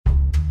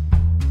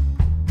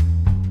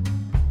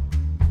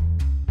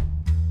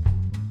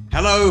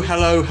Hello,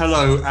 hello,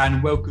 hello,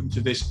 and welcome to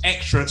this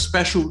extra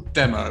special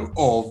demo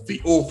of the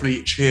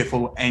Awfully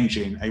Cheerful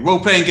Engine, a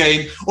role-playing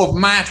game of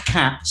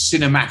madcap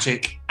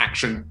cinematic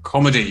action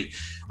comedy.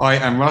 I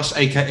am Russ,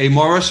 aka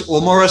Morris,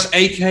 or Morris,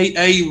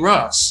 aka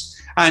Russ,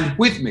 and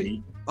with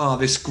me are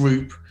this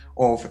group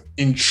of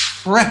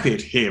intrepid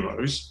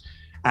heroes,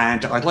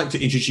 and I'd like to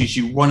introduce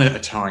you one at a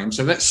time.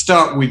 So let's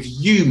start with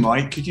you,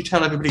 Mike. Could you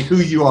tell everybody who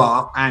you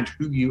are and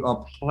who you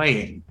are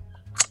playing?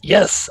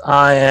 Yes,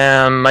 I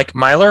am Mike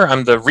Myler.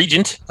 I'm the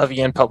regent of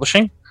EN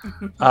Publishing.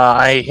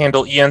 I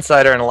handle EN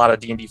Cider and a lot of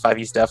D&D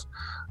 5e stuff.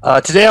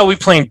 Today I'll be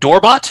playing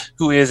Doorbot,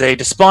 who is a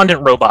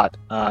despondent robot,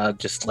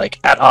 just like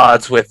at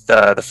odds with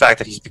the fact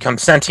that he's become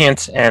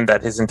sentient and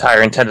that his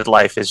entire intended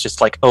life is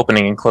just like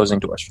opening and closing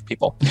doors for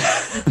people.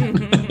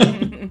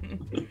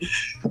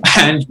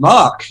 And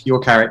Mark, your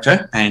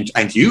character, and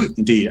you,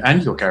 indeed,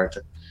 and your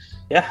character.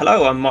 Yeah,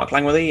 hello, I'm Mark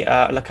Langworthy.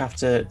 I look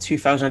after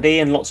 2000 AD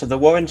and lots of the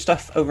Warren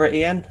stuff over at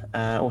EN.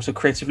 Also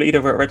creative lead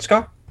over at Red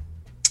Scar.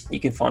 You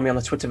can find me on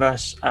the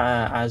Twitterverse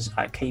as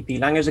at KP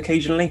Langers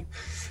occasionally.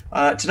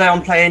 Today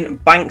I'm playing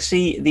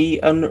Banksy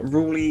the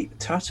Unruly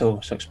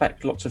Turtle, so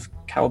expect lots of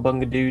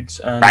cowabunga dudes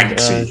and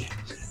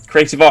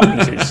creative art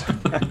pieces.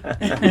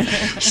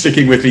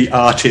 Sticking with the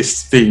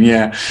artist theme,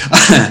 yeah.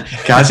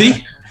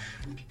 Kazi?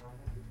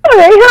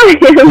 Hi,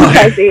 I'm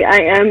Kazi. I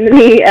am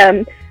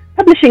the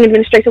publishing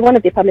administrator, one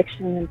of the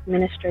publishing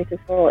administrators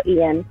for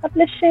EN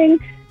Publishing.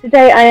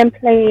 Today I am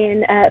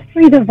playing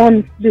Frieda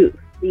von Fluth,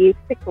 the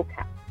fickle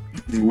cat.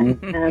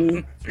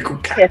 Fickle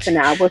cat. Here for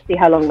now, we'll see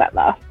how long that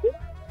lasts.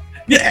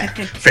 Yeah,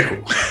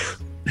 fickle.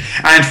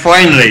 And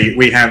finally,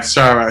 we have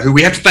Sarah, who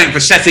we have to thank for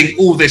setting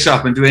all this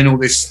up and doing all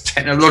this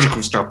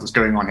technological stuff that's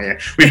going on here.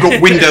 We've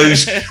got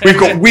windows,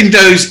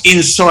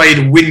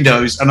 inside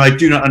windows, and I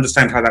do not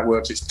understand how that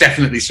works. It's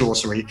definitely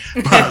sorcery.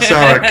 But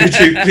Sarah, could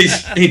you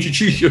please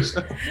introduce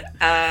yourself?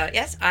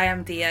 Yes, I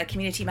am the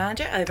community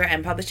manager over at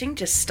EN Publishing,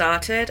 just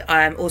started.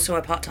 I'm also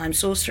a part-time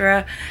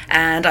sorcerer,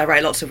 and I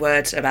write lots of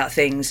words about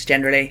things,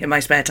 generally, in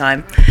my spare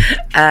time.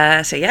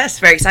 So yes,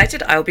 very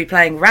excited. I will be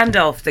playing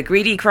Randolph, the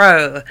Greedy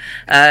Crow,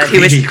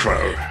 who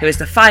is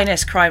the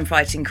finest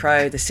crime-fighting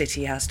crow the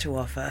city has to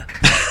offer.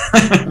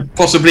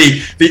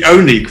 Possibly the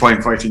only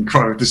crime-fighting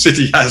crow the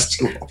city has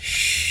to offer.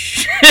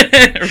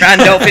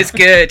 Randolph is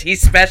good.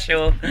 He's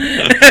special.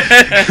 Okay,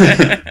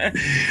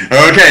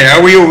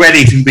 are we all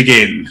ready to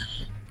begin?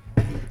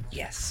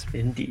 Yes.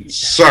 Indeed.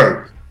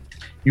 So,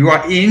 you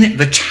are in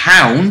the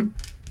town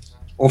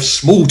of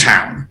Small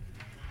Town.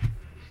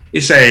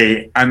 It's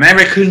a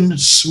American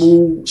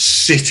small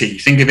city.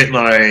 Think of it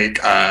like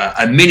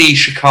a mini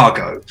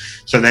Chicago.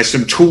 So there's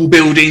some tall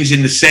buildings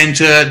in the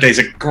center. There's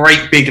a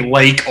great big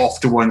lake off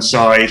to one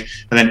side,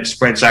 and then it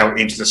spreads out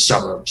into the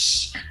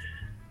suburbs.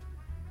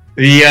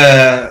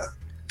 The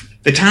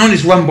town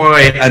is run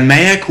by a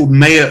mayor called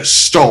Mayor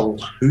Stoll,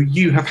 who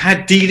you have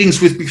had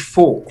dealings with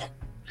before.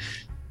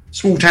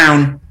 Small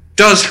Town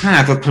does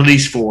have a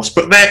police force,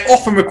 but they're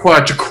often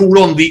required to call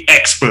on the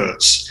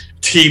experts.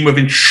 Team of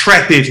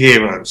intrepid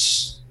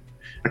heroes.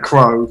 A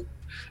crow,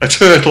 a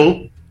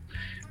turtle,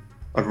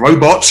 a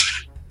robot,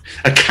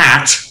 a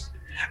cat,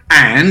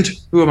 and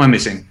who am I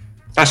missing?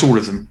 That's all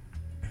of them.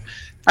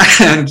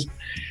 And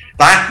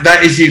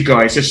that is you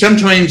guys. So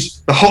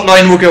sometimes the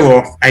hotline will go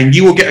off and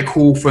you will get a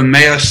call from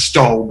Mayor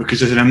Stoll because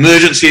there's an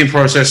emergency in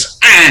process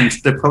and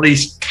the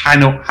police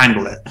cannot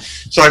handle it.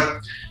 So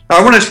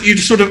I want you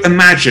to sort of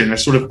imagine a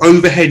sort of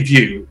overhead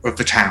view of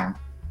the town.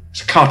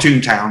 It's a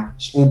cartoon town.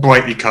 It's all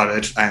brightly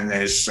coloured, and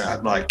there's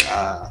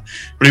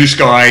blue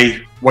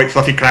sky, white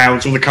fluffy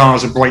clouds. All the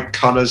cars are bright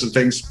colours and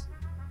things.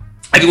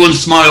 Everyone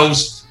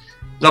smiles.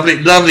 Lovely,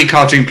 lovely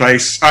cartoon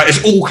place.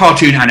 It's all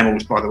cartoon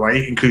animals, by the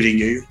way, including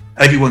you.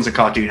 Everyone's a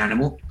cartoon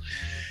animal.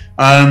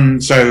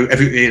 So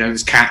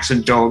there's cats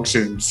and dogs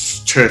and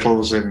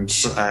turtles and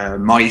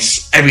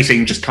mice.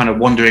 Everything just kind of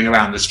wandering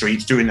around the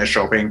streets, doing their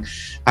shopping,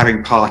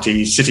 having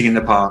parties, sitting in the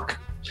park,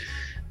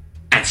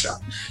 and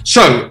stuff.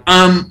 So,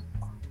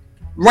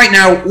 right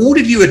now, all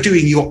of you are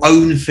doing your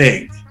own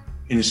thing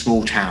in a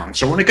small town.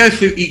 So I want to go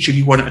through each of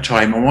you one at a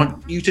time. I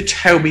want you to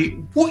tell me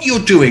what you're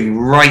doing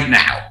right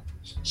now.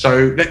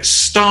 So let's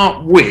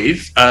start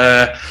with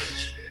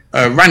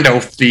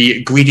Randolph,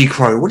 the Greedy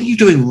Crow. What are you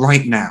doing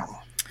right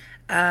now?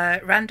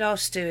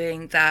 Randolph's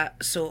doing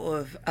that sort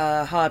of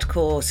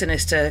hardcore,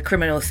 sinister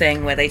criminal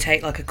thing where they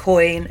take like a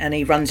coin and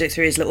he runs it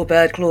through his little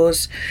bird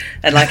claws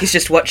and like he's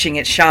just watching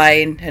it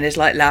shine and is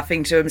like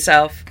laughing to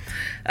himself.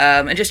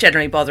 And just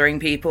generally bothering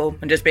people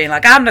and just being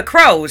like, I'm the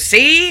crow,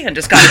 see? And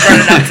just kind of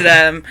running up to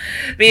them,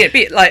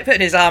 like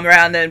putting his arm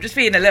around them, just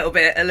being a little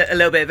bit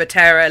of a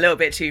terror, a little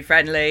bit too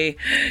friendly,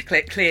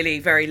 clearly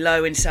very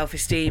low in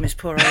self-esteem is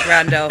poor old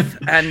Randolph.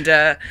 And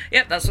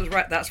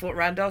that's what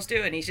Randolph's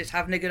doing. He's just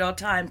having a good old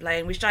time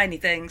playing with shiny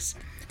things.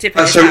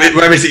 So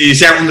where is he? Is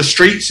he out on the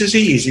streets, is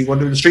he? Is he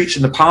wandering the streets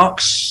in the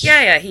parks?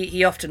 Yeah,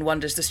 he often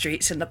wanders the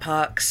streets and the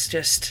parks,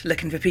 just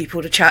looking for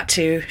people to chat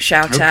to,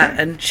 shout at,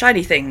 and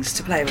shiny things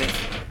to play with.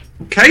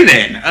 Okay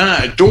then,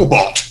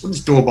 Doorbot. What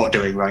is Doorbot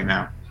doing right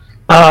now?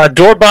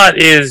 Doorbot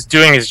is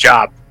doing his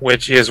job,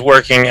 which is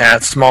working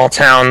at small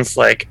towns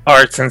like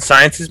Arts and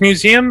Sciences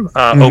Museum,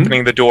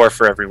 opening the door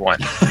for everyone.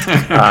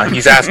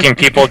 He's asking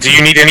people, "Do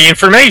you need any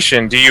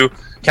information?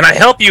 Can I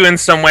help you in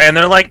some way?" And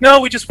they're like, "No,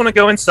 we just want to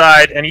go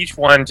inside." And each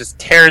one just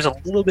tears a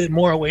little bit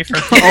more away from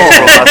him.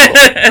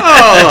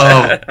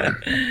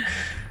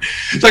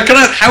 So,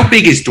 how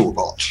big is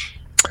Doorbot?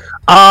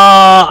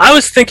 I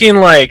was thinking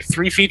like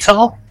 3 feet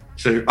tall.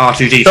 So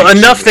R2D2. So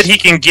enough that he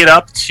can get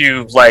up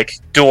to like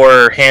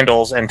door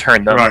handles and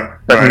turn them,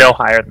 but no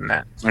higher than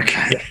that.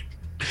 Okay. Yeah.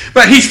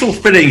 But he's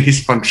fulfilling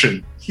his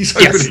function. He's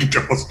opening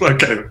doors.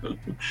 Okay.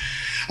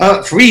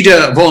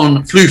 Frieda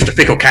von Floof, the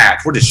Fickle Cat.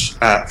 What is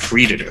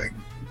Frieda doing?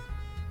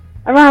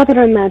 I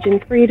rather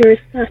imagine Frieda is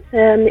sat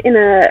in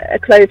a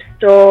clothes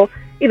store,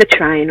 either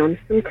trying on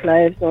some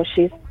clothes or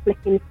she's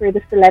flicking through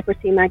the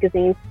celebrity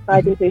magazines,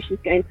 deciding who she's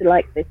going to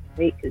like this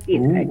week, because, you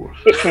know,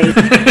 it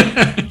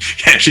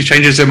changes. Yeah, she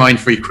changes her mind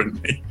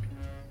frequently.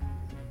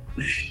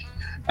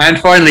 And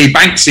finally,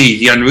 Banksy,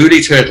 the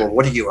Unruly Turtle.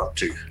 What are you up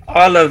to?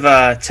 I'll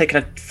have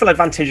taken full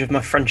advantage of my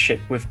friendship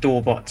with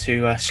Doorbot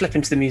to slip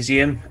into the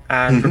museum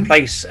and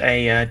replace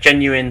a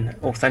genuine,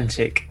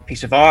 authentic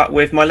piece of art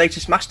with my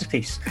latest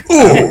masterpiece,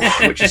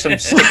 which is some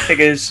stick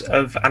figures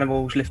of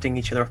animals lifting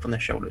each other up on their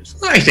shoulders.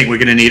 I think we're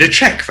going to need a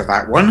check for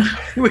that one.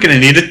 We're going to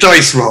need a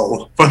dice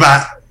roll for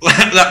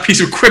that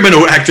piece of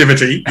criminal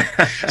activity.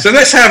 So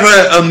let's have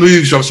a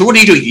moves roll. So what are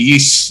you doing? Are you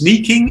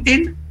sneaking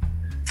in?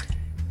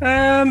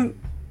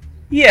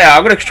 Yeah,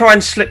 I'm going to try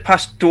and slip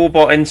past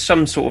Doorbot in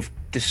some sort of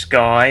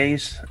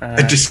disguise.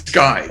 A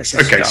disguise.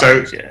 Okay,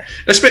 so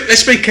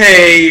let's make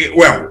a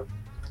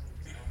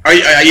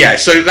yeah.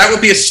 So that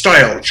would be a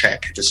style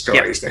check,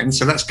 disguise. Then,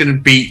 so that's going to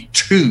be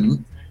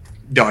 2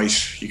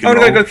 dice. You can I'm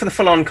going to go for the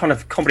full-on kind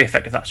of comedy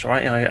effect, if that's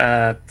right. You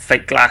know,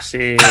 fake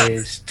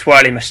glasses,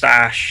 twirly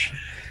moustache.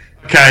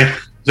 Okay,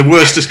 the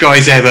worst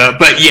disguise ever.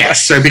 But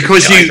yes, so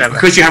because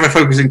you have a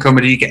focus in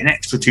comedy, you get an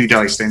extra 2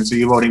 dice. Then, so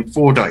you're rolling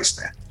 4 dice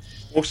there.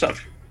 Awesome.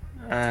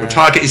 Your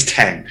target is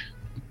 10.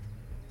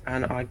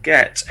 And I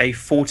get a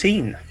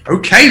 14.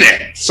 Okay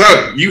then.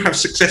 So you have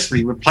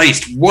successfully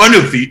replaced one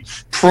of the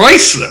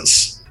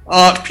priceless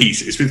art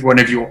pieces with one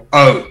of your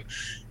own.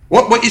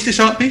 What is this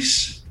art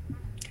piece?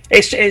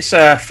 It's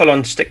a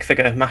full-on stick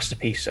figure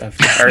masterpiece of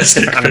various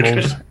different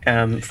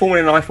animals, forming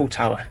an Eiffel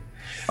Tower.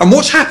 And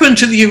what's happened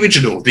to the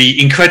original, the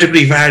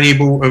incredibly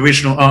valuable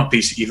original art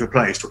piece that you've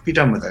replaced? What have you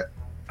done with it?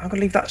 I'm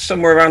going to leave that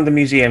somewhere around the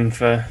museum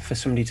for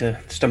somebody to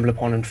stumble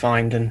upon and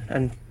find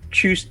and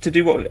choose to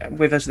do what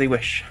with as they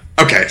wish.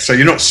 Okay, so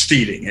you're not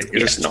stealing it.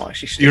 You're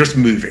just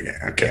moving it.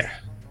 Okay.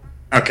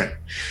 Yeah. Okay.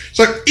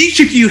 So each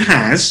of you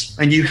has,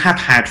 and you have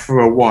had for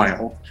a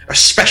while, a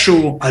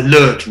special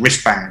alert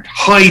wristband,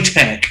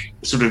 high-tech,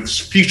 sort of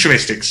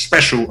futuristic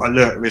special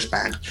alert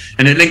wristband,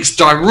 and it links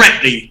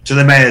directly to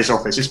the mayor's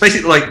office. It's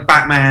basically like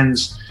Batman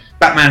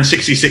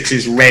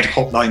 66's red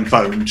hotline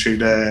phone to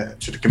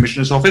the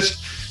commissioner's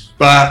office.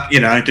 But, you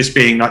know, this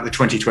being like the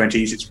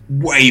 2020s, it's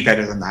way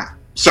better than that.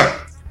 So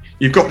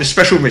you've got this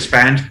special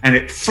wristband, and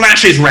it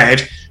flashes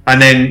red,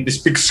 and then this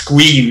big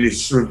screen,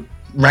 this sort of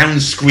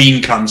round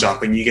screen comes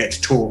up, and you get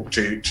to talk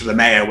to the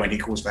mayor when he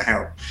calls for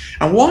help.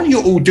 And while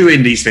you're all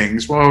doing these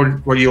things,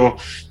 while you're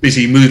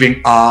busy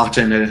moving art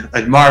and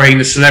admiring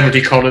the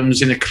celebrity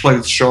columns in a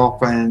clothes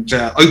shop and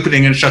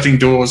opening and shutting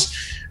doors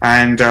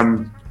and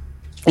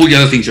all the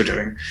other things you're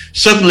doing,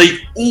 suddenly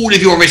all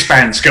of your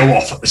wristbands go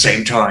off at the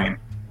same time.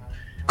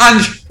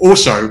 And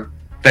also,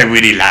 they're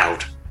really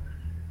loud.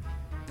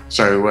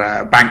 So,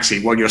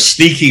 Banksy, while you're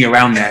sneaking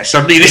around there,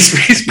 suddenly this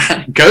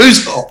wristband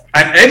goes off,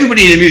 and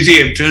everybody in the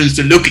museum turns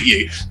to look at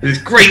you with this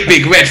great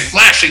big red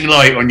flashing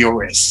light on your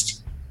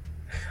wrist.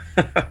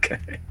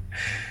 Okay.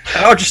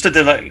 I'll just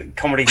do like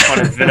comedy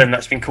kind of villain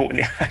that's been caught in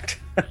the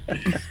act.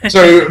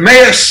 So,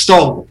 Mayor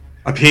Stoll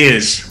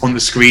appears on the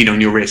screen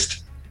on your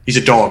wrist. He's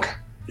a dog.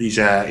 He's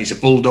a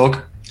bulldog.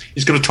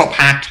 He's got a top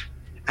hat,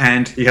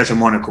 and he has a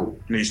monocle.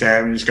 And he's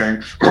there, and he's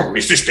going, "Oh,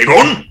 is this thing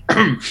on?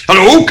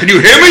 Hello, can you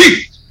hear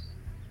me?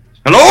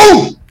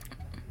 Hello?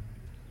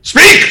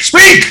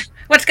 Speak!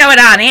 What's going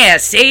on here,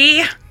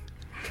 see?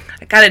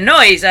 I got a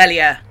noise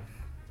earlier.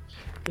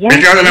 Yes.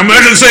 We got an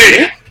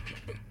emergency!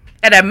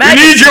 An We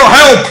emergency? need your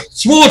help!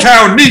 Small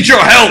town needs your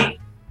help!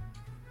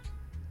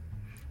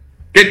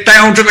 Get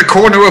down to the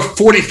corner of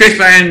 45th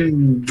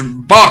and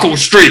Barkle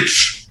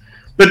Streets.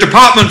 The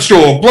department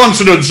store,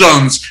 Bronson &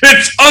 Sons.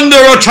 It's under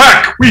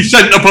attack! We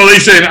sent the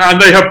police in and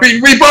they have been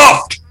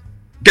rebuffed!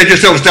 Get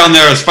yourselves down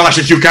there as fast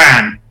as you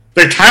can.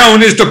 The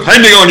town is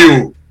depending on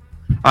you.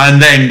 And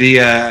then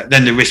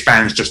the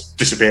wristbands just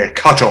disappear,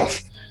 cut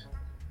off.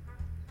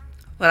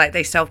 Well, like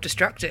they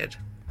self-destructed.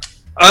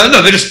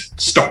 No, they just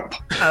stop.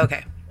 Oh,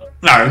 okay.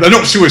 No, they're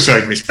not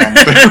suicide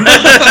wristbands.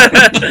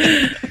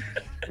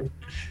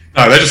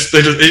 No,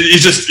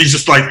 he's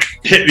just like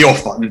hit the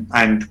off button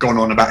and gone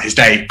on about his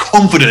day,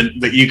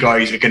 confident that you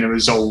guys are going to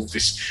resolve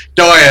this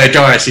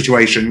dire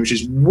situation, which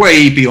is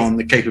way beyond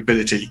the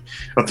capability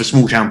of the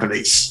small town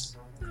police.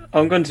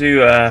 I'm going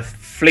to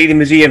flee the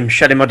museum,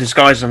 shedding my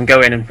disguise, and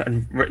go in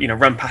and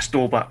run past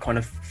Doorbot, kind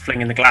of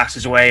flinging the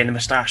glasses away and the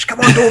moustache. Come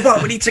on,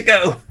 Doorbot, we need to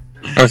go.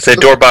 I would say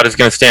Doorbot is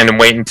going to stand and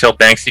wait until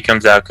Banksy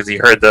comes out because he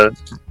heard the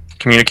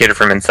communicator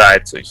from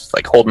inside, so he's just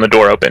like holding the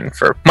door open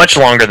for much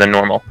longer than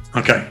normal.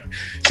 Okay.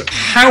 So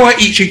how are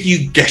each of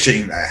you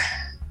getting there?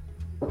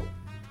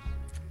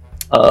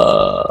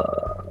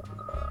 I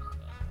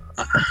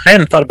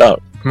hadn't thought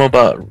about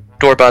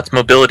Doorbot's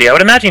mobility. I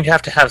would imagine you'd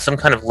have to have some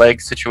kind of leg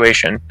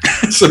situation.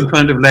 Some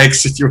kind of leg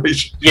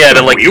situation. Yeah,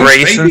 to like Wheels,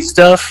 brace maybe? and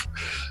stuff.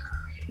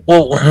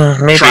 Well,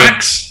 maybe.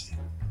 Tracks?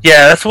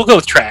 Yeah, we'll go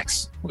with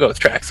tracks. So we'll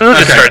just Okay.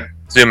 start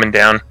zooming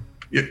down.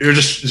 You're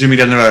just zooming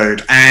down the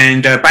road.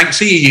 And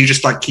Banksy, are you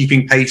just like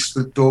keeping pace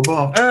with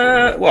Doorbot?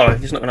 Well,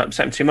 if he's not going to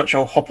upset him too much,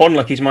 I'll hop on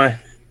like he's my...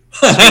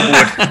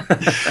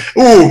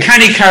 Oh,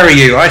 can he carry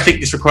you? I think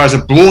this requires a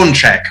brawn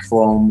check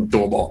from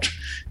Doorbot.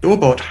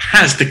 Doorbot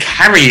has the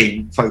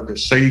carrying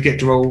focus, so you get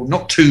to roll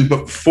not 2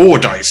 but 4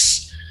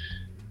 dice.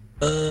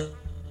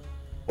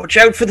 Watch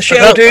out for the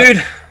shell,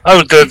 dude.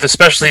 Oh, the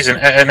specialty is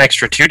an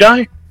extra 2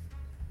 die?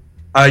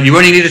 You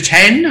only need a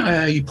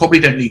 10. You probably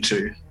don't need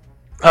 2.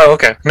 Oh,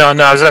 okay. No,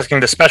 I was asking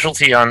the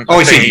specialty on... Oh,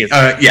 I see.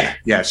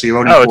 Yeah. So you're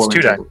only 4 it's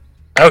 2 die. total.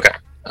 Okay.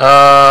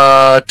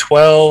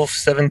 12,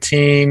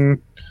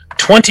 17,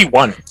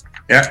 21.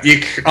 Yeah,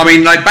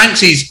 like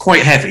Banksy's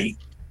quite heavy.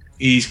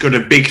 He's got a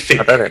big, thick.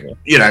 Not bad, isn't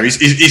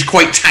it? He's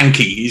quite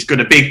tanky. He's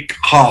got a big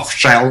half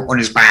shell on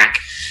his back.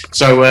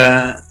 So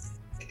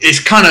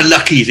it's kind of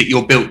lucky that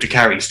you're built to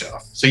carry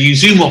stuff. So you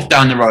zoom off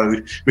down the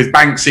road with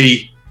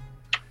Banksy,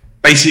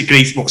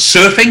 basically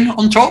surfing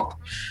on top.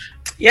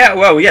 Yeah,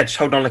 well, yeah, just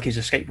hold on like he's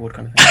a skateboard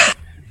kind of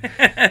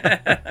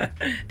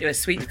thing. Do a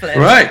sweet flip.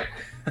 Right.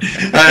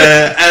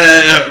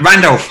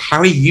 Randolph, how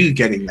are you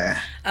getting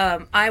there?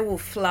 I will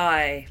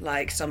fly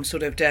like some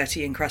sort of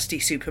dirty and crusty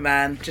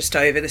Superman just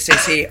over the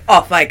city.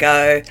 Off I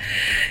go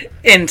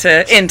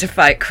into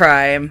fight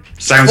crime.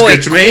 Sounds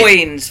good to me.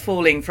 Coins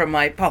falling from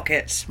my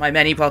pockets, my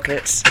many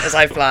pockets, as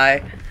I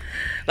fly,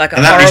 like a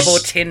And that horrible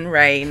means- tin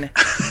rain.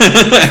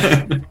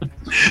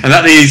 And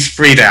that leaves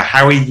Frida.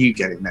 How are you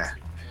getting there?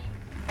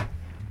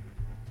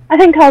 I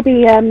think I'll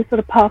be sort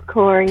of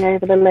parkouring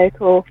over the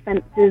local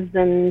fences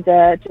and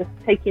just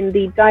taking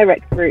the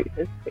direct route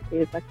as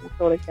quickly as I can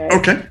sort of go.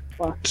 Okay.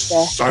 Whilst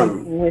So-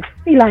 hunting with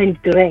feline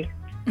grace.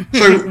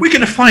 So we're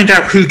going to find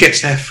out who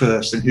gets there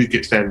first and who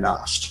gets there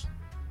last.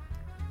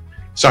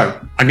 So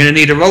I'm going to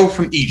need a roll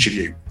from each of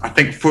you. I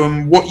think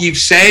from what you've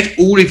said,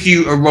 all of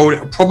you are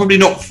rolling. Probably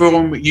not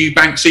from you,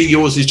 Banksy.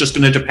 Yours is just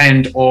going to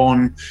depend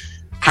on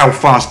how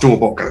fast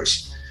Doorbot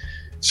goes.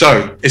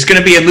 So it's going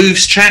to be a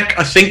moves check,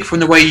 I think,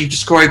 from the way you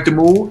described them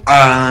all.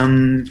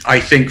 I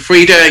think,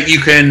 Frida, you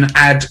can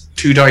add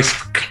 2 dice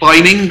for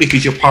climbing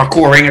because you're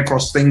parkouring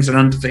across things and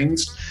under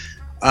things.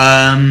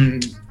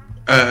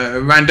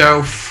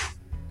 Randolph,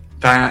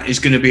 that is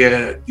going to be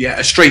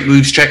a straight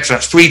moves check. So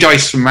that's 3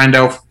 dice from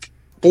Randolph.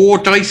 4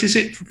 dice, is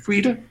it, for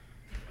Frida?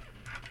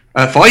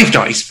 5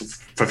 dice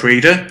for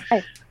Frida.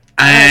 Oh.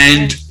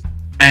 And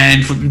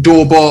from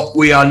Doorbot,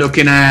 we are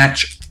looking at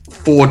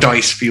 4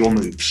 dice for your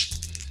moves.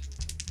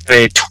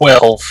 A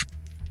 12.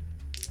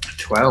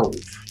 12.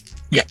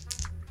 Yeah.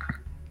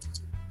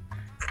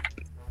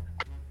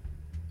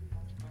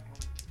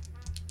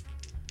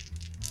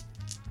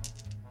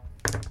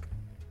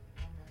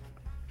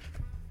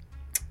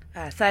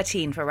 Uh,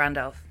 13 for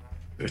Randolph.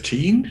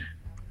 13.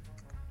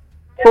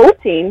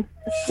 14.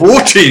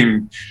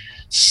 14.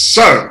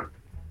 So,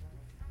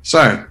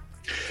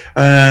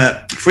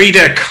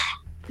 Frida, I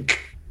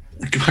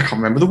can't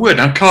remember the word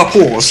now.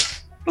 Carpours.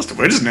 That's the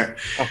word, isn't it?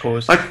 Of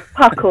course. Like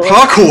Parkour.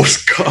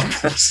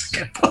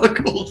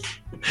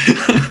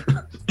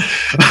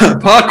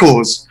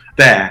 Parkours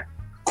there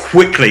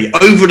quickly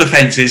over the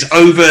fences,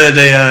 over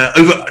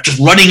just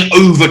running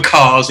over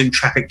cars in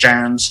traffic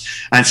jams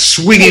and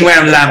swinging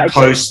around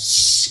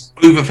lampposts,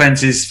 over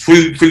fences,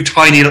 through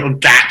tiny little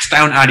gaps,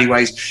 down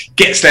alleyways.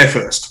 Gets there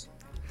first.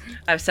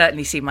 I've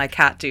certainly seen my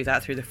cat do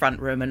that through the front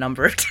room a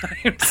number of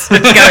times,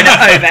 going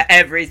over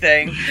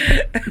everything,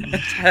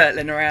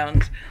 hurtling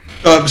around.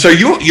 So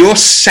you're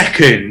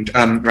second,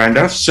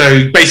 Randolph.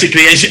 So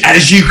basically,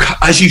 as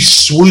you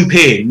swoop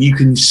in, you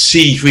can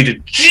see Frida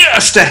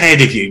just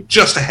ahead of you.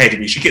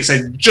 She gets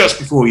there just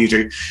before you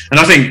do, and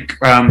I think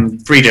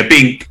Frida,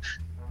 being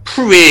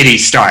pretty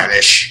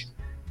stylish,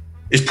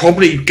 is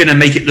probably going to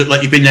make it look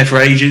like you've been there for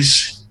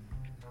ages.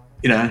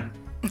 You know.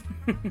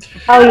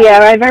 Oh yeah,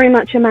 I very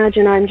much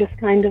imagine I'm just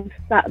kind of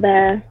sat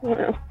there.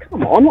 Oh,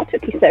 come on, what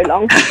took you so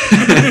long?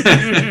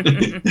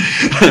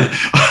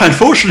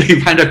 Unfortunately,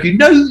 Randolph,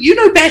 you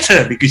know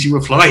better because you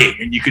were flying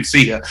and you could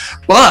see her.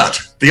 But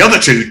the other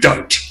two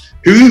don't,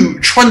 who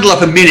trundle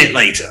up a minute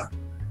later.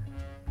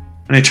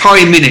 An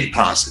entire minute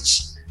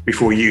passes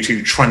before you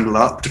two trundle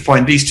up to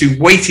find these two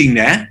waiting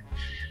there.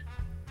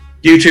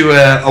 You two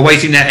are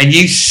waiting there, and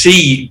you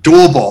see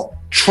Doorbot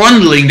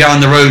trundling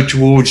down the road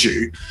towards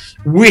you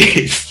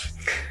with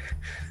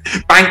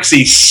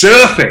Banksy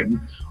surfing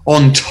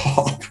on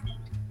top.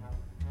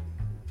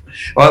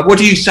 What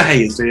do you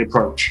say as they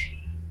approach?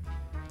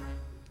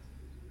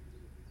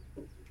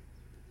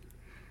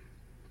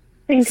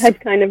 think I'd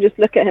kind of just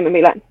look at him and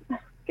be like,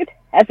 good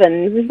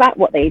heavens, is that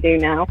what they do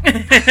now?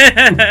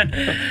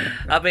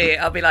 I'll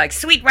be like,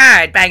 sweet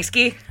ride,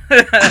 Banksy.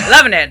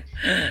 Loving it.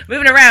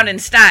 Moving around in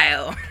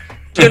style.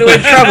 You're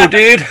in trouble,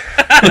 dude.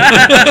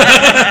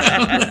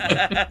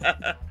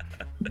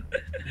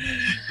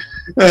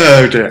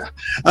 Oh dear.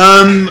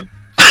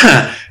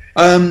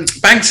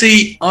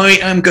 Banksy, I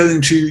am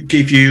going to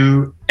give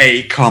you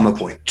a karma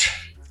point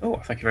Oh,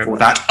 thank you very for much.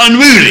 that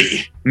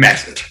unruly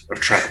method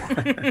of travel.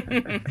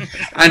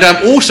 And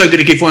I'm also going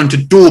to give one to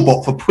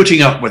Doorbot for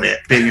putting up with it,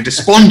 being a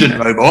despondent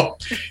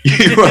robot.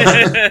 You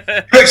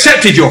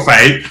accepted your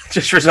fate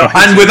Just resigned.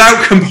 and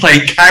without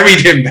complaint carried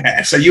him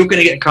there. So you're going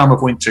to get a karma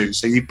point too.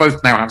 So you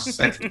both now have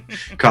 7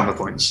 karma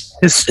points.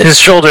 Its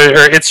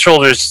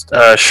shoulders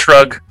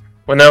shrug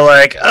when they're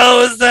like,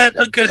 "Oh, is that?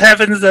 Oh, good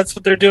heavens, that's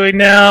what they're doing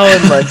now!"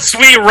 And like,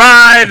 "Sweet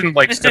ride," and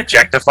like just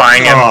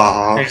objectifying him.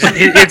 Aw.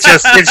 It's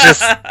just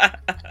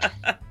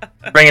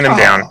bringing him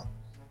down.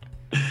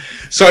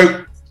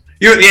 So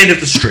you're at the end of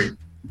the street.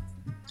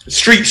 The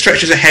street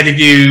stretches ahead of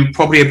you,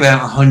 probably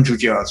about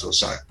 100 yards or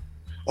so.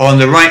 On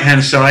the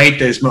right-hand side,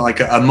 there's like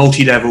a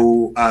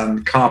multi-level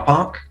car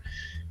park.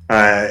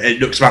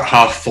 It looks about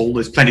half full.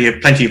 There's plenty of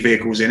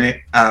vehicles in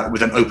it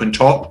with an open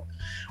top.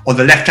 On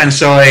the left-hand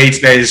side,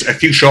 there's a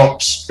few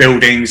shops,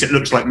 buildings. It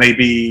looks like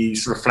maybe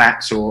sort of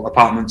flats or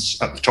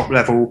apartments at the top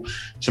level,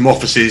 some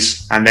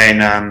offices, and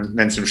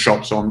then some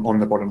shops on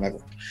the bottom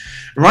level.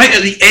 Right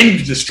at the end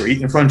of the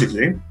street, in front of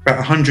you, about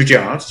 100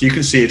 yards, you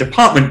can see a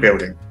apartment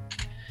building.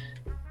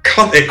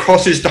 It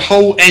crosses the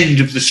whole end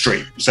of the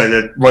street, so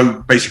the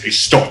road basically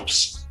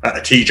stops at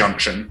a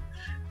T-junction,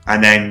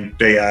 and then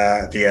the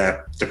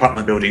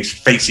apartment building is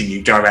facing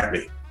you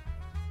directly.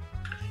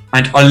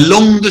 And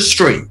along the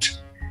street,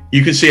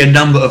 you can see a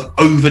number of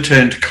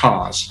overturned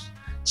cars.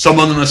 Some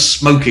of them are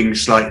smoking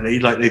slightly,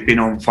 like they've been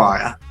on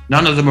fire.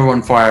 None of them are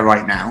on fire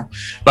right now,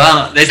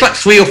 but there's like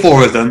 3 or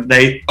 4 of them.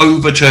 They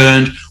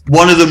overturned.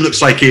 One of them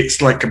looks like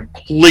it's like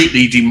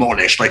completely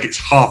demolished, like it's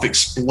half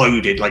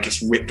exploded, like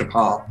it's ripped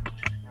apart.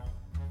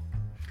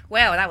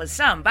 Well, that was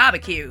some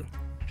barbecue.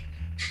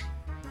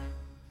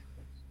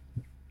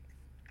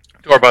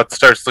 Doorbot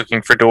starts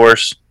looking for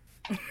doors.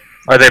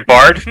 Are they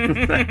barred?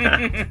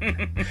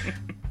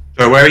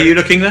 So where are you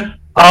looking there?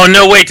 Oh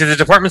no! Wait, does the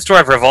department store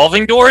have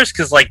revolving doors?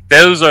 Because like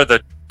those are the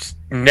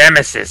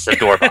nemesis of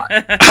Doorbot.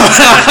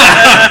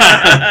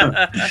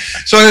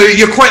 So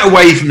you're quite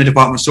away from the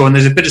department store and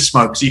there's a bit of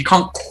smoke, so you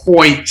can't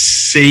quite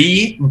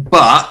see,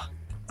 but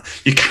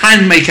you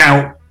can make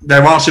out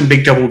there are some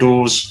big double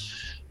doors,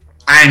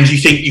 and you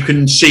think you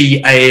can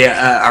see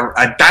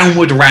a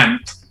downward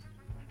ramp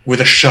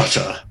with a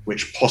shutter,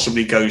 which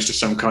possibly goes to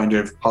some kind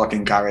of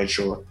parking garage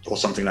or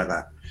something like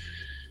that.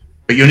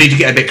 But you'll need to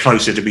get a bit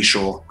closer to be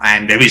sure,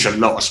 and there is a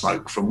lot of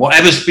smoke. From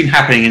whatever's been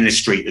happening in this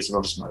street, there's a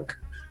lot of smoke.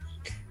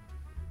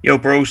 Yo,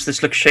 bros,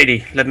 this looks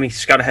shady. Let me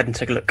scout ahead and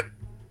take a look.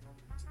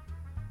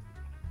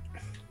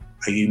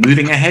 Are you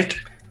moving ahead?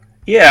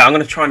 Yeah, I'm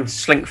going to try and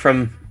slink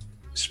from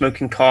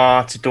smoking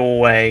car to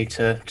doorway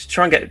to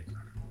try and get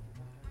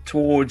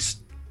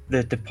towards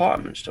the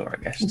department store,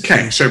 I guess.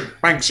 Okay, so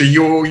Banks, so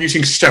you're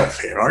using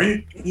stealth here, are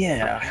you?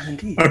 Yeah, I am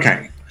indeed.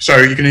 Okay, so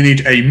you're going to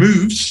need a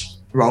moves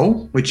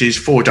roll, which is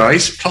 4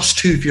 dice, plus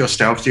 2 for your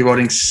stealth, so you're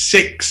rolling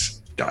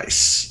 6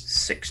 dice.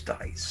 6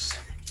 dice.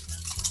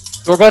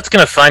 Doorbot's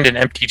gonna find an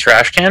empty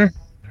trash can,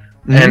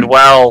 Mm-hmm. and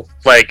while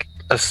like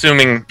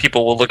assuming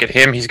people will look at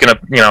him, he's gonna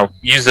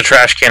use the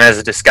trash can as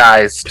a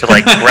disguise to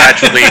like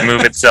gradually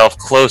move itself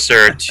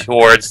closer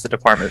towards the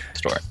department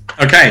store.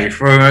 Okay,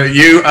 for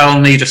you, I'll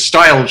need a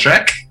style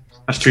check.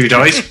 That's 2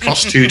 dice,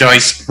 plus 2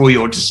 dice for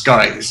your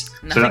disguise.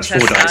 Nothing So that's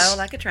says 4 style dice.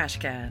 like a trash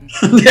can.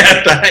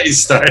 Yeah, that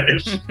is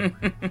stylish.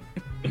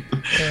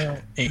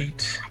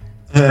 8.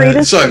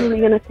 Frida's So, probably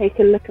going to take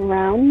a look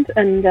around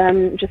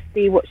and just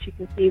see what she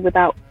can see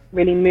without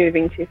really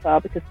moving too far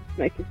because the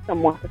smoke is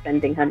somewhat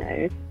offending her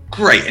nose.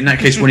 great. In that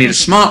case, we'll need a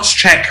smarts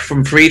check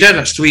from Frida.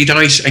 That's 3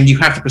 dice, and you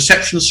have the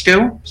perception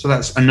skill. So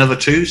that's another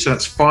 2. So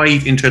that's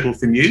 5 in total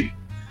from you.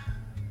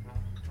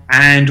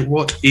 And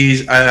what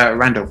is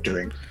Randolph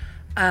doing?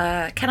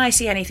 Can I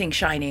see anything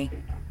shiny?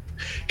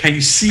 Can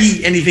you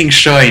see anything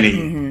shiny?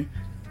 Mm-hmm.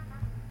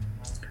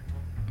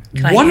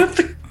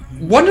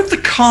 One of the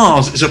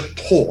cars is a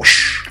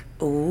Porsche.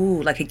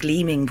 Ooh, like a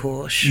gleaming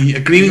Porsche. A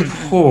gleaming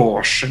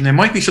Porsche, and there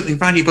might be something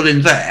valuable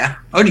in there.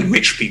 Only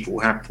rich people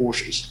have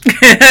Porsches.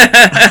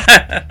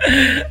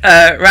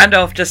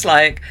 Randolph just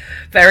like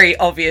very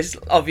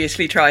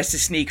obviously tries to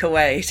sneak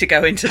away to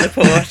go into the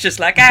Porsche, just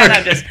like,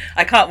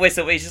 I can't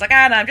whistle. But he's just like,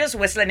 I'm just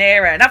whistling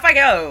here, and off I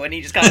go. And he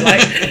just kind of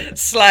like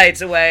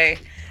slides away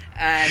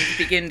and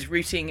begins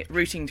rooting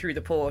through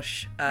the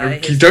Porsche.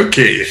 Okie His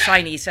dokie.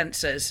 shiny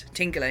sensors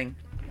tingling.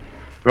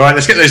 Right,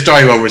 let's get those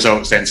die roll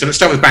results then. So let's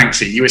start with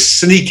Banksy. You were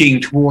sneaking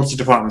towards the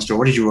department store.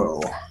 What did you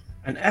roll?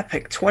 An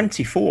epic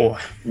 24.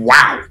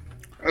 Wow.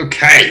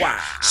 Okay. Wow.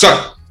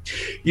 So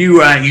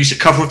you use the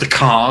cover of the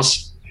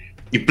cars.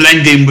 You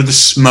blend in with the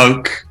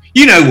smoke.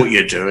 You know what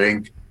you're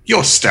doing.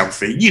 You're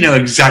stealthy. You know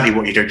exactly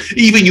what you're doing.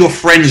 Even your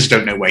friends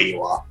don't know where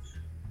you are.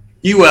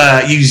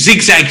 you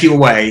zigzag your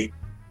way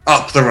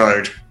up the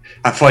road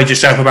and find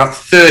yourself about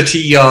 30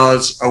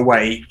 yards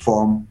away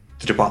from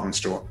the department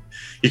store.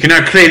 You can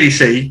now clearly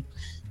see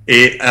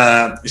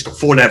it's got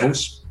 4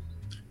 levels.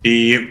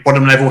 The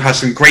bottom level has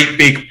some great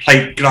big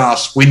plate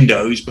glass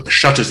windows, but the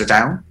shutters are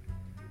down.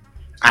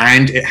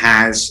 And it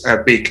has a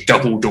big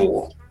double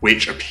door,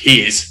 which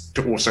appears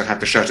to also have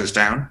the shutters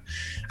down.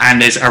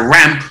 And there's a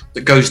ramp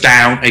that goes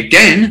down,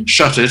 again,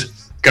 shuttered,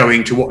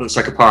 going to what looks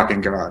like a parking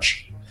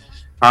garage.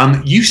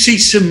 You see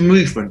some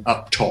movement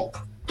up top,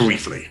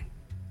 briefly.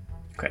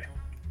 Okay.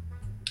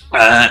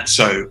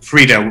 So,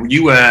 Frida,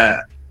 you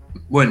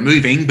weren't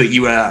moving, but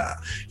you were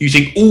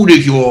using all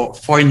of your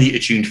finely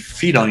attuned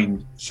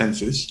feline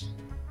senses.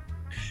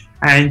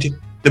 And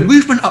the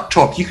movement up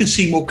top, you can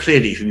see more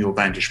clearly from your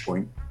vantage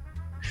point.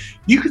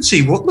 You can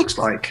see what looks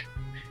like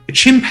a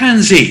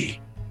chimpanzee.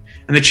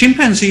 And the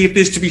chimpanzee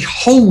appears to be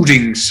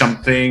holding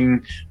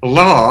something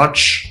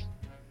large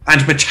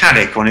and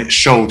metallic on its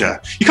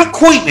shoulder. You can't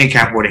quite make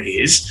out what it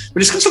is,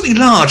 but it's got something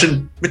large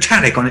and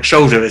metallic on its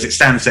shoulder as it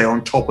stands there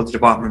on top of the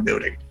department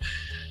building.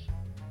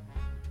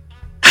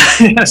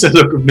 It has a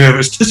look of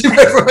nervousness.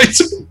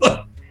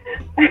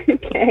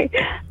 Okay.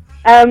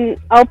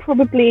 I'll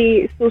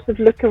probably sort of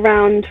look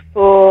around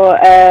for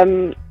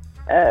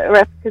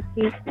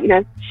replicas,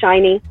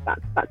 shiny.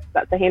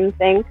 That's a him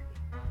thing.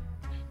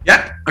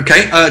 Yeah,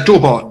 okay.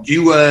 Doorbot,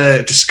 you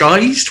were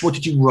disguised. What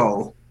did you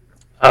roll?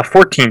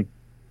 14.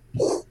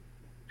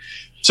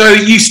 So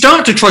you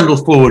start to trundle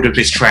forward with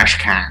this trash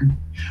can,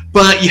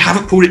 but you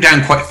haven't pulled it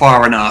down quite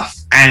far enough,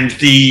 and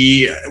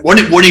the one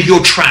of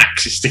your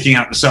tracks is sticking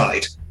out the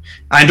side.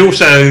 And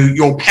also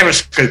your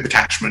periscope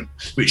attachment,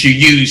 which you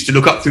use to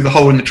look up through the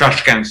hole in the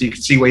trash can so you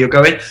can see where you're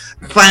going,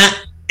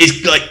 that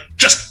is like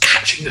just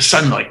catching the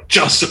sunlight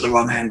just at the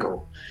wrong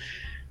angle.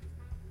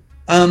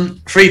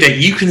 Frida,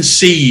 you can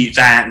see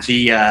that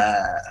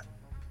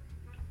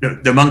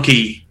the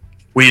monkey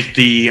with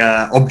the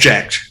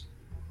object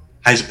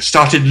has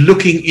started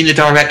looking in the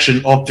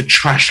direction of the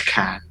trash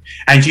can,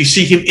 and you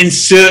see him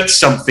insert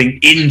something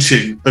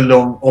into the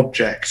long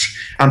object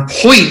and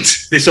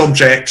point this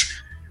object,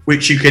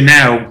 which you can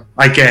now,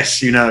 I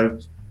guess,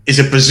 is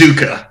a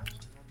bazooka,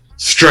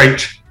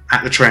 straight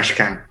at the trash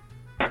can.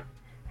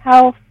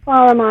 How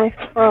far am I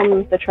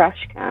from the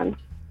trash can?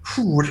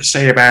 Would it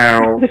say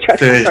about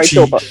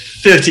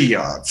 30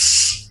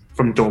 yards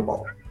from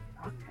Doorbot?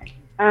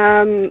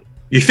 Okay.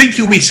 You think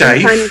you'll be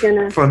safe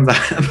from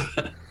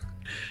that?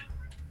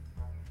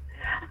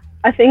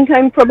 I think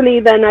I probably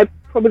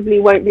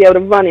won't be able to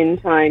run in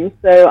time,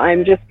 so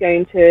I'm just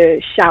going to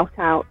shout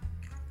out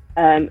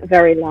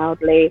very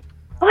loudly,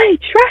 "Oi,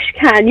 trash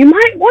can, you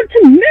might want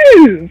to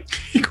move!"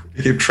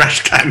 You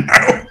trash can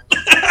now.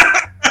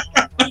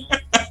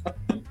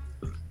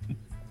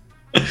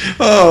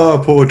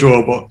 Oh, poor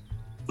Doorbot.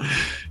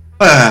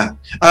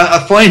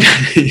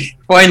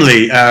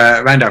 Finally,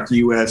 Randolph,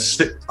 you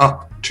slip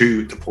up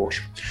to the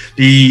porch.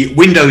 The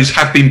windows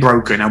have been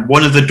broken and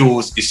one of the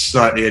doors is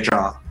slightly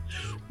ajar.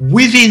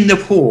 Within the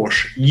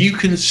porch, you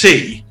can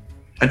see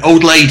an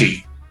old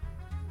lady.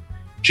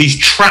 She's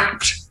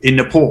trapped in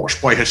the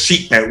Porsche by her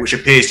seatbelt, which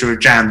appears to have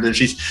jammed, and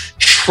she's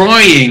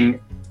trying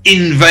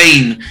in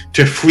vain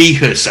to free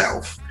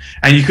herself.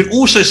 And you can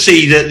also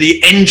see that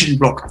the engine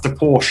block of the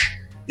Porsche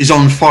is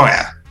on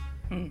fire.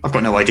 I've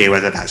got no idea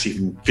whether that's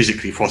even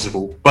physically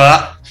possible,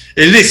 but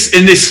in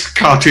this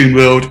cartoon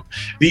world,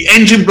 the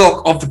engine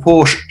block of the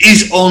Porsche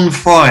is on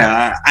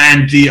fire,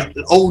 and the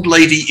old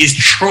lady is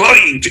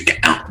trying to get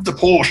out of the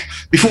Porsche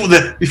before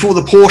the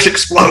Porsche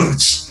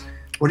explodes.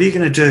 What are you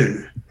going to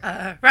do?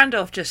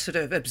 Randolph just sort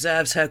of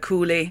observes her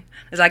coolly.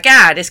 He's like,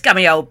 this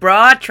scummy old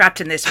broad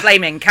trapped in this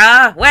flaming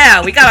car.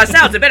 Well, we got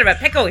ourselves a bit of a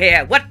pickle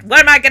here. What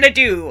am I going to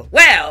do?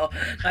 Well,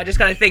 I just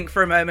got to think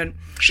for a moment.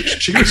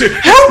 She goes,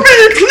 "Help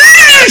me,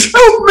 please,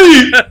 help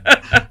me!"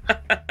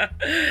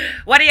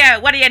 What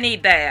do you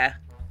need there?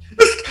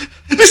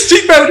 This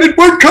seatbelt, it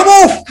won't come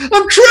off.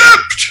 I'm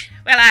trapped.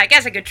 Well, I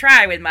guess I could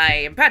try with my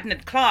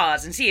impertinent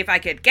claws and see if I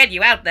could get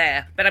you out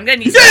there. But I'm going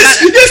to need some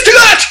money. Yes,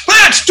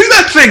 do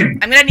that thing!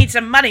 I'm going to need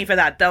some money for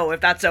that, though, if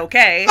that's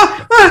okay. My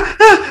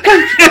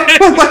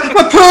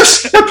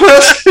purse,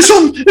 it's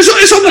on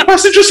the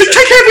passenger seat.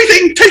 Take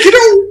everything, take it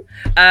all.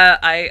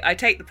 I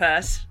take the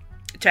purse,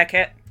 check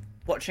it,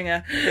 watching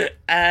her,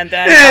 and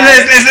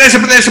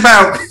there's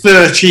about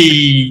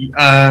 30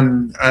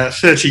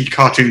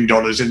 cartoon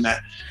dollars in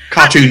there.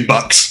 Cartoon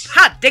bucks.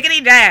 Hot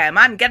diggity damn,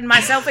 I'm getting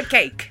myself a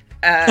cake.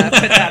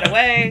 Put that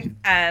away,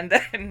 and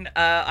then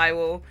I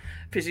will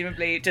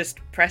presumably just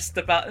press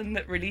the button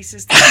that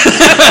releases the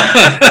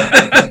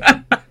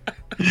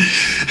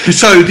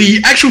So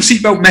the actual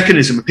seatbelt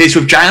mechanism appears to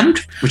have jammed,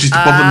 which is the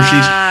problem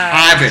she's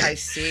having. I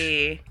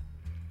see.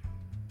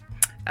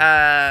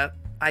 I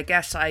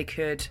guess I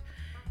could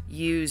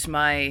use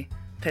my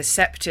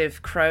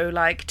perceptive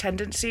crow-like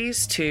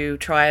tendencies to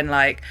try and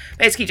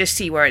basically just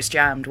see where it's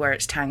jammed, where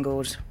it's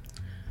tangled.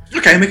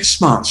 Okay, make a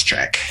smarts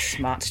check.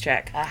 Smarts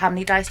check. How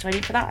many dice do I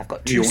need for that? I've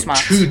got You 2 want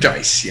smarts. 2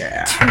 dice,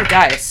 yeah. 2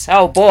 dice.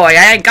 Oh boy,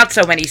 I ain't got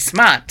so many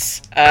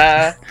smarts.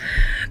 That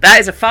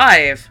is a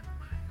 5.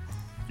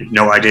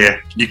 No idea.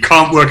 You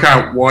can't work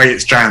out why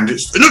it's jammed.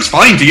 It looks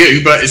fine to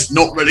you, but it's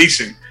not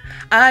releasing.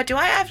 Do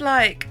I have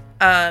like...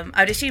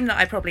 I'd assume that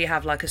I probably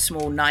have like a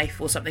small knife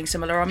or something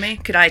similar on me.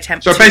 Could I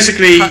attempt So to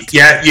basically, cut?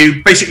 yeah,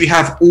 you basically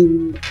have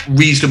all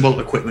reasonable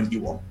equipment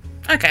you want.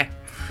 Okay.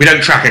 We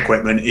don't track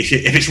equipment. If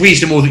it's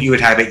reasonable that you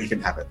would have it, you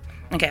can have it.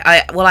 Okay,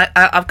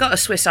 I've got a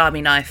Swiss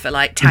Army knife for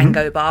like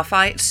tango bar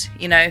fights,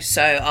 you know,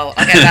 so I'll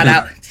get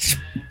that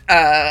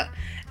out.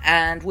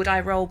 And would I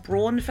roll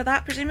brawn for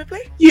that,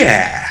 presumably?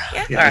 Yeah,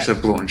 Yeah, it's a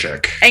brawn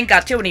check. Ain't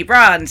got too many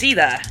brawns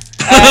either.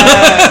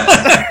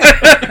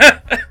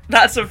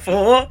 That's a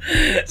 4.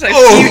 So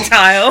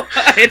futile.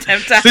 I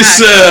attempt to hack.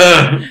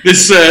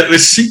 This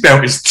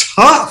seatbelt is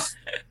tough.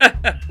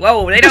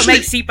 Whoa, they don't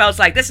make seatbelts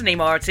like this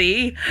anymore,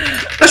 T.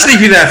 Let's leave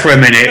you there for a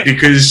minute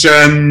because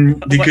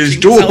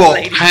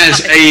Doorbot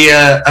has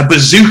a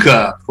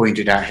bazooka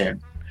pointed at him.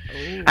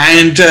 Ooh.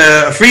 And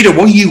Frida,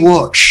 while you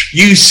watch,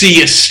 you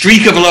see a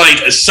streak of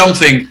light as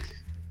something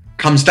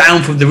comes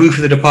down from the roof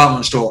of the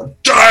department store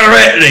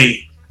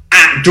directly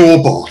at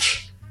Doorbot.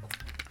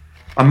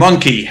 A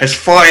monkey has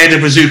fired a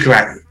bazooka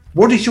at you.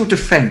 What is your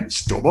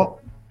defense,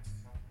 Doorbot?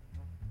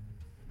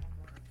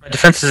 My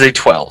defense is a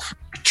 12.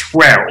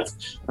 12.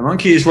 The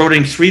monkey is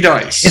rolling 3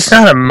 dice. It's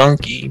not a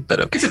monkey, but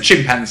okay. It's a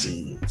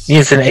chimpanzee.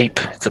 It's an ape.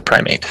 It's a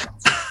primate.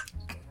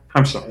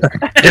 I'm sorry.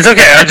 It's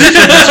okay. I just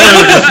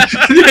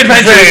The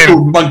adventure is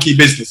called monkey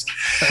business.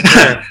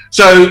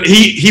 So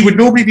he would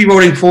normally be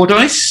rolling 4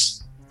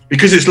 dice.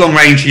 Because it's long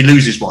range, he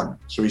loses 1.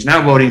 So he's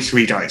now rolling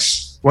 3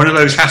 dice. One of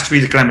those has to be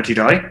the calamity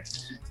die.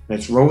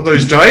 Let's roll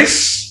those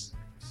dice.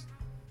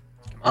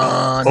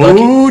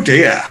 Oh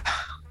dear.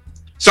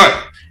 So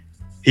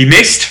he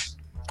missed.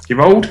 He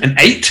rolled an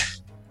 8,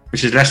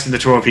 which is less than the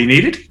 12 he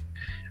needed.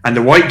 And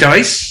the white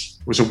dice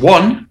was a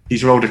 1.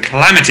 He's rolled a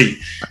calamity.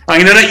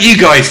 I'm going to let you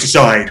guys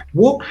decide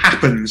what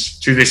happens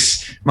to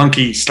this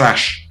monkey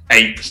 /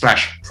 ape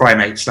 /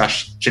 primate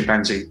 /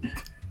 chimpanzee.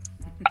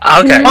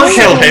 Okay.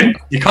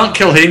 You can't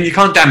kill him. You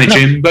can't damage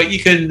him, but you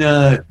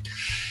can...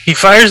 He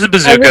fires the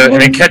bazooka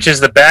and it catches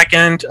the back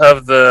end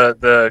of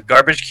the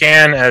garbage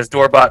can as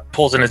Doorbot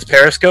pulls in its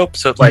periscope.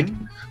 So it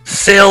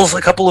sails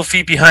a couple of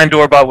feet behind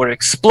Doorbot where it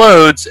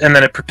explodes, and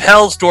then it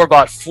propels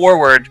Doorbot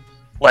forward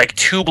like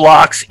 2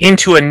 blocks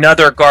into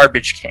another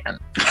garbage can.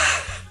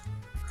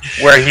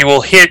 Where he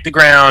will hit the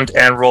ground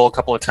and roll a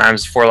couple of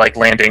times before like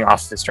landing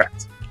off his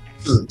tracks.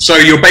 So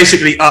you're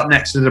basically up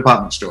next to the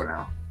department store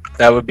now.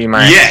 That would be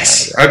my...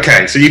 Yes.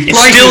 Okay. So you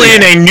fly still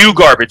in a new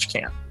garbage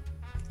can.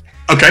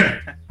 Okay.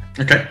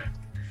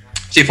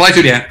 So you fly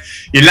through the air.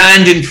 You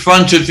land in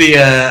front of the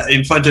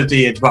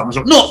department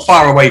store, not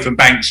far away from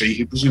Banksy,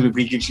 who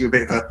presumably gives you a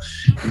bit of a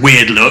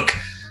weird look.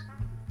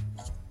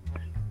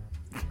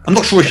 I'm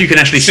not sure if you can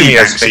actually see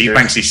Banksy.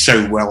 Banksy's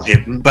so well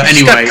hidden, but He's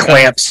anyway, got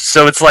clamps,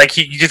 so it's like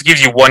he just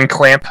gives you 1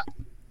 clamp.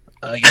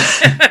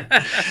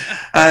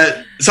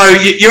 So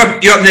you're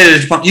up near the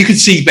department. You can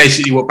see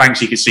basically what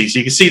Banksy can see. So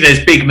you can see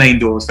there's big main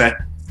doors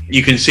there.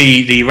 You can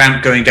see the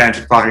ramp going down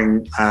to the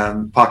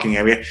parking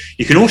area.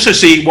 You can also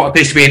see what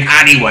appears to be an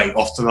alleyway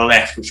off to the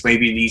left, which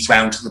maybe leads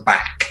round to the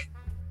back.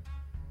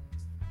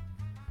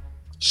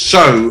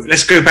 So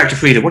let's go back to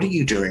Frida. What are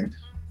you doing?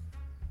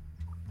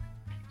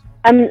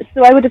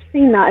 So I would have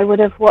seen that. I would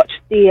have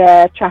watched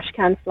the trash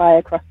can fly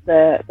across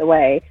the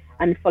way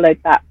and followed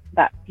that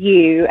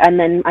view, and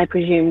then I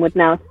presume would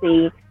now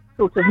see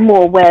sort of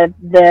more where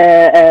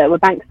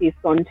Banksy's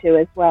gone to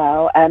as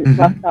well.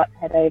 So I'll start to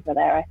head over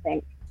there, I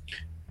think.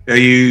 Are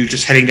you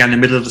just heading down the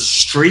middle of the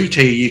street?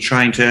 Are you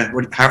trying to...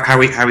 How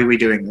are we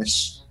doing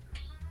this?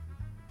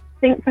 I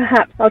think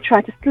perhaps I'll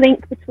try to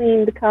slink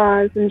between the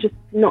cars and just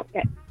not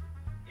get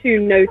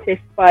too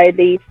noticed by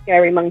the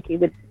scary monkey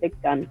with the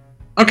big gun.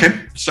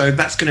 Okay, so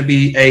that's going to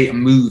be a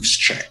moves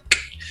check.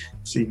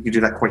 So you can do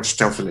that quite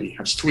stealthily.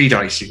 That's 3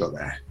 dice you got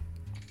there.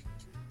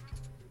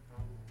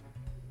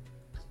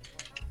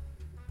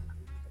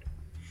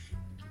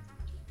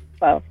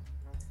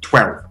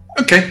 12.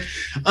 Okay.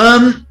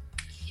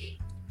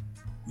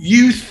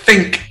 You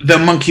think the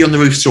monkey on the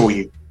roof saw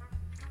you.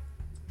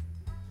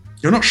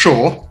 You're not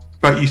sure,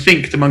 but you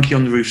think the monkey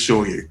on the roof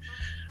saw you.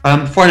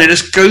 Finally,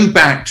 let's go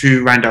back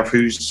to Randolph,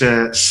 who's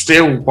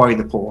still by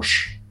the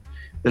Porsche.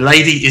 The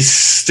lady is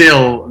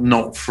still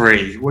not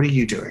free. What are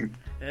you doing?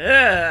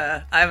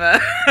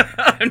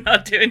 I'm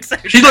not doing so.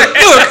 She's like, look,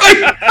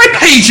 I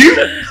paid you.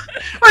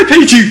 I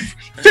paid you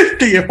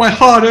 50 of my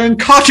hard-earned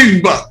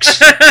cartoon bucks.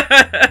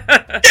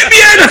 Get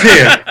me out of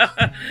here.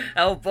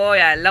 Oh boy,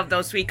 I love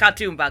those sweet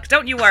cartoon bucks.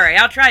 Don't you worry,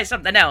 I'll try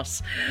something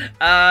else.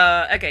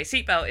 Okay,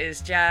 seatbelt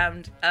is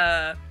jammed.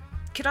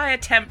 Could I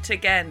attempt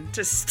again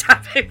to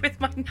stab him with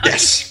my knife?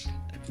 Yes,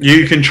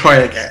 you can try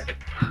again.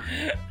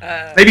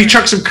 Maybe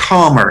chuck some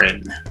karma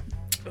in.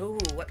 Ooh,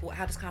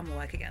 how does karma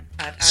work again?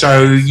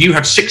 So you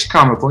have 6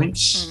 karma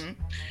points.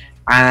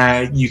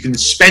 Mm-hmm. You can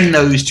spend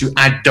those to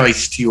add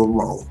dice to your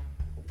roll.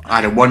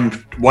 at a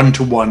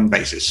one-to-one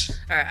basis.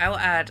 All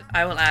right,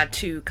 I will add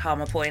 2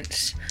 karma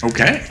points.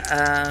 Okay.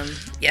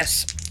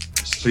 Yes.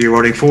 So you're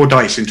rolling 4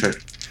 dice into.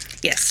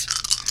 Yes.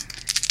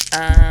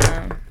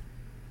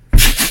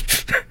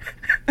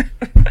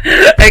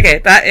 Okay,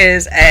 that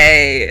is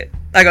a.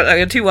 I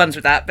got 2 ones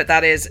with that, but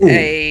that is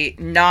a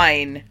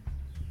 9.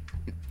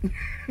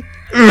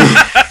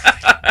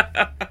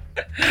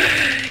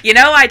 You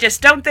know, I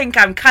just don't think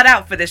I'm cut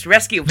out for this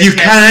rescue business.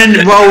 You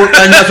can roll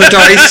another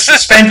dice.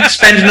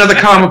 Spend another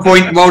karma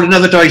point. Roll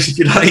another dice if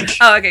you like.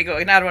 Oh, okay, cool.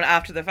 We can add one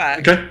after the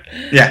fact. Okay.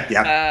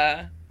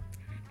 Yeah.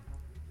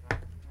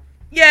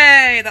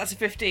 Yay! That's a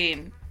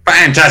 15.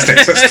 Fantastic.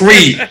 So that's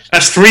 3.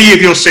 That's 3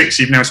 of your 6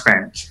 you've now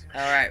spent.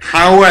 All right.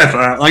 However,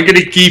 I'm going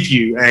to give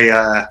you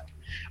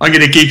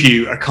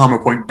a karma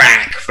point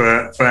back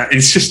for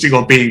insisting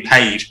on being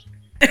paid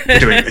for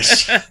doing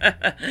this.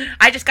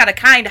 I just got a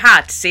kind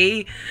heart,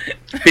 see?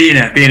 Being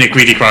a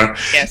greedy crow.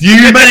 Yes.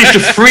 You managed to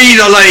free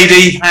the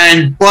lady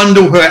and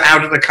bundle her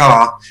out of the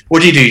car.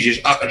 What do? You just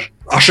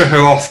usher her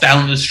off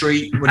down the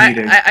street? What do you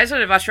do? I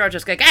sort of usher her,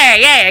 just go,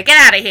 hey, get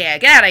out of here,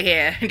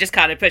 and just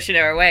kind of pushing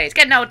her away. It's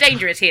getting all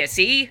dangerous here,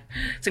 see?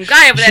 Some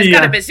guy over there's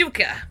got a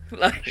bazooka.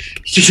 Like...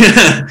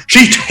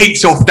 She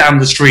takes off down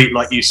the street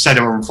like you set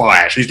her on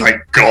fire. She's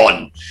like,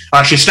 gone.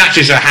 She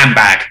snatches her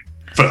handbag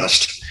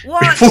first.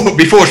 What?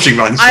 Before she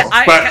runs off.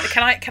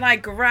 Can I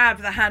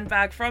grab the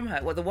handbag from her?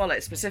 Well, the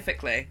wallet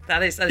specifically.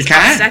 That is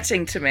can.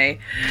 upsetting to me.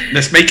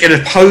 Let's make an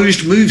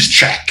opposed moves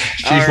check.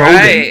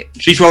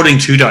 She's rolling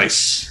 2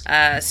 dice.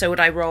 So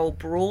would I roll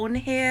brawn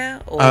here?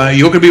 Or...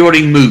 You're going to be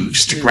rolling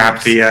moves to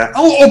grab the...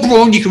 or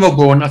brawn. You can roll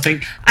brawn, I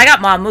think. I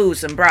got more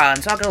moves than brawn,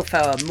 so I'll go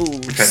for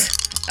moves.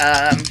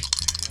 Okay.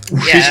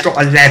 She's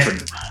got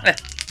 11.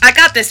 I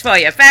got this for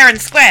you, fair and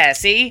square,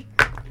 see?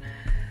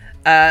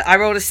 I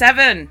rolled a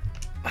 7.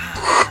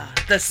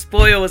 The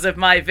spoils of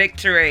my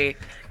victory.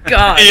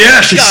 God.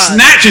 Yeah, she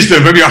snatches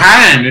them from your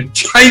hand and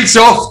takes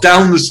off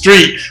down the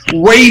street,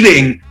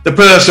 waving the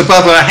purse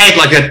above her head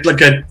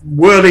like a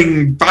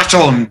whirling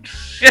baton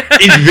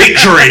in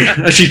victory.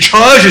 As she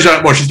charges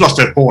up, well, she's lost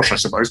her Porsche, I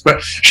suppose,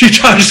 but she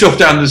charges off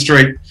down the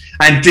street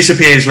and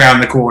disappears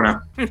round the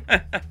corner.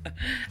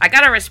 I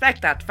gotta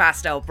respect that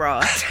fast old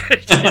broad.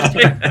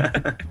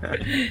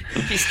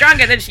 She's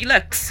stronger than she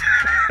looks.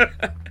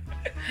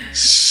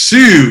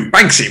 Sue,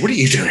 Banksy, what are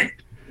you doing?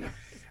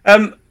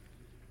 I'm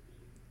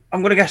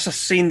gonna guess I've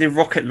seen the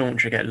rocket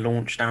launcher get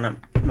launched down at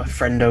my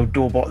friendo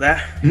Doorbot there,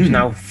 who's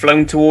now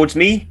flown towards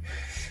me.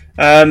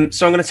 So I'm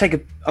gonna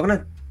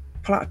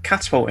pull out a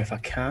catapult if I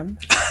can.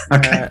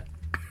 Okay.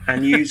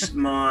 And use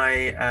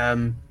my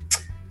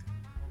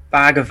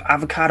bag of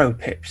avocado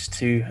pips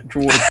to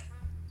draw a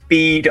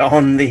bead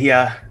on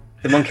the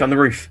monkey on the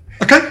roof.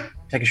 Okay.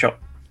 Take a shot.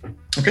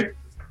 Okay.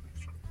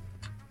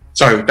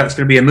 So that's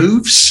going to be a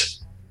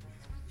moves.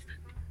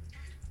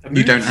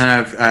 You don't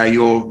have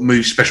your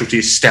move specialty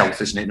is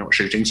stealth, isn't it? Not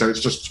shooting. So it's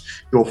just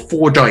your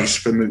 4 dice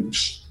for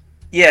moves.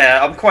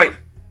 Yeah, I'm quite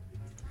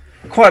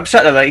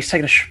upset that he's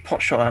taking a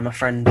pot shot at my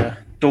friend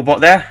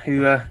Doorbot there,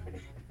 who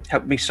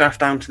helped me surf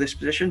down to this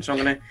position. So I'm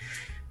going to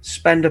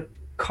spend a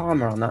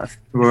karma on that.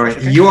 Right.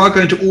 Okay. You are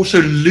going to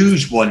also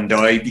lose 1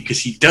 die because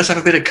he does have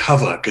a bit of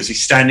cover because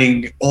he's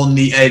standing on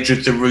the edge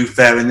of the roof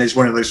there, and there's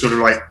one of those sort of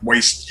like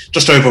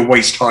just over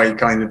waist high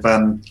kind of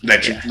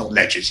ledges, not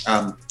ledges.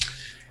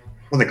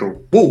 What are they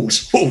called?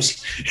 Walls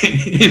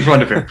in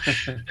front of him.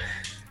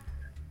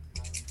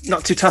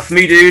 Not too tough for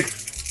me, dude.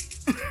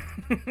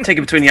 Take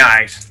it between the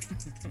eyes.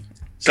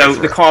 So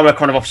the karma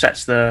kind of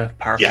offsets the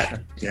power. Yeah.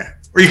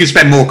 Or you can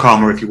spend more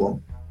karma if you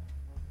want.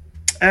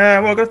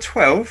 Well, I've got a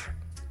 12.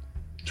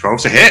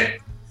 12's a hit.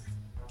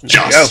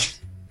 Just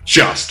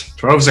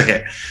 12's a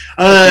hit.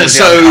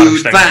 So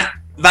that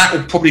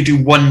will probably do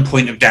 1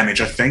 point of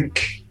damage, I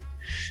think.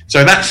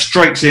 So that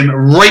strikes him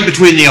right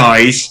between the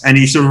eyes, and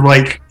he sort of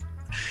like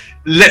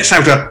lets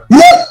out a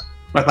whoop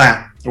like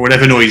that, or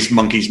whatever noise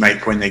monkeys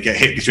make when they get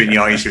hit between the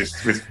eyes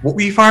with what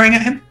were you firing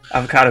at him?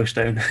 Avocado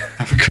stone.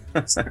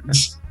 Avocado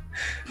stones.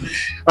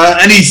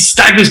 And he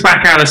staggers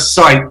back out of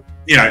sight,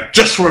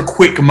 just for a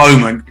quick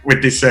moment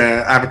with this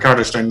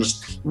avocado stone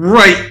just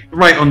right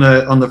on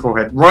the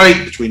forehead,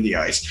 right between the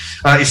eyes.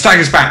 He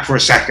staggers back for a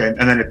second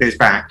and then appears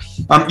back.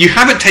 You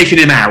haven't taken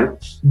him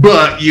out,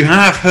 but you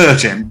have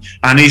hurt him,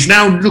 and he's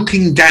now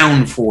looking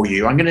down for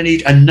you. I'm going to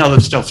need another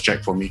stealth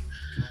check from you.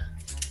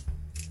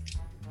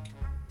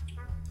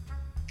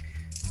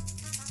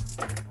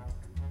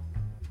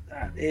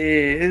 That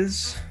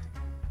is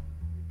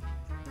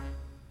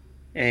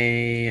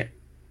a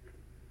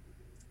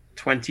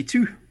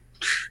 22.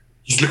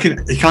 He's looking.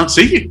 He can't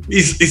see you.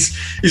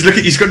 He's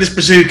looking. He's got this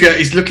bazooka.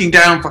 He's looking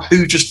down for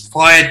who just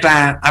fired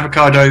that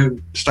avocado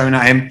stone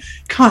at him.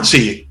 Can't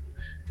see you.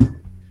 He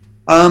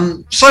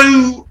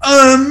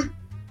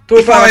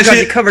fires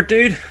it. Covered,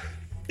 dude.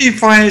 He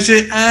fires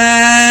it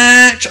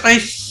at, I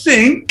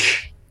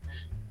think.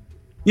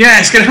 Yeah,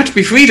 it's going to have to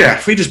be Frida.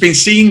 Frida's been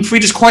seen.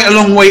 Frida's quite a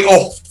long way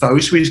off, though,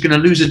 so he's going to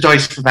lose a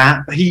dice for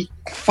that. But he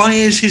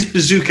fires his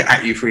bazooka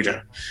at you,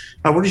 Frida.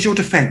 What is your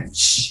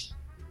defense?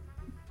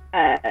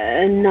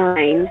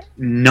 9.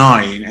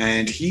 9,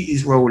 and he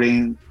is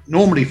rolling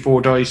normally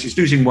 4 dice. He's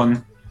losing 1,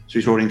 so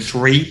he's rolling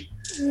 3.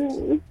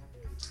 Mm.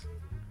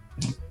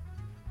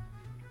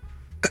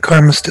 The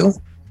karma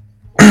still.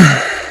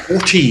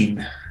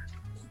 14.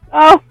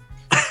 Oh,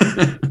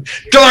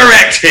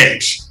 Direct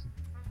hit.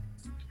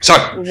 So,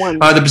 1.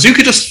 the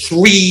bazooka does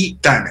 3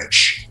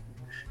 damage.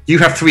 You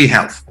have 3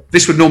 health.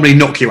 This would normally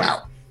knock you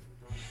out.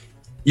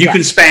 You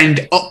can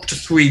spend up to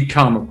 3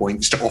 karma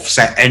points to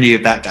offset any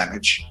of that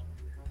damage.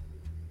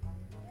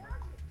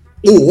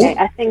 Or Okay,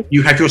 I think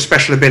you have your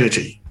special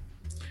ability.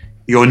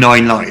 Your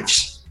 9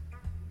 lives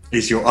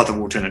is your other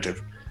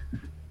alternative.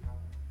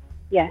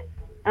 yes.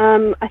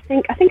 I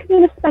think I'm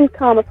going to spend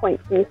karma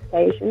points on this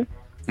occasion.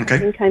 I Okay.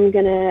 think I'm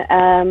going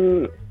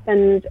to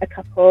spend a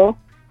couple.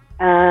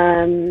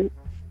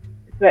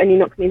 So it only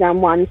knocks me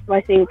down 1. So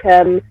I think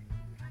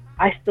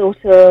I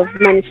sort of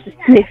managed to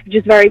sniff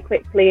just very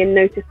quickly and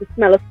notice the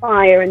smell of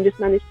fire and just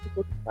managed to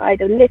sort of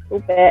side a little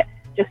bit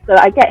just so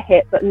that I get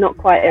hit, but not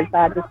quite as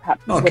bad as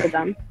perhaps I would have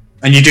done.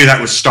 And you do that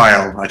with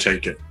style, I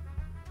take it.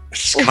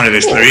 It's kind of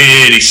this course.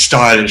 really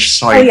stylish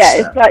side Oh yeah,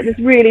 step. it's like this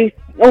really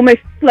almost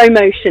slow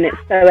motion. It's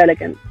so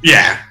elegant.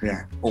 Yeah,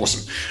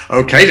 awesome.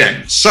 Okay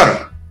then.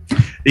 So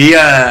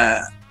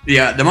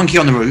the monkey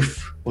on the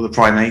roof, or the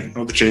primate,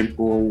 or the chimp,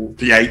 or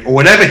the ape, or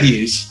whatever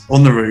he is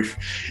on the roof,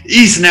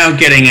 is now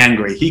getting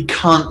angry. He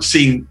can't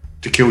seem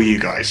to kill you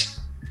guys.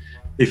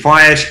 He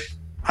fired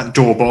at the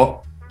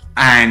doorbot,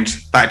 and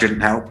that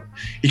didn't help.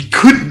 He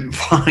couldn't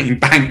find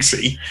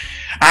Banksy,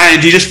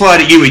 and he just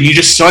fired at you, and you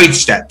just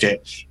sidestepped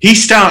it. He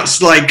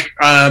starts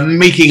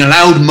making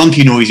loud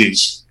monkey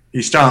noises.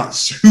 He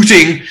starts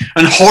hooting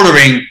and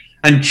hollering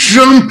and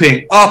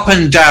jumping up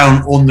and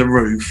down on the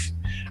roof,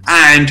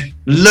 and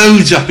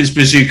loads up his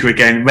bazooka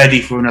again,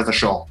 ready for another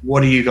shot.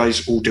 What are you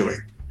guys all doing?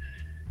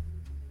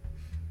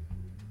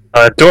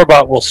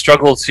 Doorbot will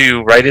struggle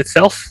to right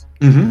itself,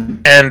 Mm-hmm.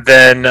 and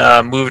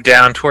then move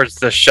down towards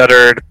the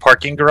shuttered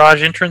parking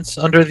garage entrance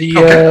under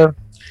the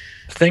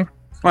thing.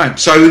 Right.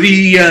 So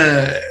the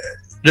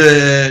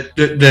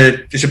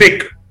it's a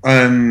big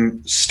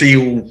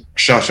steel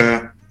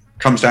shutter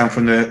comes down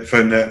from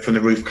the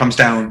roof, comes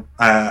down,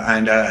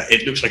 and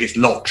it looks like it's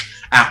locked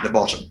at the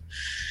bottom.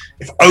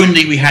 If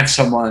only we had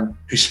someone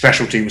whose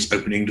specialty was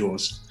opening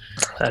doors.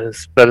 That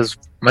is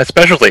my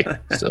specialty. So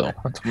that's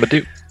what I'm gonna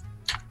do.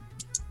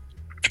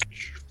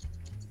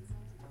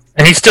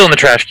 And he's still in the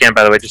trash can,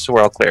 by the way, just so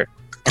we're all clear.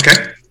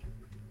 Okay.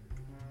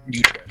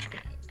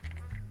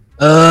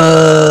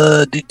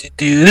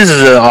 This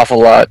is an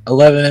awful lot.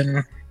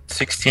 11,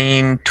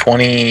 16,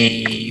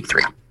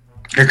 23.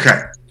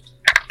 Okay.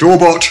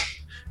 Doorbot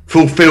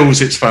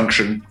fulfills its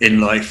function in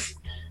life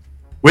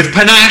with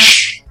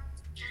panache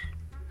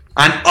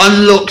and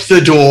unlocks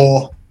the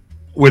door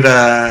with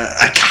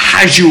a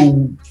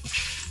casual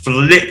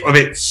flip of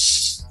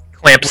its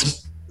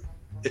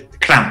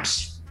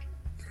Clamps.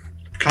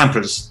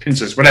 clampers,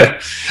 pincers, whatever.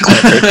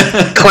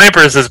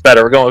 Clampers is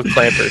better. We're going with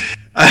clampers.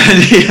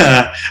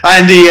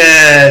 And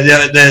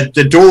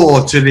the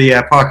door to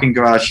the parking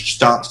garage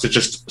starts to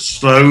just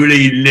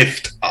slowly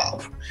lift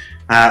up.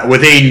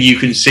 Within, you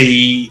can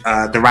see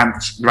the ramp.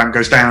 The ramp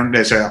goes down.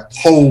 There's a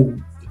whole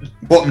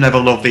bottom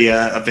level of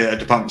the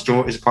department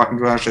store is a parking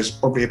garage. There's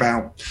probably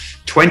about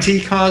 20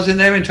 cars in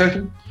there in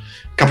total.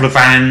 A couple of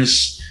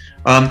vans.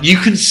 You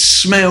can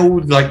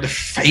smell like the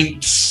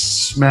faint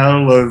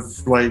smell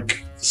of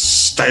like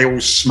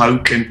stale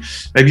smoke and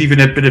maybe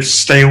even a bit of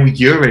stale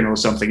urine or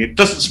something. It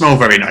doesn't smell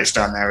very nice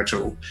down there at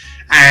all.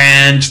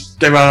 And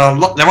there are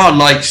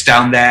lights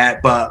down there,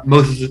 but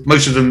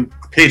most of them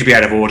appear to be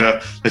out of order.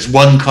 There's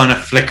one kind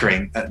of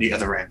flickering at the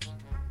other end.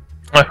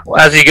 Well,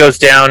 as he goes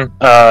down,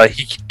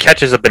 he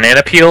catches a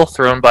banana peel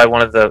thrown by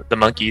one of the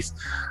monkeys,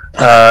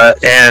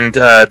 and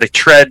the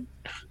tread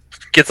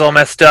gets all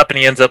messed up, and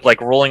he ends up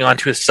like rolling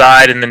onto his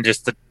side, and then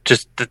just the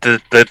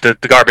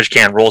garbage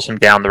can rolls him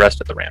down the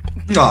rest of the ramp.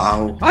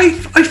 Oh, I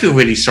feel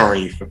really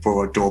sorry for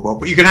poor Doorbot,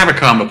 but you can have a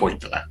karma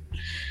point for that.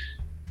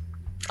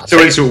 So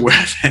it's all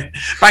worth it.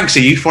 Banks,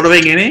 are you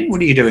following him in? What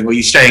are you doing? Or are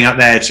you staying up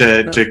there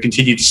to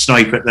continue to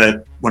snipe at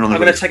the one on the I'm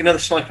going roof? to take another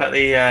snipe at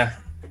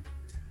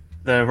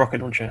the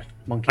rocket launcher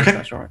monkey. Okay. If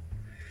that's all right.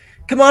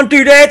 Come on,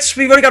 dudettes!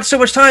 We've only got so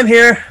much time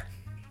here.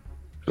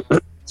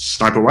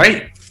 Snipe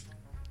away.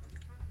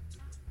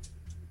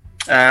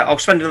 I'll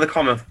spend another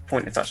karma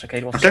point if that's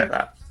okay. We'll Okay. set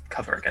that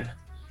cover again.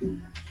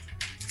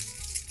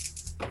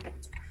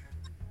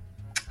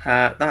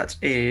 That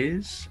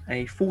is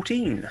a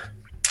 14.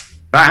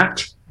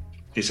 That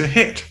is a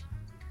hit.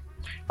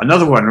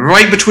 Another one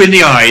right between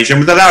the eyes, and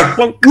with a loud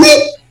Plonk.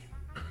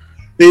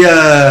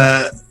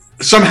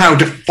 somehow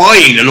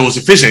defying the laws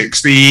of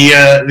physics,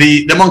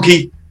 the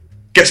monkey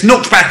gets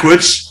knocked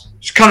backwards,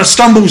 just kind of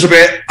stumbles a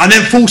bit, and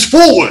then falls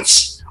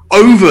forwards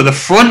over the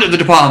front of the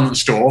department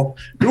store.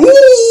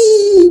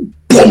 Ooh,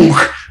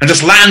 bonk, and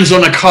just lands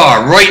on a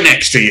car right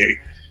next to you.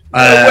 No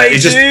way,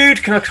 it's just-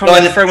 dude! Can I try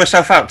and throw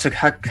myself out to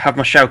have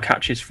my shell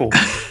catch his fall?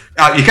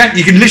 you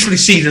can literally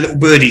see the little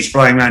birdies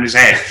flying around his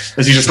head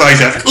as he just lies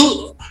there.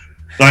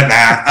 Like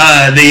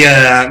that.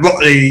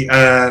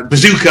 The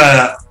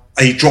bazooka,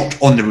 he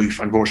dropped on the roof,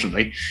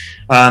 unfortunately.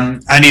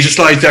 And he just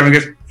lies there and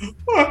goes,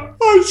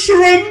 I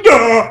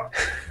surrender.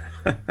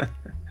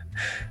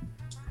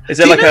 Is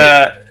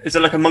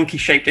there like a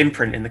monkey-shaped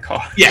imprint in the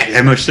car? Yeah,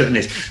 there most certainly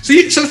is. So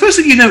the first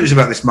thing you notice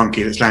about this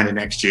monkey that's landing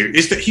next to you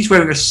is that he's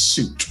wearing a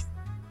suit.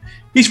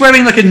 He's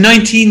wearing like a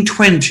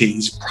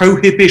 1920s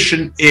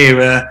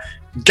Prohibition-era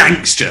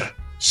gangster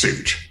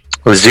suit.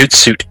 A zoot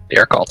suit, they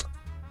are called.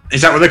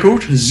 Is that what they're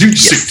called? Zoot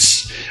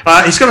suits.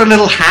 He's got a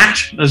little hat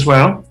as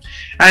well.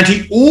 And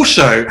he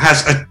also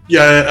has a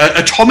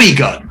Tommy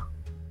gun,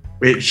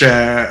 which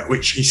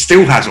he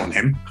still has on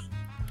him.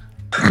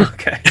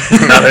 Okay.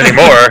 Not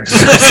anymore.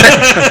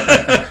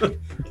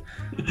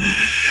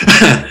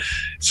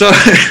 So,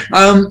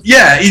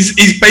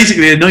 he's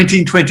basically a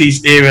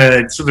 1920s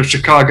era sort of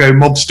Chicago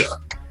mobster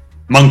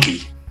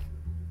monkey.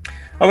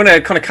 I'm going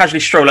to kind of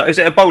casually stroll up. Is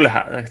it a bowler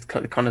hat?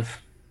 Kind of.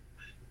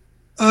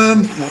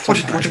 What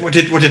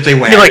did they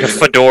wear? Like a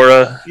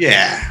fedora.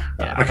 Yeah.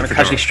 I'm going to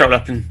casually stroll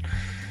up and.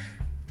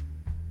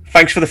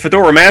 Thanks for the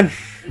fedora, man.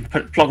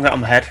 Plonk that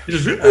on my head.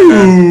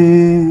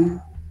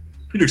 Ooh.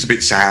 He looks a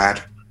bit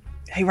sad.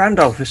 Hey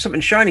Randolph, there's something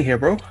shiny here,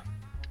 bro.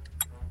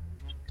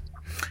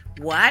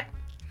 What?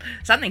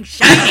 Something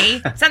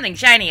shiny? Something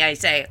shiny, I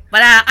say.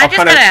 But I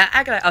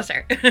gotta. Oh,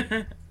 sorry.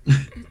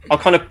 I'll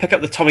kind of pick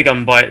up the Tommy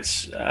gun by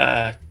its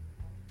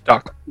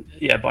stock.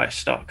 Yeah, by its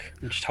stock,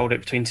 and just hold it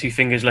between two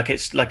fingers, like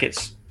it's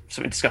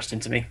something disgusting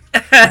to me.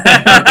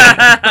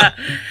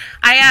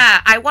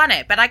 I want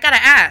it, but I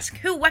gotta ask,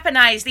 who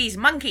weaponized these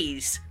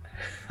monkeys?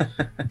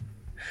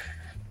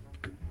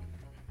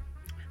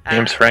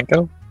 James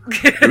Franco.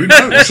 Who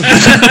knows?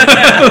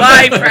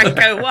 Why,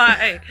 Franco?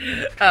 Why?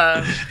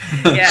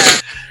 Yeah.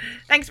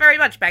 Thanks very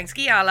much,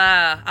 Banksy.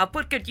 I'll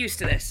put good use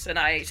to this, and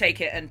I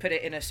take it and put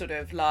it in a sort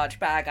of large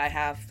bag I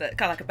have, that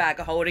kind of like a bag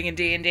of holding in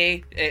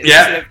D&D.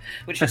 Yeah. Sort of,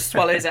 which just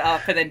swallows it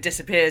up and then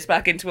disappears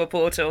back into a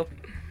portal.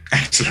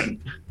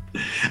 Excellent.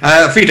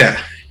 Frida,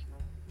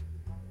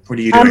 what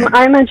are you doing?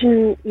 I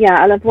imagine,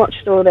 I'll have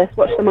watched all this,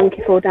 watched the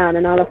monkey fall down,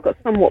 and I'll have got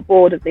somewhat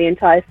bored of the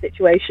entire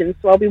situation,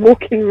 so I'll be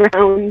walking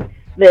around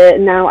the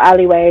now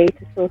alleyway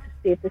to sort of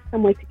see if there's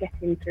some way to get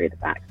in through the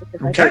back,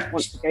 because I don't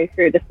want to go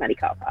through the smelly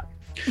car park.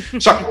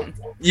 So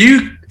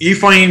you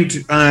find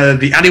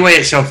the alleyway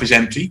itself is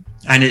empty,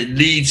 and it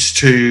leads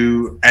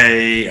to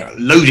a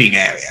loading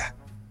area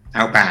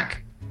out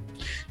back.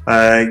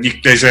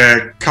 There's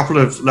a couple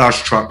of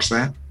large trucks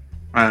there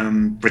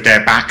with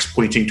their backs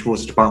pointing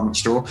towards the department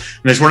store.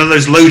 And there's one of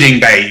those loading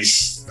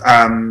bays,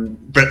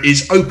 but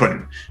it's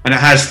open, and it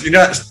has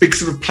that big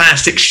sort of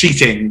plastic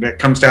sheeting that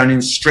comes down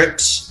in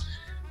strips.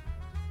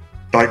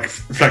 Like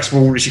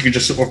flexible, which you can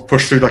just sort of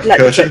push through like a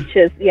curtain.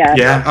 Switches, yeah.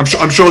 Yeah,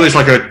 I'm sure there's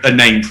like a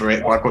name for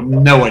it, but I've got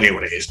no idea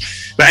what it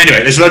is. But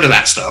anyway, there's a load of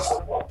that stuff,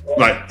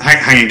 like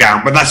hanging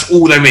down. But that's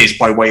all there is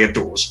by way of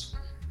doors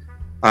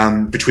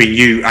between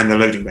you and the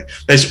loading bay.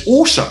 There's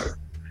also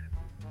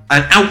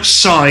an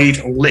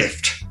outside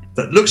lift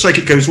that looks like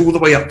it goes all the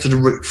way up to the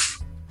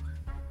roof,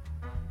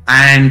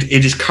 and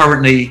it is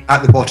currently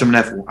at the bottom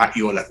level, at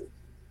your level.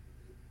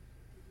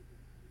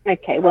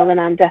 Okay, well then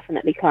I'm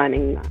definitely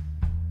climbing that.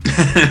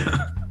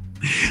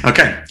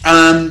 Okay.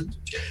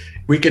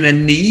 We're going to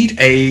need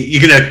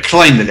you're going to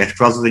climb the lift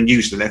rather than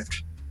use the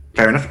lift.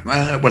 Fair enough.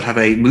 We'll have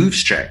a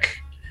moves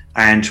check,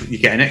 and you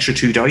get an extra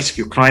 2 dice if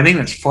you're climbing.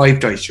 That's 5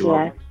 dice you're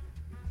on.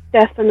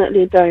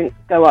 Definitely don't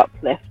go up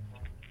lifts.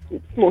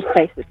 Small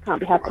spaces can't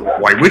be happening.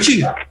 Why would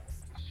you?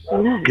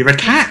 No. You're a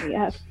cat. We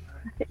have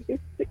 6,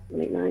 8,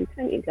 9,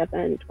 10,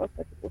 11, 12,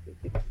 13, 14,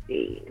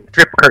 15.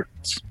 Strip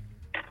curtains.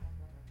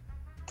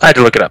 I had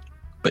to look it up,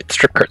 but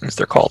strip curtains,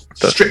 they're called.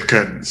 Strip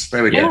curtains.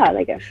 There we go. Yeah, there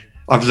you go.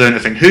 I've learned a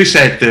thing. Who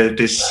said that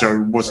this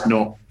was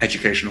not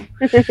educational?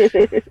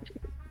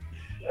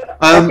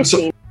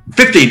 So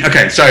 15.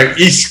 Okay, so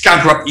you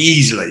scamper up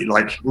easily,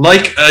 like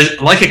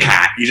a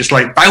cat. You just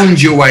like bound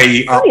your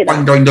way up,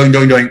 going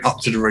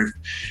up to the roof.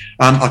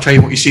 I'll tell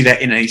you what you see there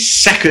in a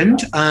second.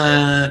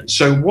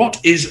 So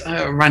what is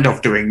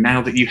Randolph doing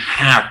now that you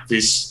have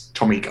this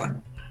Tommy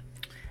gun?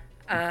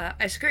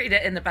 I secreted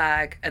it in the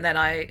bag, and then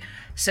I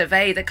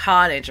survey the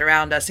carnage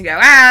around us and go,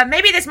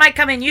 maybe this might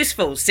come in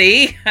useful,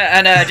 see?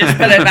 And just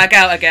pull it back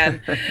out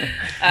again.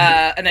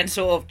 And then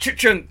sort of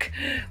trunk,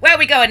 where are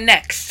we going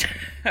next?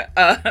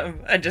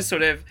 And just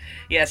sort of,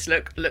 yes,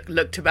 look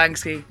to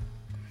Banksy.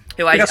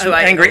 We got some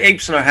angry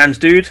apes on our hands,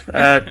 dude.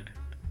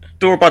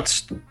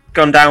 Doorbot's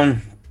gone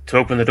down to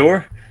open the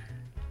door.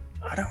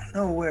 I don't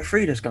know where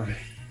Frida's gone.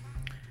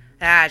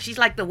 She's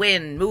like the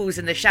wind, moves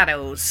in the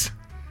shadows.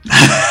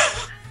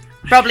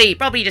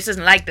 Probably just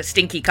doesn't like the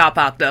stinky car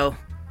park though.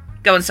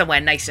 Going somewhere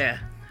nicer.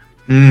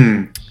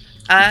 So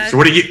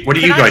what are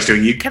you guys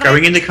doing? You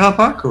going in the car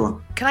park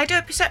or? Can I do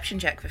a perception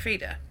check for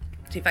Frida?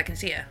 See if I can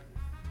see her.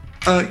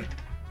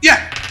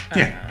 Yeah.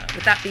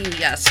 Would that be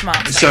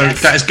smarts? So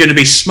that is going to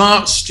be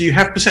smarts. Do you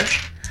have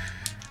perception?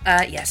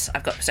 Yes,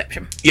 I've got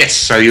perception. Yes.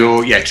 So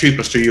you're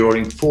 2 + 2. You're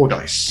rolling 4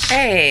 dice.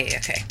 Hey,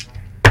 okay.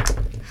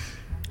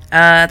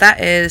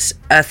 That is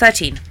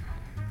 13.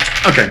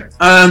 Okay.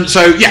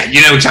 So yeah,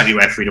 you know exactly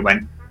where Frida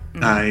went.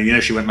 You know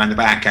she went round the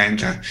back,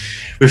 and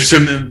with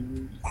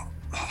some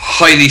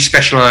highly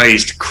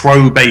specialised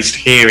crow-based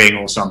hearing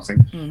or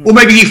something, or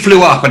maybe you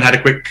flew up and had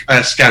a quick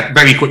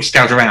very quick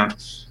scout around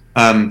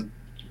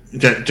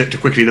to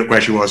quickly look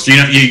where she was. You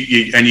know,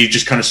 you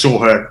just kind of saw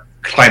her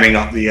climbing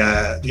up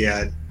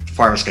the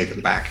fire escape at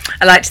the back.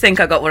 I like to think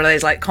I got one of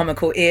those like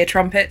comical ear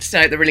trumpets, you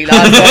know, the really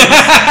loud ones.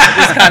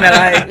 Just kind of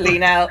like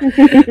lean out,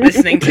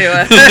 listening to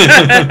her.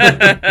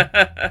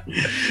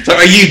 So,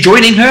 are you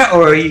joining her,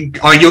 or you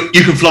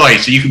can fly,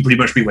 so you can pretty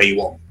much be where you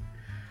want?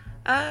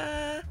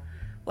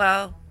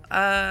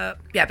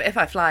 Yeah, but if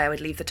I fly, I would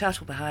leave the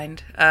turtle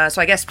behind.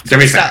 So I guess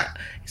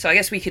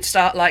we could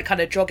start like kind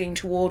of jogging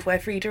toward where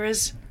Frida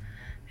is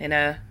in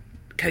a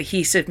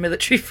cohesive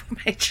military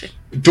formation.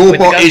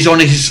 Doorbot is on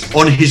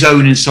his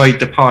own inside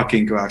the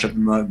parking garage at the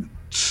moment.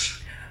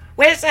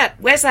 Where's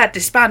that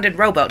disbanded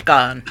robot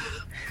gone?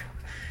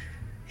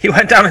 He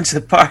went down into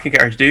the parking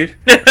garage, dude.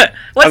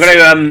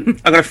 I'm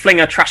gonna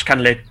fling a trash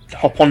can lid,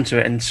 hop onto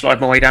it, and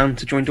slide my way down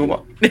to join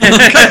Doorbot.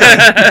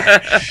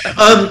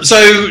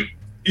 So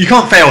you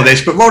can't fail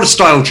this, but roll a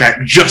style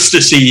check just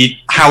to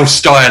see how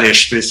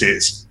stylish this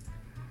is.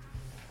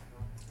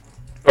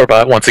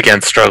 Doorbot once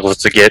again struggles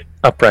to get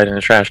upright in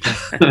the trash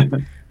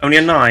can. Only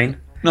a 9.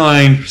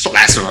 9. So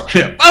that's all right.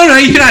 Yeah. Oh no,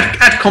 you can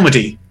add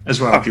comedy as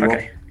well if you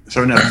want.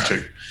 So another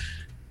 2.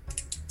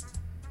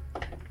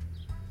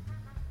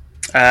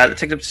 Let's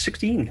take it up to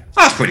 16.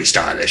 That's pretty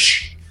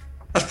stylish.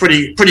 That's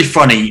pretty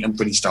funny and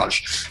pretty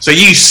stylish. So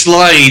you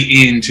slide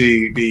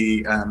into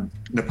the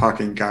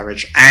parking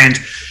garage, and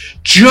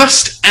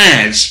just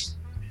as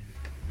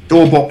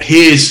Doorbot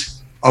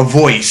hears a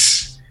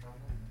voice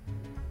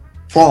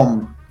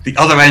from the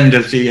other end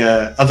of the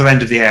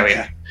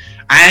area,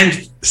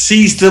 and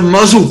sees the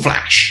muzzle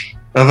flash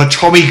of a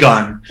Tommy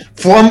gun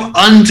from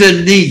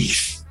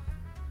underneath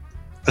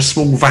a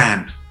small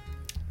van.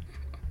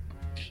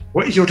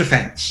 What is your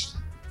defense?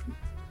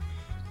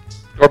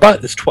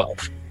 Doorbot is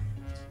 12.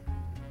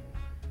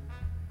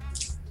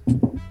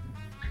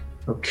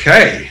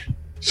 Okay,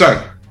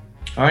 so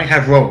I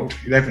have rolled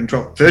 11,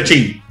 12,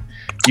 13.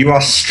 You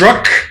are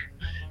struck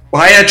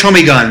by a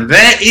Tommy gun.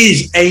 There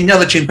is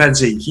another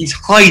chimpanzee. He's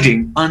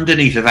hiding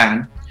underneath a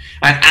van,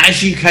 and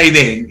as you came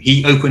in,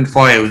 he opened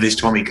fire with his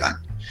Tommy gun.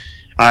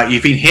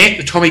 You've been hit.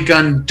 The Tommy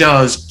gun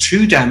does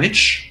 2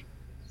 damage.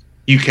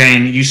 You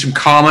can use some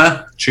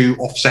karma to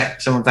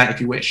offset some of that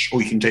if you wish,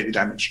 or you can take the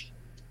damage.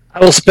 I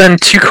will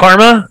spend 2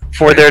 karma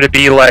for there to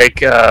be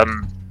like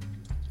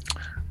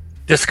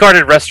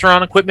discarded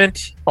restaurant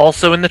equipment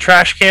also in the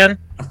trash can.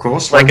 Of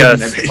course, like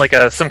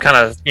some kind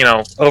of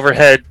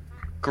overhead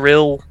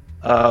grill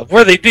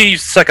where they do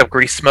suck up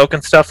grease smoke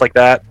and stuff like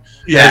that.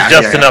 Yeah,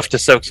 just enough to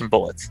soak some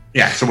bullets.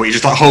 Yeah. So what, you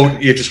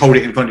just hold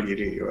it in front of you,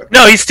 do you?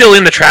 No, he's still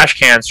in the trash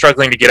can,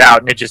 struggling to get out,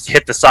 and it just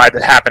hit the side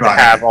that happened to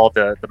have all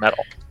the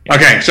metal. Yeah.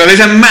 Okay, so there's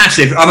a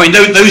massive. I mean,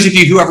 those of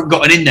you who haven't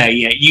gotten in there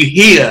yet, you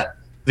hear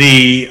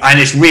and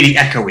it's really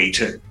echoey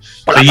too.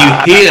 So you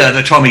hear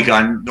the Tommy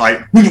gun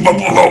like boom, boom,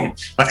 boom, boom,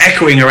 like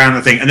echoing around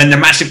the thing, and then the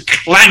massive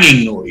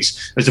clanging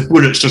noise as the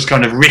bullets just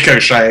kind of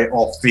ricochet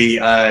off the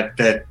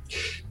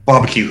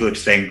barbecue hood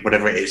thing,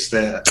 whatever it is.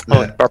 The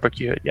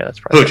barbecue hood, yeah, that's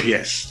right. Hood,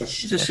 yes.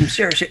 These are some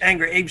seriously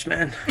angry apes,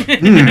 man.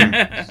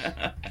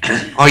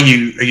 Are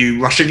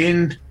you rushing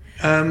in,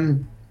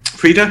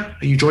 Frida?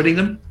 Are you joining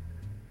them?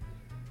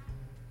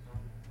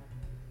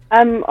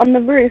 On the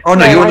roof. Oh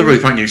no, you're on the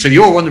roof, aren't you? So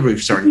you're on the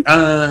roof. Sorry.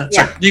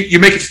 So you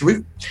make it to the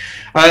roof.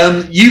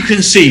 You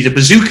can see the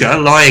bazooka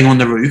lying on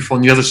the roof, on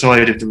the other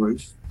side of the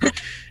roof,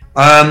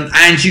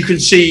 and you can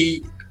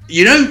see.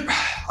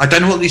 I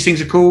don't know what these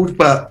things are called,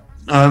 but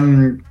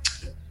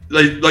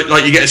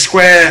like you get a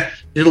square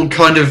little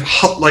kind of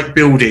hut-like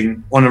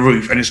building on a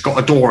roof, and it's got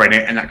a door in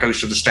it, and that goes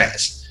to the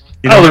stairs.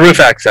 The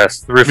roof access.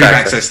 The roof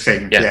access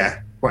thing.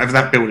 Yeah. Whatever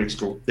that building's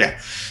called. Yeah.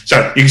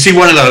 So you can see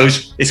one of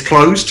those. It's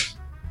closed.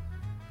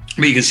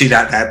 But you can see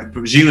that there, but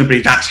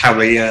presumably that's how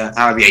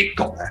the ape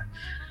got there.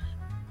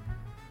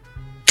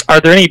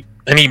 Are there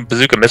any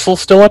bazooka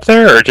missiles still up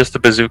there, or just the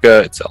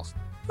bazooka itself?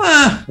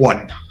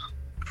 One.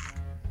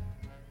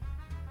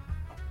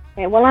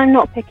 Okay, well, I'm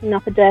not picking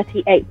up a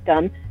dirty ape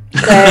gun,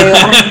 so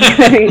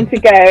I'm going to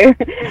go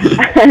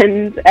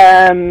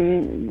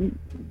and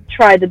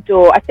try the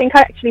door. I think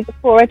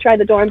before I try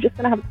the door, I'm just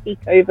going to have a peek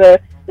over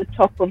the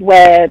top of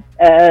where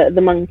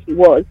the monkey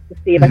was to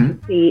see if I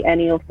can see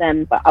any of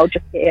them, but I'll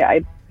just hear,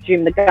 I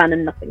presume, the gun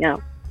and nothing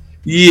else.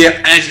 Yeah,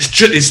 and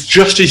it's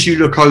just as you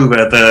look over,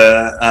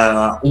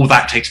 all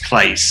that takes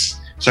place.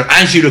 So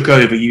as you look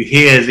over, you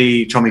hear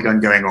the Tommy gun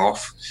going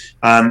off.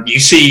 You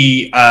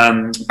see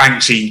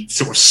Banksy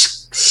sort of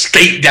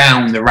skate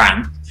down the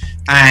ramp,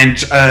 and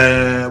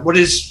what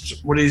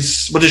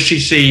does she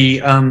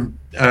see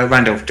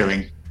Randolph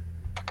doing?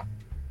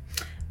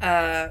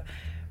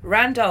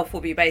 Randolph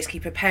will be basically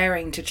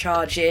preparing to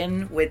charge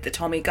in with the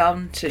Tommy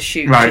gun to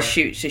shoot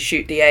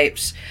the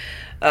apes.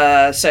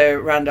 So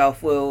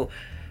Randolph will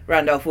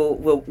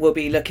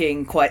be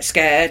looking quite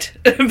scared.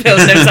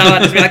 Bill's so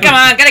hard to be like, come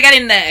on, gotta get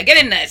in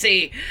there,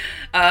 see.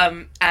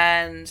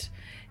 And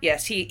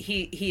yes,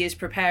 he is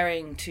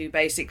preparing to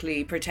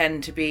basically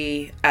pretend to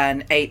be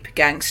an ape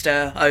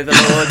gangster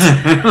overlord,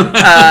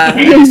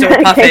 sort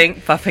of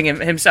puffing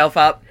himself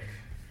up.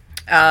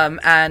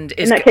 And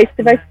in that case,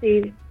 if I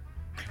see,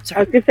 I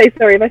was going to say,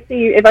 sorry,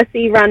 if I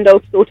see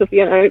Randolph sort of,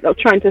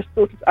 trying to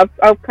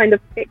I'll kind of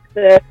pick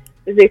the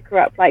bazooka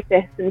up like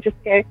this and just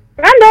go,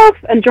 Randolph,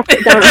 and drop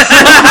it down.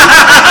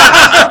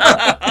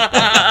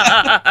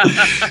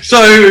 So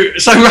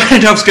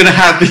Randolph's going to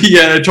have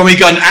the Tommy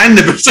gun and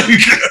the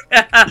bazooka.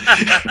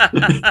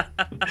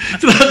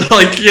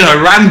 Like,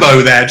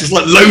 Rambo there, just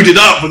like loaded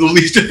up with all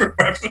these different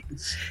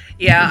weapons.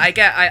 Yeah,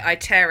 I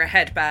tear a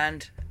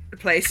headband,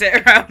 place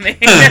it around me.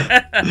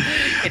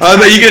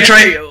 Are you going to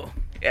try?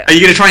 Yeah. Are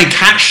you going to try and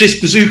catch this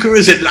bazooka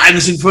as it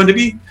lands in front of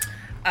you?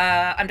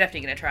 I'm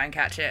definitely going to try and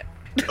catch it.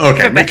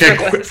 Okay, make a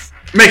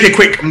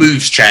quick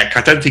moves check.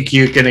 I don't think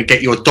you're going to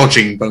get your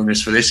dodging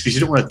bonus for this because you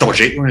don't want to dodge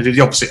it. You want to do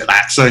the opposite of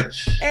that. So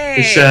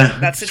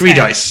it's 3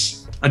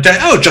 dice.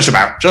 Just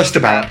about.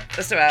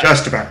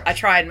 I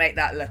try and make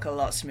that look a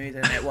lot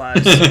smoother than it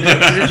was. Does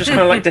it just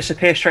kind of like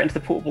disappear straight into the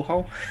portable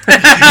hole?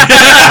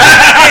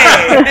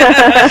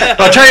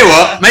 I'll tell you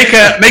what. Make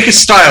a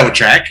style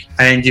check,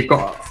 and you've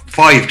got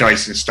 5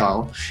 dice in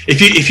style.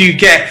 If you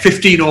get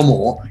 15 or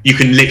more, you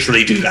can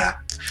literally do that,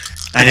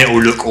 and it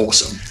will look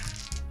awesome.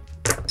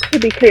 To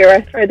be clear,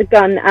 I throw the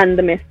gun and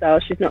the missile.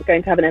 She's not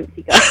going to have an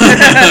empty gun.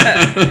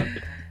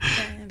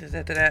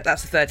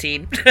 That's a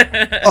 13.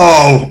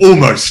 Oh,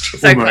 almost.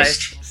 So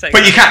close.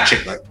 But you catch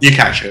it, though. You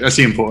catch it. That's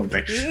the important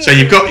thing. So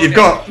you've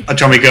got a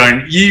Tommy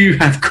gun. You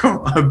have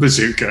got a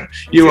bazooka.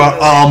 You are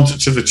armed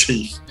to the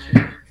teeth.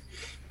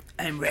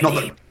 I'm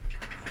ready.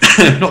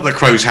 Not that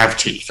crows have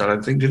teeth, I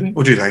don't think, do they?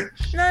 Or do they?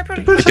 No,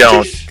 probably they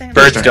don't.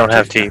 Birds don't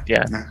have teeth,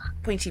 yeah. No.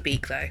 Pointy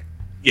beak, though.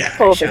 Yeah.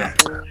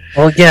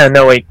 Well, yeah,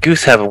 no, wait.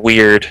 Goose have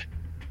weird,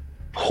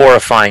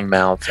 horrifying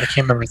mouths. I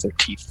can't remember their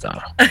teeth,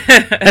 though.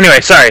 Anyway,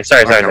 sorry.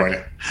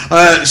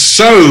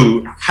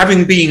 So,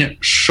 having been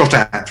shot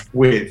at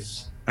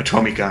with a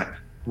Tommy gun,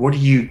 what are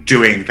you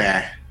doing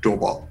there,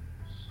 Doorbot?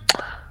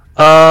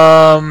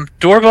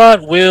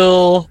 Doorbot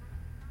will...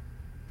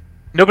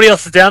 Nobody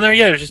else is down there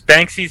yet, or just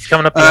Banksy's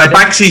coming up behind him?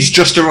 Banksy's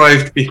just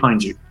arrived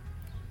behind you.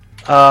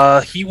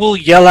 He will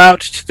yell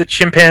out to the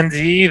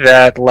chimpanzee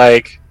that,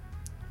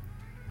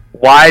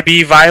 why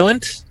be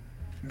violent?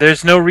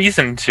 There's no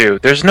reason to.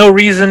 There's no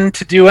reason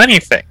to do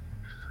anything.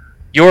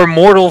 Your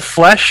mortal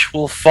flesh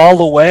will fall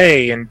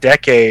away in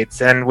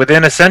decades, and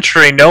within a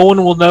century, no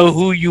one will know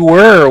who you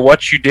were, or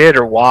what you did,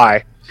 or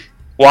why.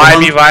 Why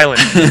be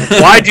violent?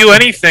 Why do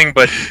anything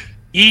but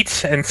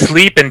eat and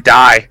sleep and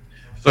die?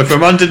 So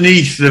from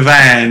underneath the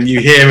van, you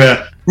hear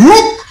a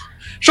whoop!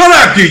 Shut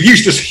up, you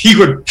useless heap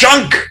of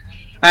junk!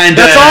 And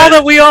that's all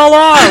that we all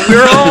are.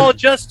 We're all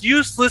just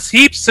useless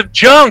heaps of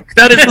junk.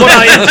 That is what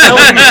I am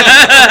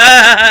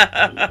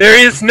telling you. There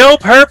is no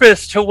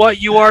purpose to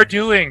what you are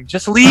doing.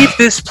 Just leave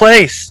this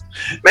place.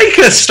 Make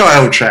a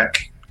style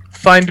check.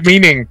 Find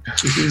meaning.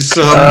 This is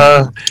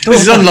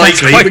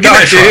unlikely. But give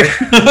it a try.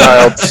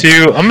 Style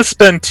 2. I'm gonna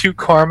spend 2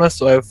 karma,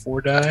 so I have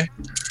 4 die.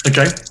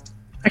 Okay.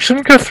 Actually,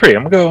 I'm gonna go 3.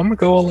 I'm gonna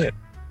go all in.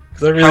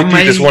 Because I really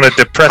do just want to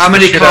depress. How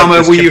many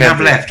karma will you have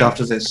left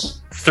after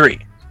this? 3.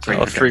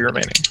 Okay. 3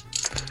 remaining.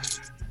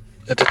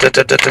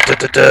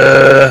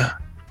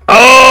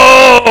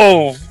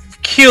 Oh!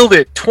 Killed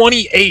it!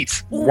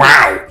 28!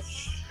 Wow!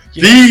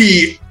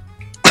 I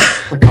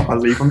can't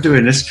believe I'm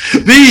doing this.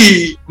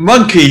 The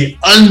monkey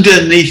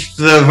underneath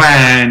the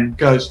van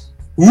goes,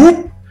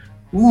 whoop!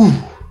 Ooh!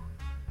 I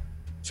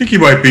think you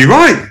might be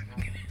right.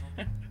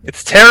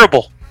 It's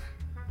terrible.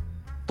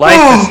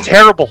 Life is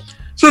terrible.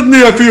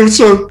 Suddenly I feel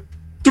so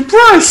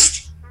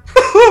depressed.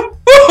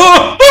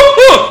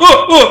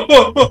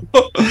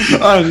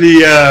 And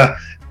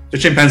the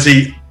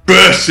chimpanzee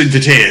bursts into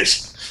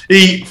tears.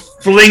 He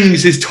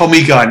flings his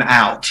Tommy gun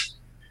out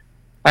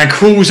and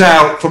crawls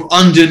out from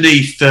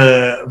underneath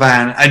the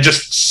van and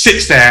just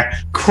sits there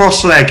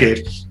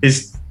cross-legged,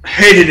 his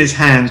head in his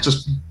hands,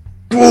 just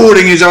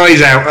bawling his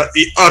eyes out at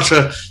the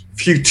utter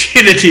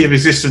futility of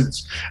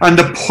existence and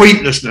the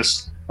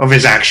pointlessness of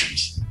his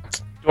actions.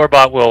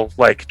 Doorbot will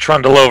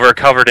trundle over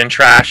covered in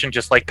trash and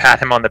just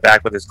pat him on the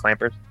back with his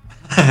clampers.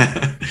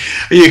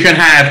 You can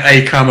have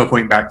a karma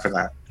point back for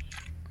that.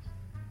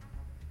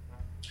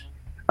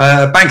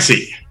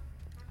 Banksy,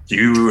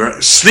 you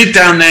slid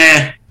down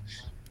there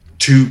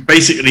to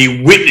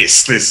basically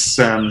witness this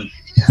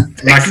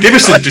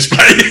magnificent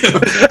display of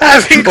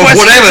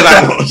whatever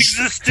that was.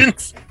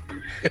 Existence.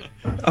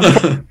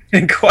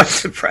 I'm quite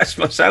suppressed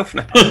myself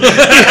now.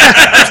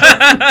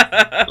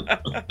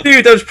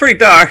 Dude, that was pretty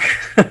dark.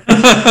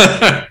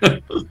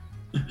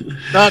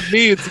 Not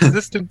me, it's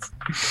existence.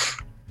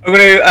 I'm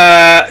going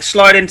to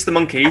slide into the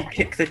monkey,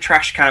 kick the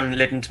trash can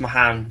lid into my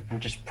hand, and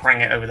just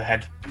prang it over the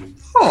head.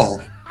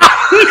 Oh.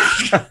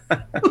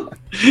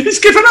 He's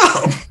given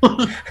up.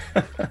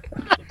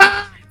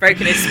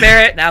 Broken his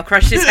spirit, now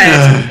crushed his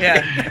head.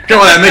 Yeah. Go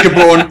on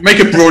then, make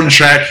a brawn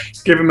check.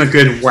 Give him a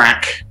good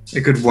whack. A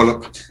good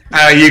wallop.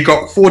 You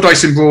got 4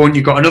 dice in brawn.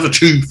 You got another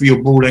 2 for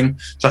your brawling.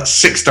 So that's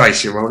 6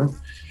 dice you're rolling.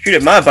 Shoot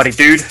at my buddy,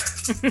 dude.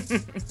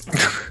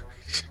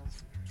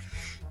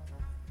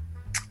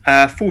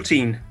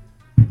 14.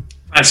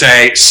 That's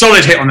a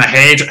solid hit on the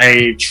head.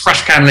 A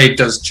trash can lid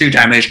does 2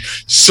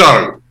 damage.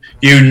 So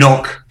you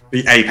knock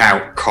the ape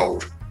out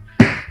cold.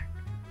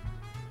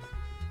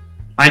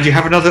 And you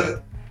have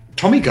another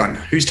Tommy gun.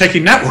 Who's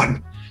taking that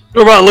one?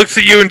 Dorbot looks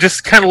at you and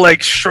just kind of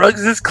like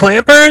shrugs his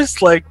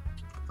clampers, like,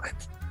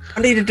 I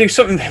need to do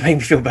something that make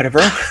me feel better,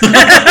 bro.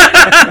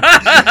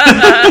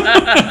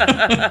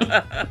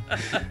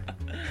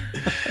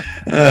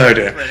 Oh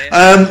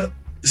dear.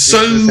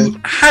 So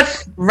had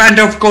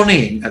Randolph gone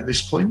in at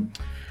this point?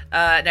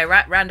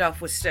 No,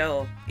 Randolph was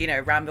still,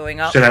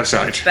 Ramboing up. Still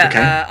outside. But Okay.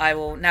 I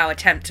will now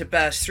attempt to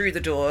burst through the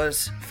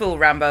doors, full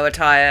Rambo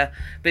attire,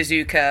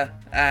 bazooka,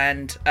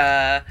 and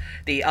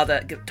the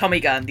other Tommy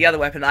gun, the other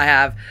weapon I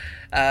have,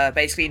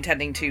 basically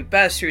intending to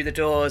burst through the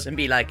doors and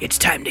be like, "It's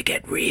time to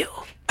get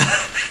real."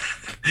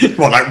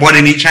 What, like one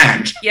in each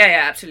hand?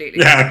 Yeah, absolutely.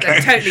 Yeah, okay.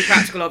 That's totally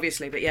practical,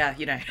 obviously, but yeah,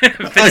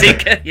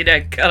 bazooka,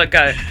 gotta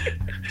go.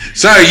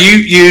 So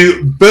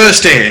you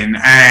burst in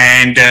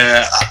and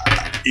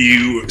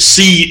you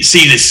see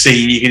this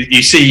scene.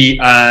 You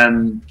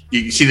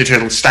see the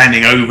turtle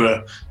standing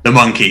over the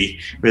monkey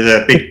with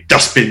a big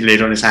dustbin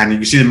lid on his hand. And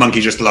you see the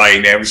monkey just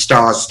lying there with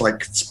stars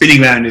like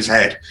spinning around his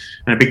head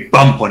and a big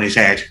bump on his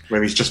head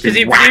where he's just been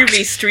whacked.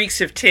 Presumably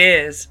streaks of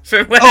tears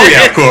from where Oh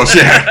yeah, of course,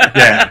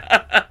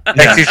 yeah.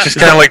 Like he's just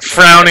kind of like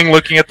frowning,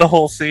 looking at the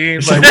whole scene.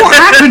 It's like, what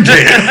happened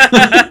here?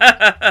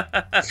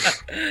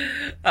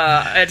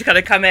 I had to kind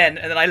of come in,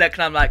 and then I look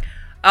and I'm like,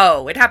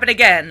 "Oh, it happened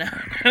again."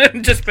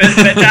 Just put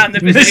down the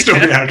Missed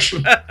bazooka.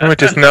 reaction. It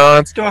just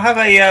nods. Do I have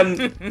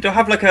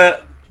like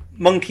a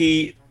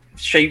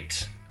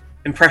monkey-shaped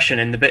impression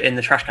in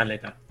the trash can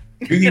lid now?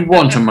 Do you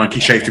want a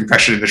monkey-shaped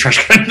impression in the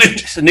trash can lid?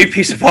 It's a new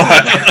piece of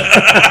art.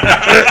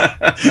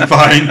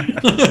 Fine.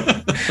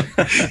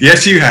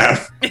 Yes, you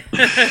have.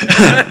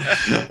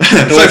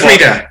 So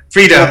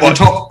Frida, on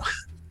top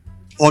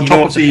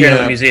of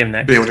the museum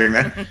next. building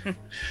there.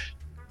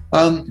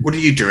 What are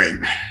you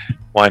doing?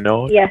 Why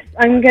not? Yes,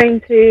 I'm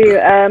going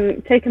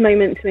to take a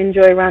moment to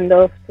enjoy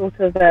Randolph sort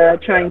of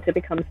trying to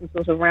become some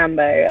sort of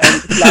Rambo and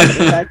just laugh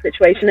at the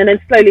situation, and then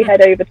slowly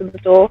head over to the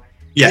door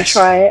and Yes,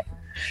 try it.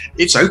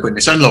 it's open.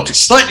 It's unlocked. It's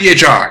slightly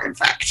ajar, in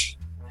fact.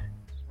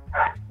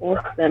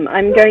 Awesome.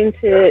 I'm going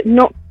to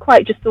not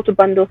quite just sort of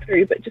bundle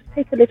through, but just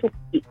take a little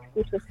peek,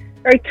 sort of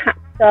very cat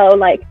style,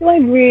 like, do I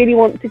really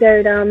want to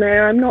go down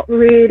there? I'm not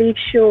really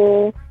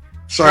sure.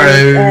 So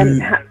And,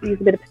 perhaps use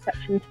a bit of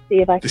perception to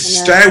see if I the can...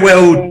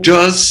 stairwell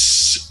does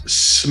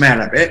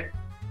smell a bit.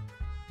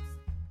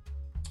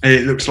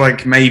 It looks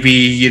like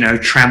maybe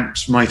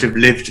tramps might have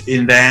lived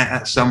in there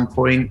at some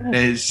point.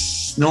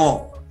 It's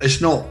not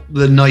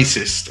the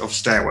nicest of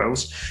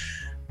stairwells.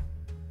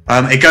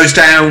 It goes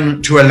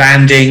down to a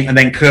landing and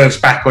then curves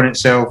back on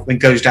itself, then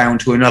goes down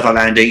to another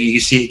landing. You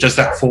can see it does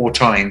that 4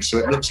 times. So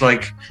it looks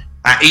like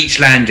at each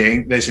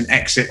landing there's an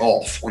exit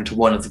off onto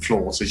one of the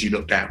floors as you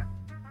look down.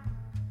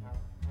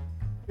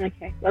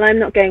 Okay, well, I'm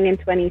not going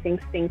into anything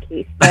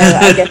stinky, so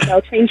I guess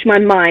I'll change my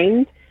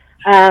mind,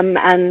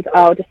 and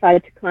I'll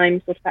decide to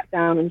climb sort of back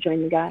down and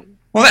join the gang.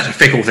 Well, that's a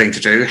fickle thing to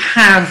do.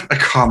 Have a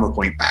karma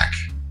point back.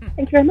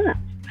 Thank you very much.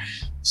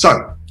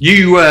 So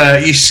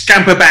you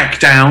scamper back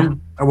down.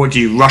 What do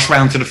you rush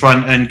round to the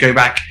front and go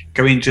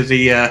into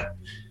the I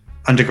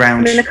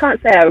underground? mean, I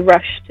can't say I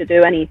rush to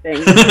do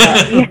anything, but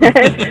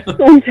yeah,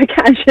 saunter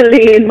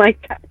casually in my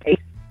cat case.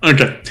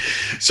 Okay,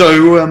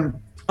 so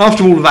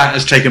after all of that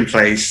has taken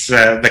place,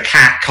 the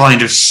cat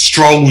kind of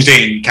strolls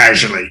in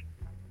casually,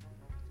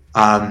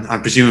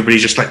 and presumably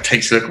just like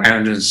takes a look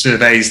around and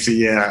surveys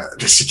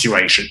the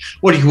situation.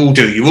 What do you all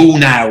do? You're all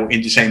now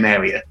in the same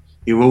area.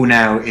 You're all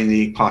now in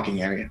the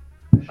parking area.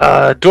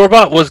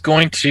 Dorbot was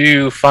going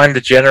to find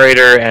the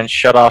generator and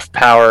shut off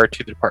power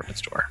to the department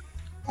store.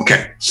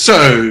 Okay,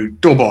 so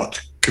Dorbot,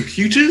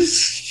 computers?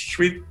 Should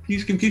we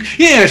use computer?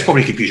 Yeah, it's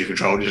probably computer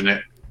controlled, isn't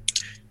it?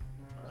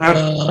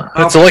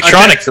 It's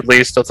electronics, at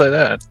least, I'll tell you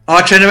that.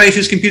 Are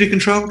generators computer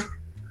controlled?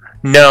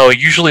 No,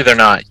 usually they're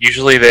not.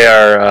 Usually they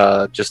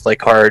are just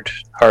like hardware,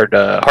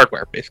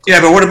 basically.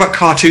 Yeah, but what about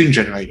cartoon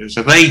generators?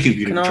 Are they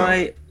computer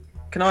controlled?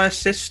 Can I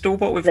assist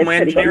Dorbot with They've my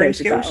probably got engineering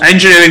loads of skills? that.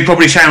 Engineering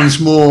probably sounds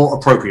more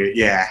appropriate,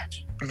 yeah.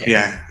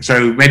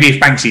 So maybe if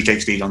Banksy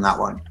takes lead on that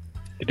one.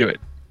 You do it.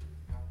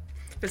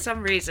 For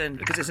some reason,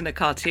 because it's in a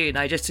cartoon,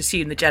 I just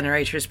assume the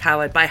generator is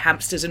powered by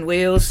hamsters and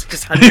wheels.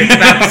 Just hundreds of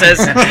hamsters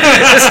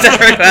just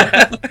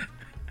everywhere.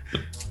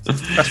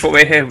 That's what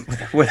we're here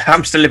with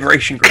Hamster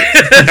Liberation Group.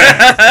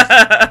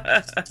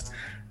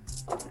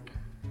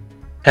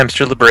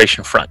 Hamster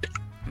Liberation Front.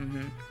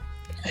 Mm-hmm.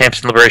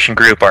 Hamster Liberation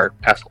Group are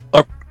asshole.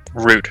 Oh,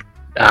 rude.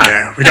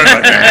 Yeah, we don't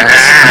like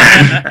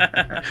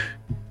that.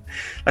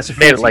 That's a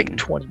Made it 14. like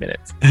 20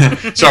 minutes.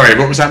 Sorry,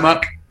 what was that,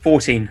 Mark?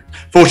 14.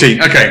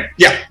 14, okay,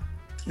 yeah.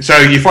 So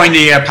you find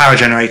the power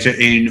generator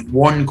in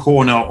one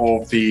corner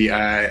of the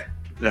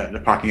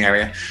parking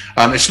area.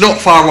 It's not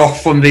far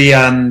off from the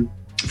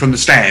from the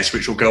stairs,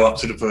 which will go up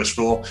to the first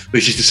floor,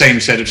 which is the same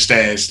set of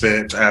stairs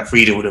that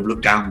Frida would have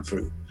looked down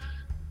through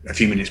a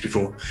few minutes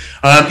before.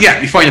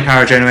 You find a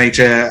power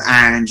generator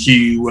and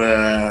you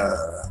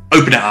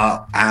open it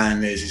up,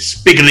 and there's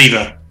this big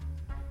lever.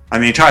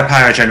 And the entire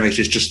power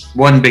generator is just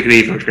one big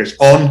lever which goes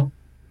on,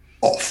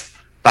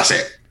 off. That's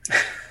it.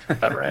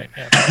 About right.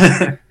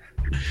 Yeah.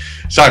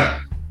 So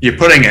you're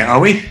pulling it, are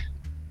we?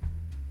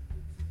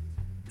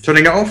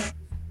 Turning it off?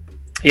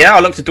 Yeah,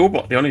 I looked at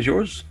Doorbot. The honour's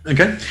yours.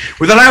 Okay.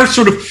 With a loud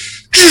sort of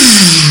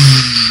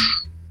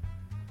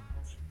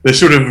the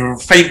sort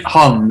of faint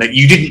hum that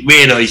you didn't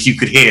realise you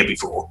could hear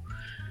before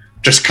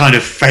just kind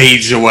of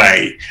fades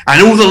away,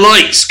 and all the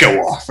lights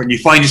go off, and you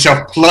find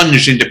yourself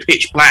plunged into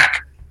pitch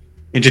black,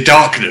 into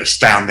darkness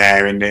down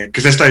there in there,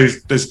 because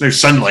there's no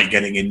sunlight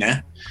getting in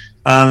there.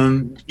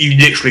 You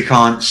literally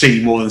can't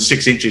see more than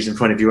 6 inches in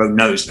front of your own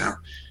nose now.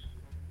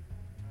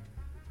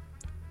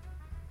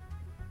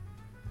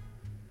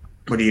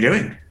 What are you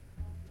doing?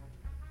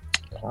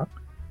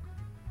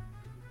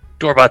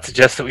 Doorbot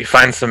suggests that we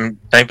find some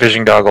night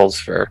vision goggles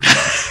for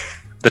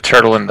the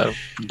turtle and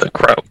the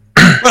crow.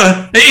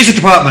 Well, it is a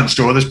department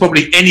store. There's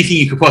probably anything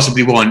you could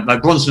possibly want.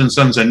 Like Bronson &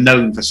 Sons are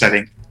known for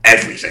selling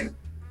everything.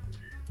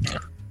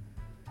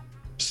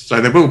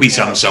 So there will be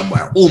some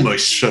somewhere,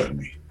 almost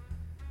certainly.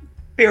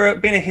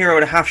 Being a hero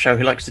at a half show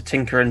who likes to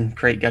tinker and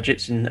create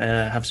gadgets and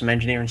have some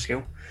engineering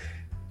skill,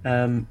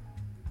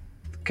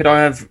 could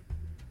I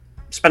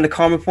spend a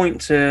karma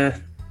point to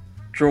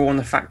draw on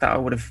the fact that I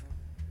would have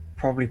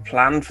probably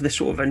planned for this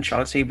sort of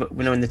eventuality, but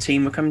we know when the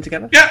team were coming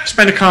together? Yeah,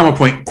 spend a karma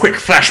point. Quick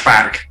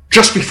flashback.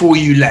 Just before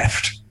you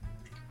left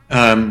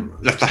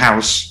the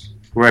house,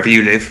 wherever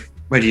you live.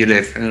 Where do you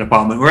live? In an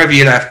apartment. Wherever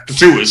you left, the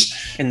sewers.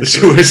 In the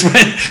sewers.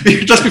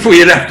 Just before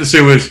you left the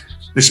sewers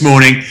this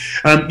morning,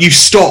 you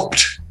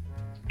stopped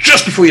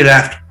just before you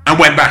left and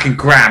went back and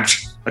grabbed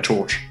a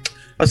torch.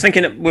 I was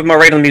thinking with my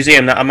raid on the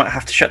museum that I might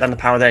have to shut down the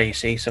power there, you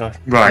see. So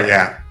Right,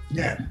 yeah.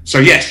 So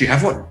yes, you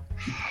have one.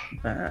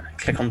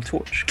 click on the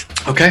torch.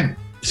 Okay,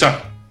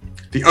 so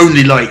the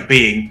only light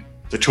being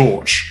the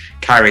torch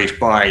carried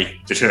by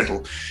the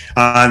turtle.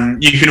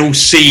 You can all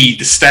see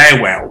the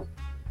stairwell.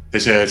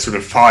 There's a sort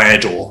of fire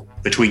door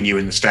between you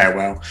and the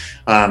stairwell.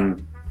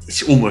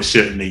 It's almost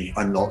certainly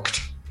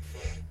unlocked.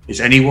 Is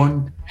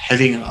anyone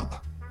heading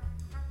up?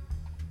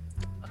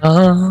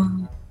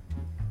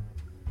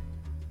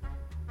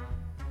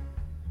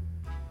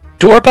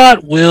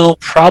 Doorbot will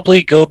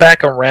probably go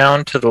back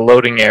around to the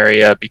loading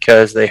area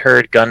because they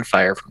heard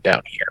gunfire from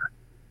down here.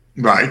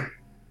 Right.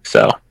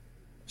 So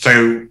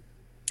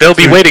they'll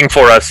be so- waiting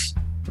for us,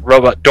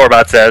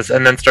 Doorbot says,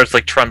 and then starts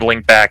like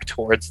trundling back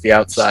towards the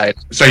outside.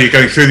 So you're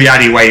going through the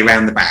alleyway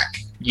around the back?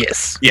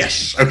 Yes.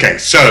 Yes. Okay.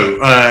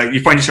 So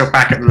you find yourself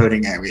back at the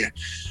loading area.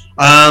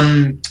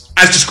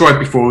 As described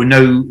before,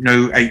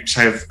 no apes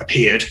have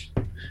appeared.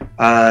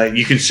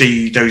 You can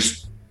see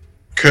those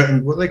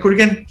curtain. What are they called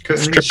again?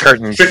 Strip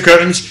curtains. Strip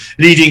curtains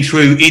leading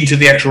through into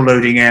the actual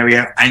loading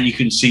area, and you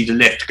can see the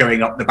lift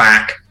going up the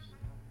back,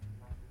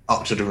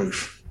 up to the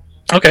roof.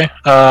 Okay.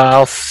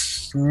 I'll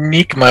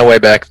sneak my way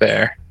back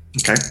there.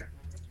 Okay.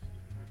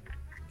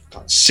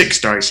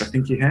 6 dice, I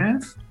think you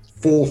have.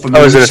 4 for moves.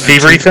 Oh, is it a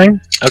thievery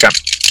thing? Okay.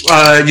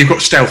 You've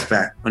got stealth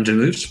there under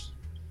moves.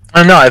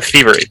 Oh, no, I have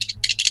thievery.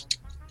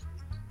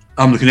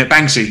 I'm looking at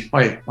Banksy.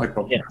 Hi,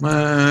 Bob.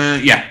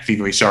 Yeah.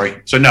 Thievery,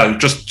 sorry. So no,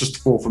 just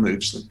 4 for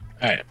moves then.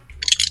 Alright.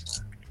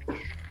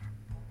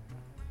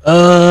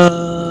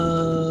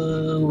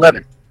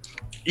 11.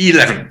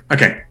 11.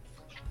 Okay.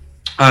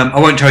 I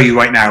won't tell you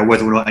right now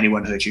whether or not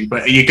anyone heard you,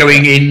 but are you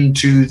going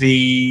into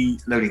the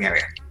loading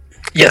area?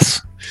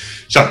 Yes.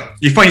 So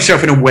you find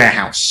yourself in a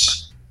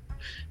warehouse.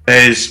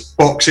 There's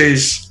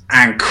boxes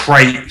and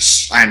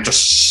crates and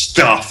just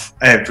stuff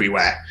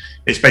everywhere.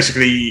 It's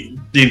basically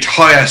the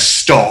entire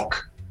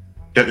stock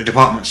that the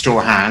department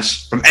store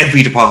has from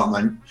every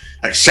department,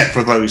 except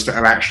for those that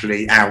are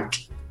actually out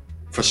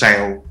for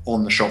sale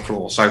on the shop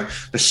floor. So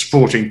there's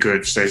sporting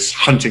goods, there's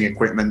hunting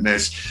equipment,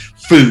 there's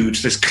food,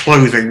 there's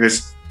clothing,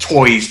 there's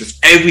toys, there's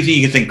everything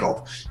you can think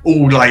of.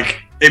 All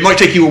like, it might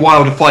take you a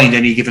while to find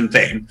any given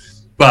thing,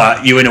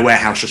 but you're in a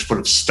warehouse just full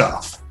of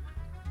stuff.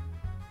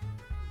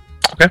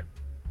 Okay.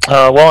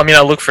 Well, I mean,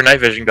 I'll look for night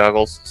vision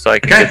goggles so I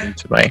can get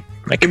into my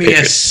Give me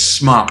a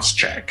smarts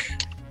check.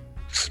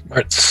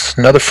 Smarts.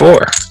 Another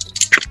 4.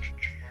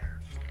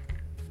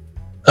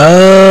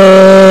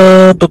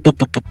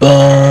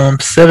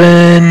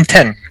 7,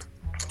 10.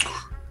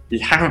 You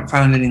haven't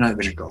found any night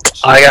vision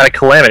goggles. I got a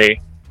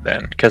calamity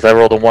then, because I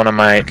rolled a 1 on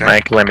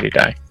my calamity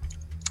die.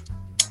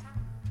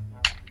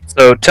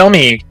 So tell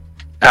me,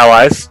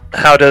 allies,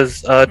 how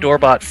does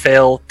Doorbot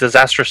fail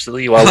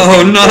disastrously while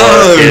looking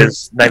for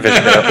his night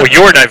vision goggles, or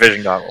your night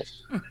vision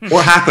goggles?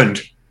 What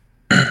happened?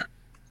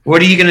 What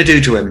are you going to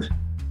do to him?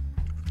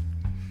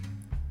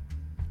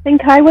 I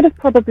think I would have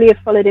probably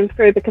followed him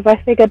through because I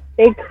figured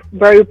big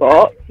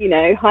robot,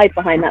 hide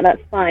behind that,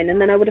 that's fine.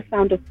 And then I would have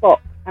found a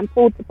box and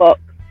pulled the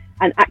box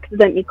and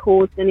accidentally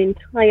caused an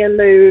entire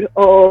load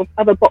of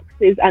other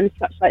boxes and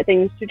such like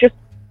things to just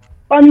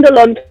bundle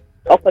onto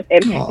top of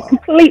him. Aw. He's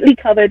completely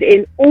covered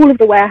in all of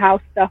the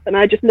warehouse stuff, and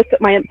I just look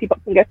at my empty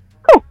box and go,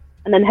 cool,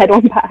 and then head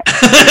on back.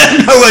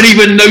 No one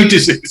even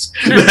notices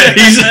that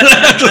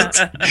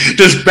he's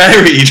just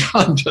buried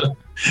under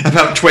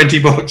about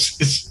 20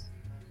 boxes.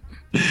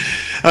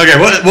 Okay,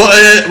 what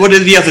are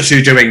the other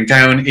two doing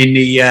down in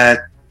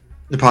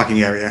the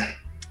parking area?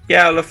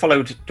 Yeah, I'll have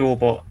followed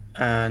Doorbot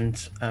and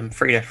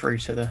Frida through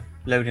to the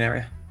loading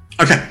area.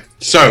 Okay,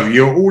 so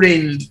you're all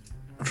in.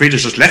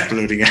 Frida's just left the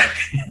loading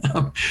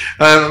area.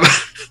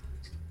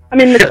 I'm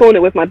in the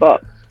corner with my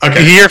box. You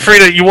Okay, hear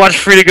Frida. You watch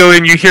Frida go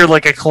in. You hear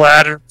like a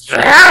clatter. so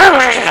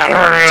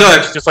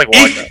Just like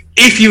walking.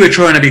 if you were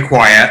trying to be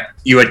quiet,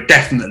 you are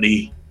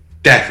definitely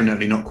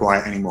not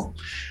quiet anymore.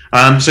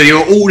 So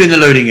you're all in the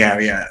loading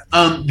area.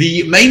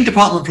 The main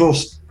department floor,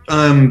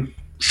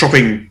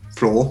 shopping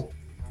floor,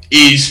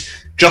 is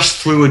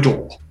just through a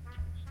door.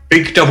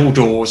 Big double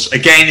doors.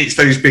 Again, it's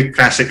those big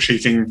classic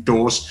sheeting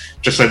doors,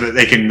 just so that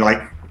they can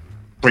like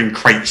bring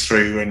crates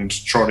through and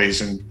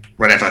trolleys and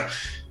whatever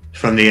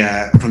from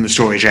the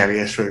storage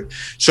area through.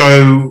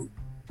 So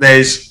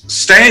there's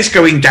stairs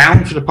going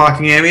down for the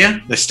parking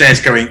area. There's stairs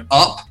going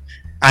up,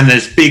 and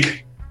there's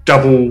big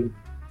double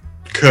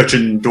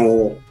curtain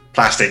door,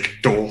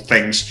 plastic door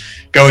things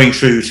going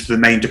through to the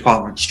main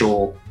department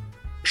store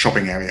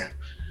shopping area.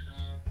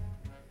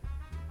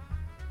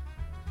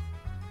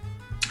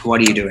 What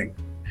are you doing?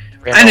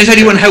 And is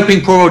anyone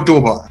helping poor old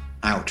Doorbot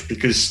out?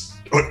 Because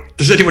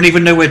does anyone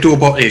even know where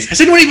Doorbot is? Has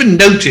anyone even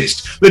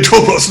noticed that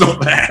Doorbot's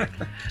not there?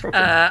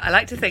 I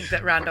like to think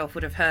that Randolph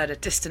would have heard a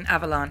distant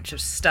avalanche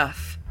of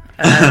stuff,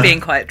 being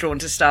quite drawn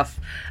to stuff,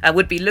 and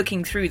would be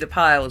looking through the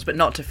piles, but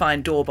not to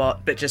find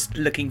Doorbot, but just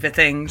looking for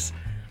things.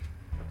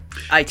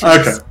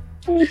 Items.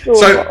 Okay.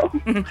 So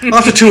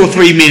after 2 or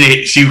 3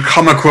 minutes, you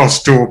come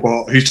across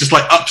Doorbot, who's just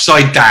like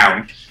upside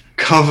down,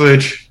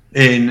 covered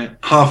in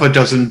half a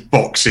dozen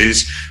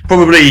boxes.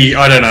 Probably,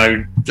 I don't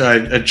know,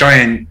 a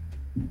giant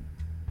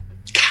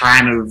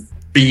can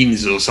of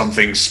beans or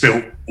something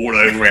spilt all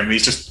over him.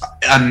 He's just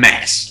a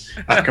mess,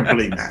 a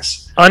complete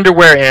mess.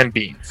 Underwear and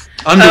beans.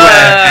 Underwear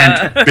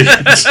and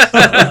beans.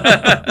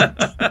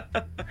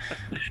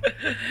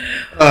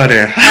 Oh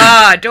dear.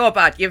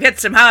 Doorbot, you've hit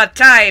some hard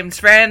times,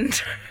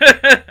 friend.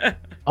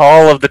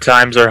 All of the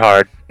times are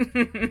hard. What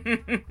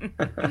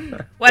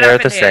They're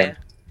happened the here? same.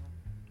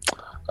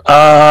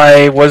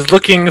 I was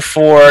looking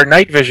for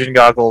night vision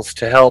goggles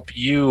to help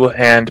you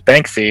and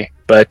Banksy,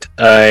 but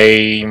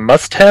I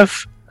must have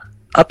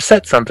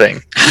upset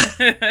something.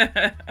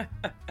 I'll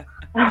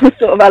have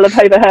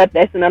overheard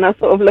this, and then I'll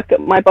sort of look at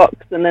my box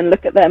and then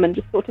look at them and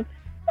just sort of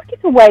look it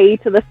away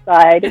to the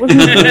side. It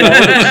wasn't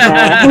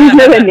I was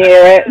nowhere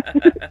near it.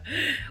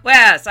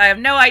 Well, I have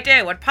no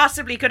idea what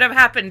possibly could have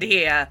happened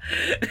here.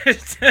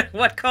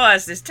 What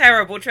caused this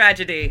terrible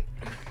tragedy?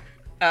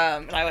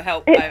 And I will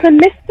help. It's a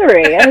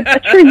mystery, a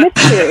true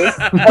mystery.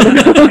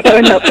 I'll go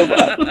and help the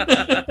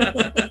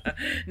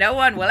box. No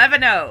one will ever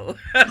know.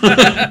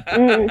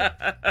 And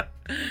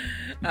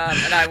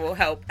I will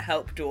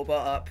help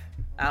Doorbot up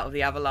out of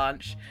the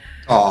avalanche.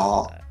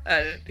 Aww.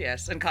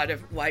 Yes, and kind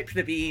of wipe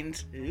the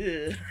beans.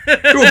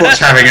 Doorbot's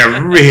having a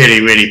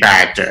really, really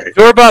bad day.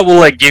 Doorbot will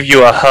like give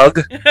you a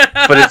hug,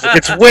 but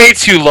it's way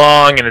too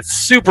long and it's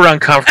super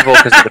uncomfortable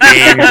because of the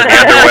beans and the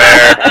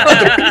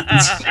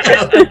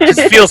underwear. It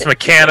just feels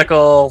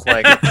mechanical.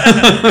 Like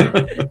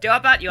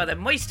Doorbot, you're the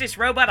moistest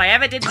robot I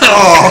ever did.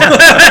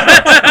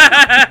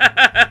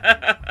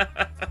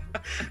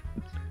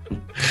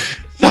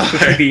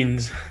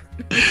 Beans.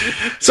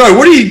 So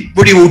what are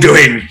you all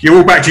doing? You're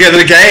all back together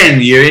again.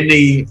 You're in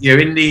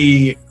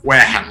the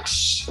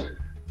warehouse.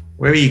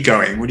 Where are you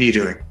going? What are you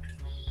doing?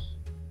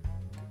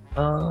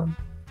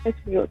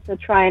 Basically, ought to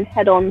try and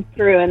head on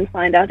through and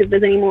find out if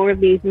there's any more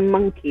of these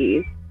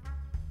monkeys.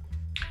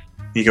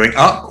 Are you going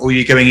up or are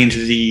you going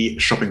into the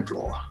shopping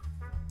floor?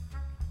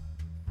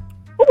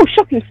 Oh,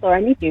 shopping floor!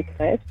 I need you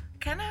guys.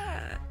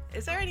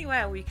 Is there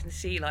anywhere we can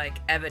see like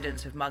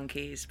evidence of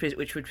monkeys,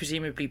 which would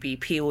presumably be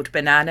peeled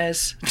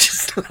bananas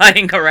just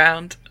lying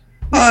around?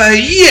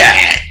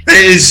 Yeah.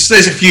 There's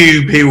a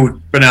few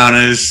peeled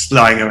bananas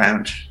lying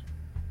around.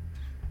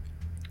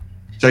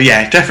 So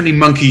yeah, definitely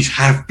monkeys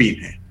have been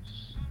here.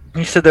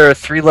 you said there are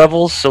 3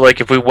 levels, so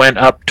like if we went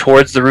up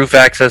towards the roof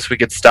access, we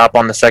could stop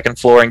on the 2nd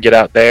floor and get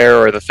out there,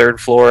 or the 3rd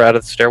floor out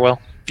of the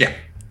stairwell. Yeah.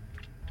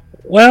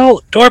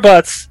 Well,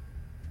 Doorbot's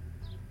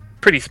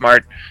pretty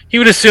smart. He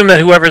would assume that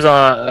whoever's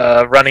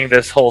running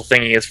this whole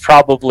thingy is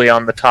probably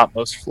on the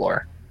topmost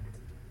floor,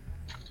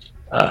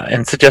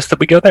 and suggest that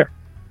we go there.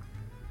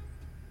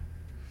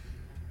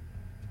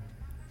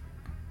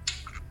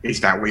 Is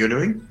that what you're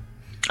doing?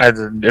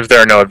 If there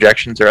are no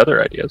objections or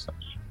other ideas.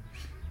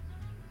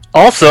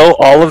 Also,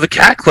 all of the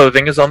cat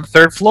clothing is on the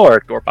 3rd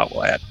floor, Doorbot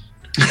will add.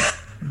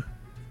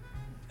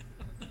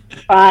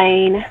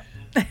 Fine.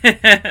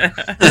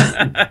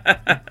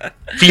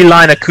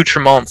 Feline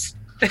accoutrements.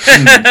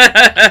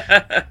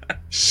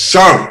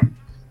 So,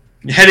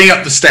 you're heading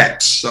up the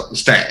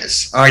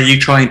stairs. Are you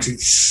trying to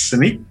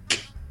sneak?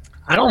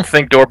 I don't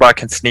think Doorbot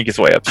can sneak his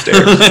way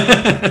upstairs.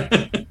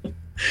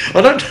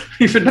 I don't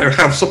even know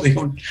how something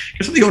on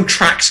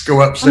tracks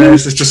go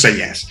upstairs. Let's just say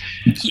yes.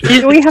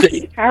 Do we have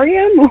to carry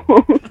them?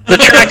 The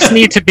tracks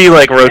need to be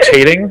like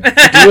rotating to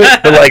do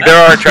it, but like there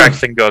are tracks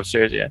that can go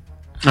upstairs. Yeah.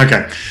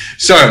 Okay,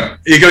 so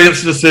you're going up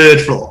to the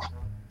 3rd floor.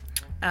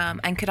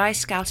 And could I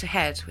scout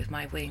ahead with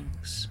my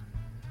wings?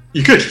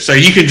 You could. So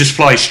you can just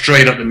fly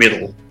straight up the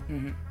middle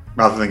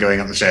rather than going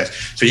up the stairs.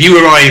 So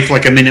you arrive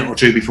like a minute or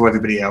two before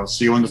everybody else.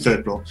 So you're on the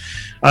 3rd floor.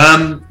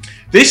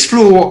 This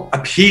floor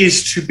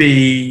appears to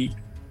be,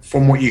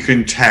 from what you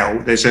can tell,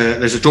 there's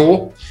a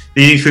door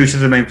leading through to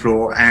the main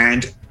floor,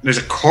 and there's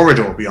a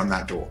corridor beyond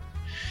that door.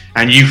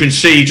 And you can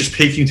see, just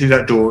peeking through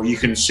that door, you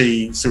can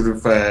see sort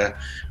of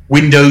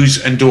windows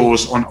and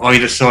doors on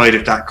either side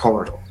of that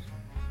corridor.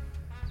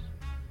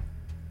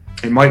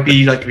 It might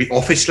be like the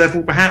office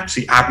level, perhaps,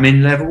 the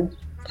admin level.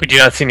 We do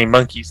not see any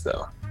monkeys,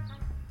 though.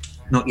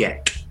 Not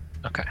yet.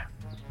 Okay.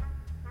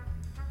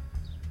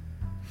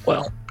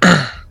 Well,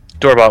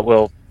 Doorbot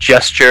will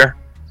gesture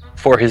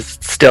for his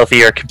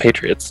stealthier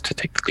compatriots to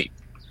take the lead.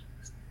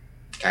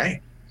 Okay.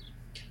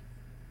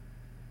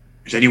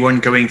 Is anyone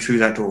going through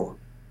that door?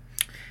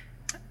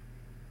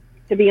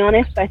 To be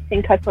honest, I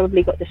think I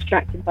probably got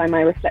distracted by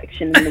my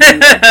reflection in the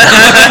window.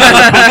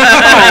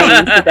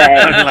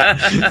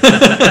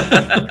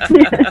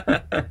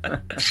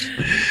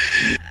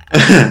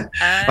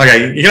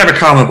 Okay, you can have a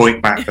karma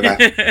point back for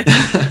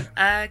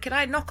that. Can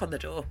I knock on the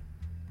door?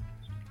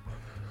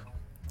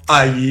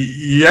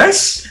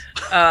 Yes.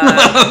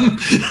 I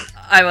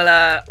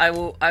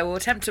will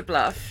attempt to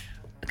bluff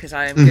because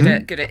I am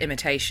good at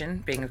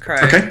imitation, being a crow.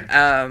 Okay.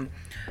 And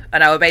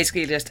I will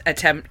basically just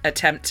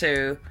attempt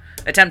to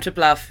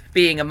bluff,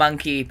 being a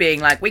monkey, being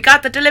like, "We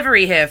got the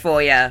delivery here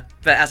for you,"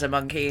 but as a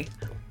monkey.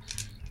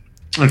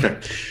 Okay.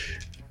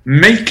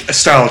 Make a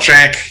style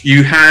check.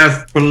 You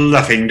have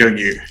bluffing, don't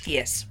you?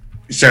 Yes.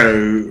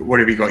 So what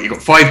have you got? You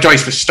got 5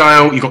 dice for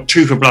style. You got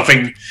 2 for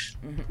bluffing.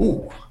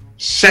 Ooh,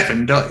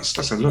 7 dice.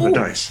 That's a lot of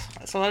dice.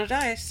 That's a lot of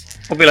dice.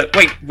 I'll be like,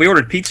 wait, we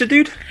ordered pizza,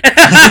 dude?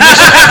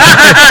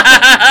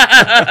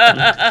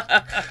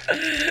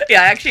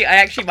 Yeah, I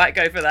actually might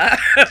go for that.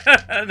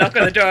 Knock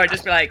on the door and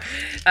just be like,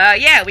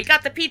 yeah, we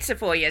got the pizza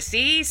for you,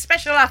 see?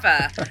 Special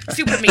offer.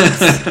 Super meats.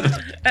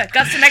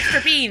 Got some extra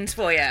beans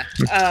for you.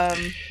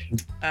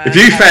 If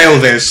you fail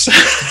this,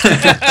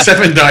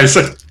 7 dice.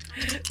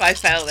 If I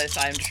fail this,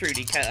 I am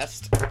truly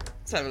cursed.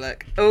 Let's have a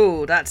look.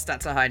 Oh, that's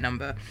a high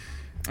number.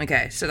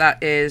 Okay, so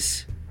that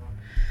is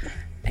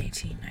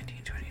 18, 19,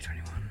 20,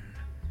 21.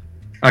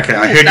 Okay,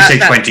 I heard you say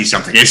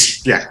 20-something.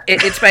 It's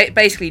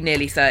basically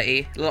nearly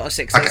 30. A lot of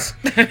 6s.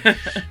 Okay.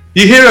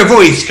 You hear a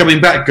voice coming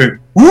back going,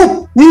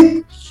 whoop,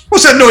 whoop.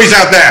 What's that noise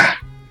out there?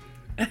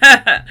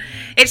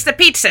 It's the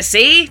pizza,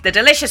 see? The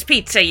delicious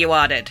pizza you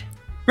ordered.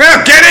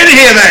 Well, get in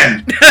here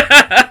then!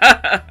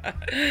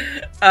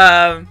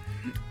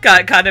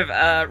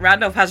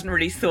 Randolph hasn't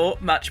really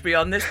thought much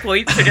beyond this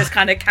point, so just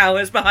kind of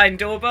cowers behind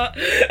Doorbot.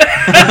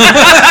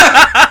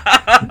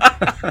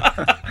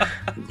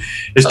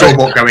 Is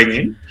Doorbot going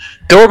in?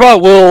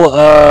 Doorbot will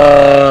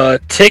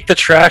take the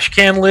trash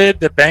can lid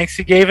that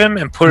Banksy gave him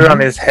and put it on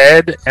his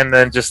head, and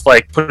then just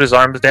like put his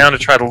arms down to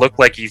try to look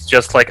like he's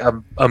just like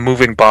a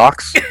moving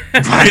box.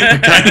 Right,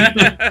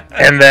 okay.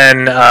 And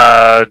then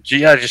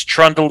just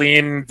trundle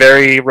in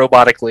very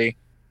robotically.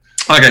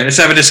 Okay, let's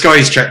have a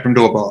disguise check from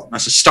Doorbot.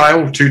 That's a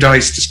style, 2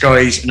 dice,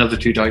 disguise, another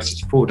 2 dice, it's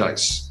 4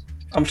 dice.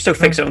 I'm still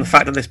fixated on the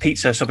fact that there's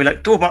pizza, so I'll be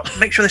like, Doorbot,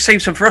 make sure they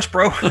save some for us,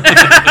 bro.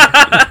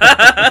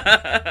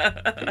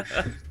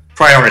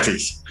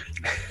 Priorities.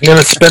 I'm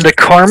gonna spend a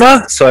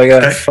karma, so I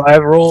got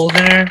 5 rolls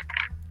there.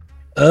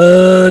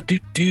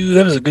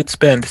 That was a good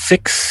spend.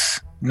 6,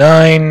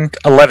 9,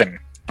 11.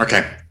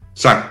 Okay,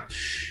 so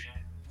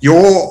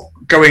you're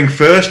going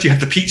first. You have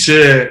the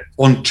pizza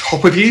on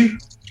top of you.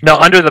 No,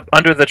 under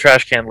the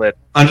trash can lid.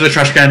 Under the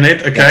trash can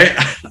lid, okay.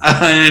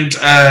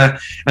 Yeah.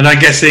 And I'm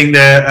guessing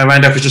the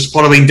Randolph is just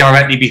following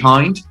directly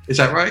behind. Is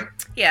that right?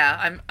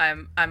 Yeah,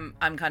 I'm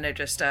kind of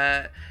just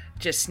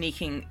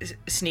sneaking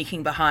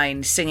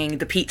behind, singing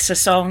the pizza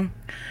song.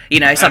 You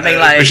know, something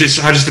like.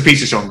 How does the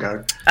pizza song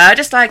go?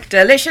 Just like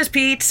delicious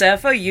pizza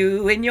for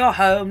you in your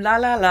home, la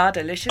la la.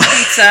 Delicious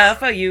pizza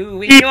for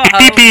you in your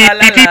home, la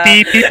la la.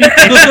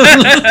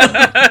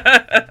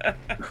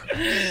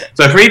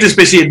 So Frida's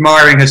busy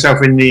admiring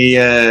herself in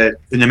the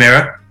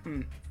mirror.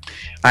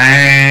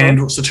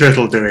 And what's the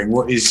turtle doing?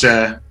 What is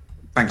Banksy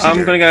doing?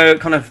 I'm going to go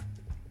kind of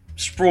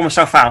sprawl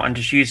myself out and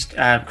just use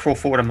crawl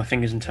forward on my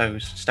fingers and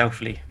toes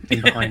stealthily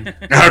in behind.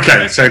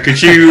 Okay, so could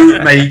you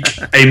make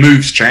a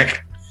moves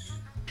check?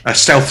 A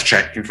stealth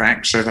check, in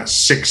fact. So that's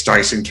 6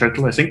 dice in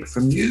total, I think,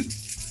 from you.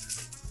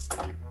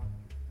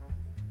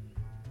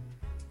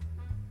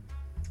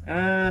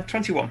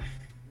 21.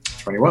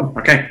 21,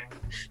 okay.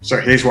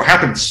 So here's what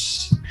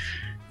happens.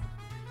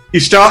 You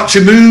start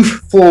to move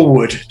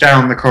forward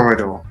down the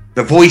corridor.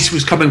 The voice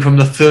was coming from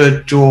the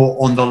 3rd door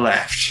on the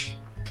left.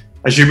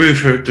 As you move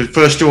through, the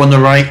first door on the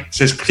right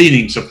says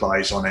cleaning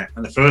supplies on it,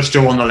 and the first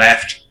door on the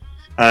left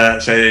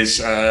says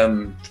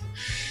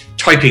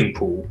typing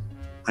pool.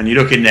 And you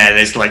look in there,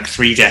 there's like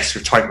 3 desks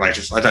with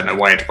typewriters. I don't know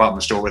why a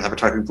department store would have a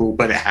typing pool,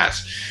 but it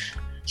has.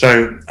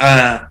 So,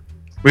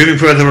 moving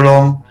further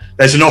along,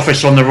 there's an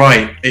office on the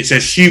right. It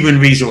says Human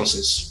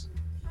Resources.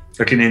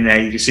 Looking in there,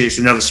 you can see it's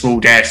another small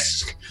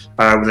desk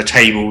with a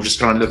table just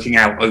kind of looking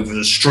out over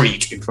the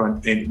street in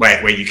front,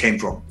 where you came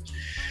from.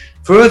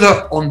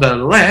 Further on the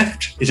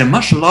left is a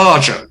much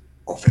larger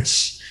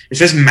office. It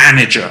says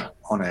Manager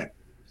on it.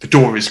 The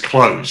door is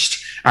closed,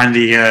 and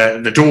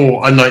the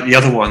door, unlike the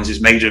other ones, is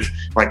made of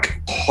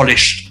like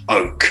polished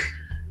oak.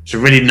 It's a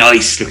really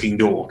nice looking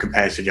door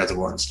compared to the other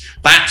ones.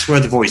 That's where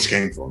the voice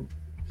came from.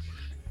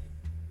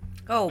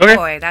 Oh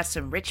boy, that's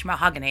some rich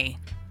mahogany.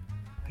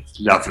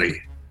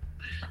 Lovely.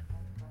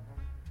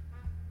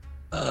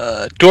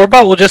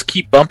 Doorbot will just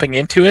keep bumping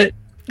into it.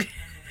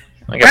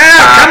 Like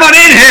come on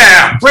in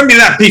here! Bring me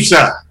that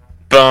pizza!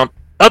 Bump.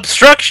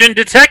 Obstruction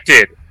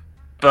detected.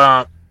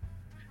 Bump.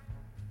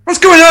 What's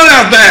going on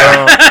out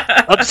there?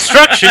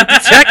 Obstruction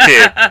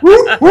detected.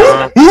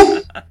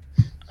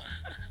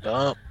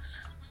 Bump.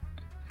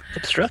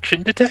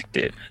 Obstruction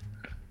detected.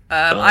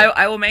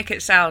 I will make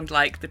it sound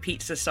like the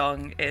pizza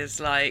song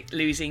is like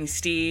losing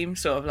steam,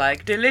 sort of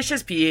like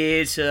delicious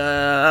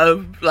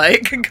pizza,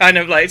 like kind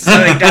of like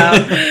slowing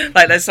down,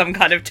 like there's some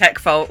kind of tech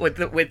fault with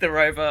the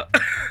robot.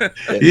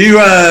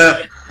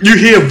 You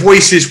hear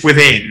voices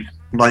within,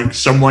 like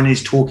someone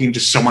is talking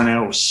to someone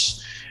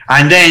else,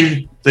 and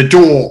then the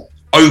door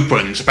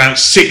opens about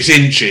 6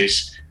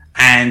 inches,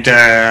 and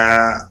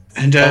a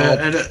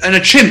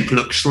chimp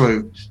looks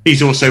through.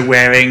 He's also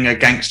wearing a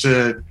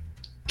gangster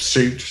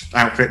suit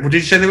outfit. What did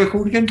you say they were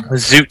called again?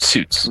 Zoot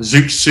suits.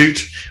 Zoot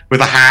suit with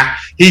a hat.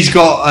 He's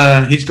got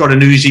a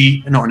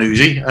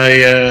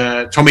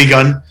Tommy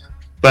gun,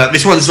 but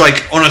this one's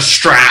like on a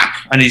strap,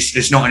 and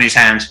it's not in his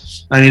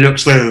hands. And he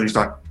looks through, and he's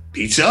like,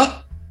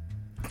 "Pizza."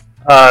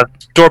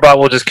 Doorbot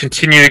will just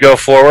continue to go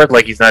forward,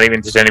 like he's not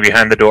even standing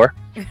behind the door.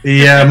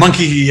 The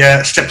monkey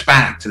steps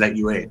back to let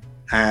you in,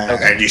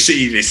 and you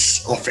see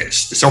this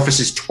office. This office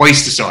is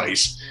twice the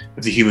size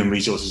of the Human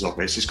Resources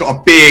office. It's got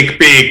a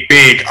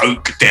big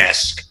oak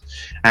desk,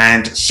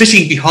 and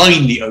sitting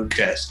behind the oak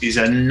desk is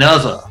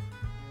another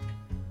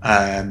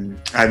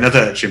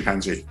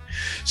chimpanzee.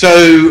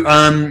 So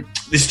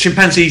this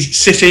chimpanzee's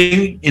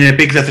sitting in a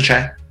big leather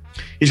chair.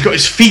 He's got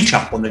his feet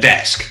up on the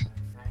desk.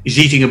 He's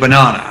eating a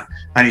banana,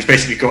 and he's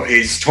basically got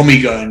his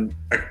Tommy gun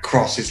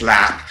across his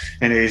lap,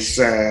 and his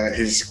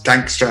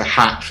gangster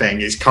hat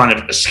thing is kind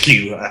of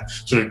askew, a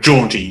sort of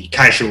jaunty,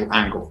 casual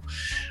angle.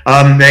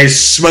 There's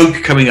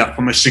smoke coming up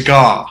from a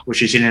cigar,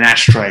 which is in an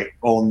ashtray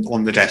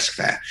on the desk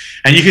there.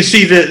 And you can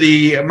see that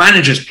the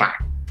manager's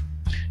plaque,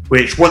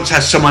 which once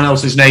has someone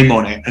else's name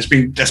on it, has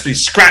been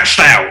scratched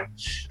out.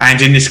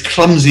 And in this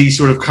clumsy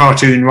sort of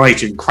cartoon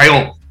writing,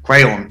 crayon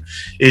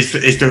is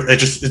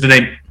the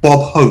name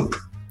Bob Hope.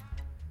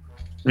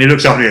 And he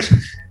looks up and he goes,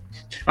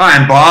 "Hi,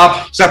 I'm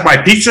Bob. Is that my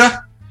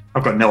pizza?"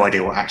 I've got no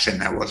idea what accent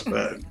that was,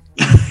 but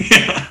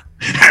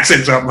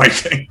accents aren't my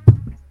thing.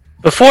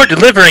 Before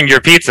delivering your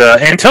pizza,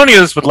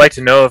 Antonios would like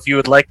to know if you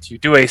would like to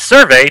do a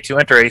survey to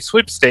enter a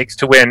sweepstakes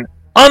to win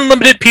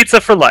unlimited pizza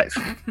for life.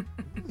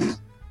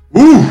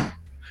 Ooh,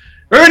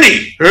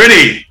 Ernie,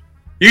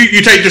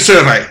 you take the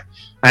survey.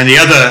 And the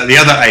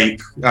other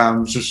ape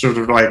just sort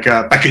of like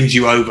beckons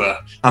you over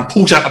and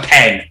pulls out a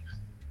pen.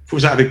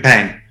 Pulls out a big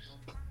pen.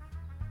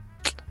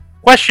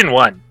 Question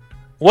 1.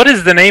 What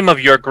is the name of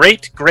your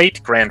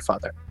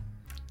great-great-grandfather?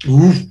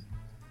 Ooh,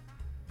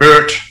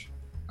 Bert.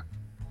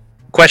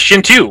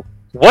 Question 2.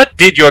 What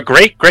did your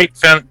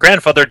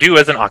great-great-grandfather do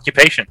as an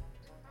occupation?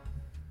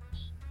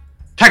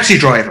 Taxi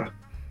driver.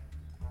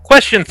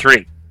 Question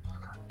 3.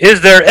 Is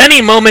there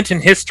any moment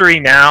in history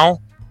now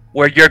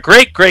where your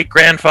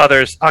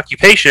great-great-grandfather's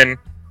occupation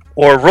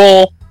or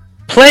role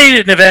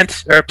played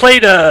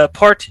a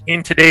part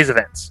in today's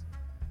events?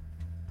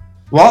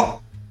 What?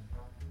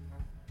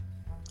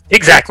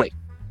 Exactly.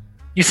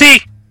 You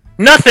see,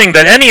 nothing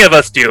that any of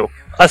us do,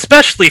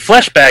 especially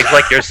flesh bags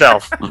like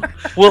yourself,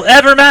 will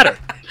ever matter.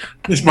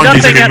 This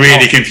monkey's looking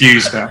really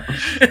confused now.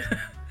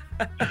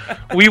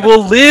 We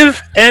will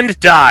live and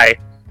die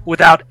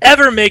without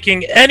ever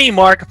making any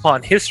mark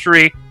upon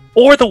history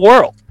or the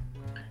world.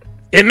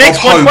 It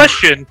makes one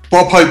question.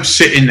 Bob Hope's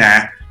sitting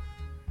there,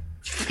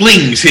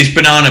 flings his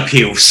banana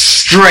peel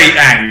straight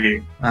at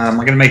you. I'm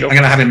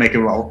gonna have him make a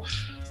roll.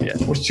 Yeah.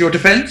 What's your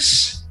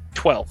defense?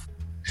 12.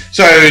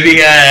 So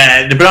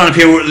the banana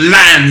peel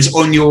lands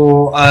on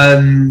your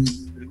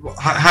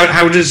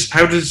how does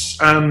He's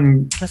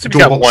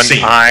got one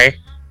eye.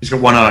 He's got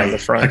one eye. The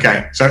front.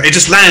 Okay, so it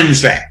just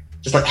lands there,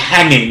 just like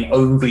hanging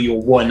over your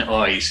one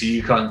eye, so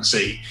you can't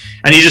see.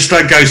 And he just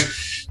like goes,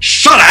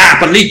 "Shut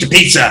up and eat the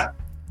pizza."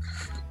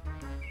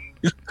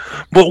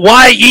 But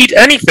why eat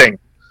anything?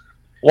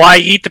 Why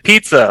eat the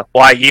pizza?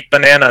 Why eat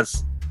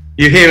bananas?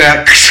 You hear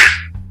that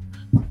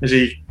as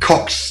he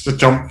cocks the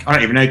Tom. I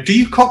don't even know. Do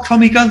you cock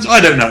Tommy guns? I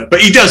don't know,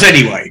 but he does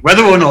anyway.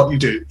 Whether or not you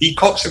do, he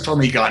cocks the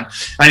Tommy gun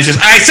and he says,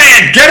 "I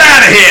said, get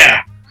out of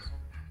here!"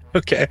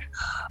 Okay.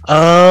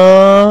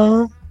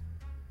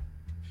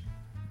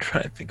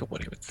 Trying to think of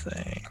what he would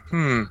say.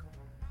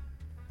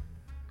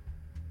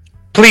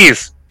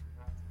 Please,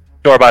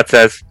 Doorbot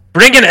says,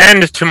 bring an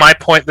end to my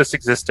pointless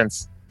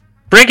existence.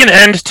 Bring an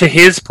end to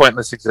his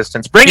pointless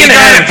existence. Bring You an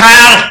got end. it,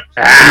 pal!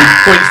 And he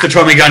points the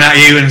Tommy gun at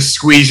you and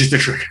squeezes the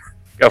trigger.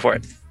 Go for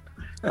it.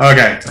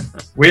 Okay.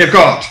 We have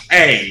got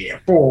a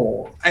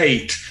 4,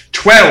 8,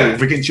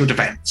 12 against your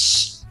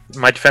defense.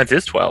 My defense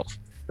is 12.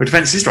 Your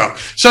defense is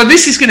 12. So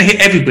this is going to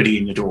hit everybody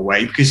in the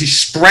doorway because he's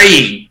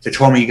spraying the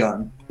Tommy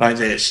gun like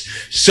this.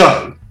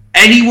 So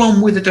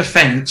anyone with a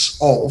defense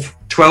of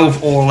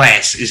 12 or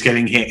less is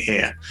getting hit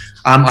here.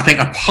 I think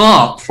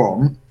apart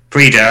from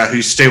Frida,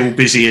 who's still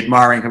busy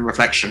admiring her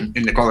reflection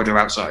in the corridor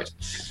outside.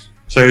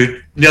 So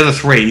the other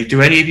three,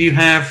 do any of you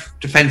have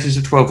defenses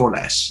of 12 or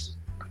less?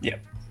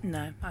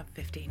 No, I have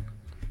 15.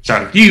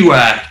 So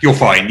you're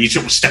fine. You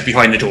sort of step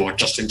behind the door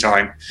just in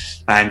time,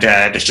 and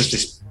there's just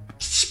this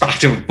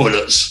spatter of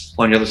bullets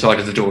on the other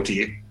side of the door to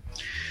you.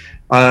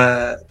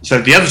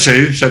 So the other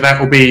two, so that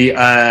will be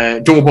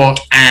Doorbot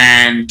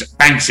and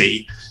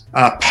Banksy,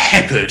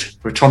 peppered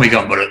with Tommy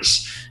gun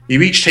bullets.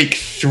 You each take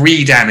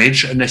 3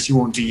 damage unless you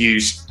want to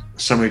use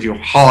some of your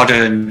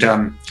hard-earned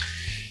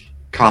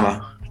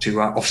karma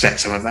to offset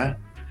some of that.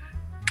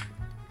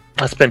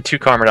 I spent 2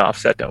 karma to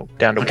offset down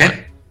to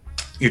 1.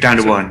 You're down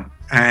to 1.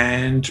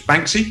 And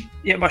Banksy?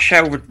 Yeah, my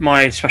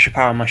special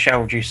power, my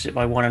shell reduces it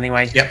by 1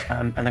 anyway. Yep.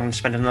 And I'm going to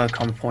spend another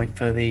karma point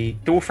for the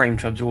door frame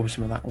to absorb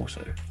some of that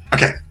also.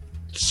 Okay.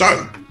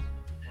 So,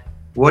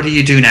 what do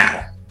you do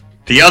now?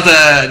 The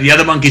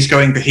other monkey's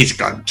going for his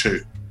gun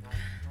too.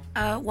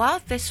 While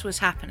this was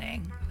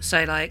happening,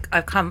 so like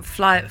I've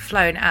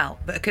flown out,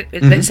 but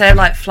instead of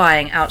like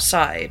flying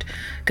outside,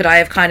 could I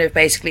have kind of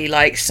basically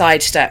like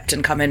sidestepped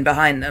and come in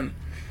behind them?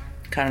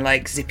 Kind of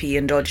like zippy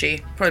and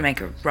dodgy. Probably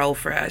make a roll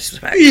for it, I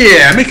suspect.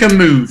 Yeah, make a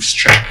moves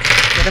check.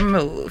 Get a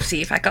move.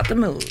 See if I got the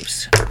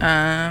moves.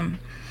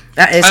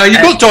 That is.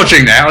 You've got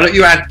dodging now. I'll let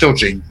you add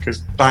dodging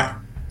because that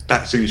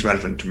seems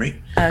relevant to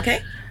me.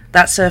 Okay,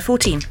 that's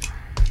 14.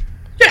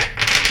 Yeah,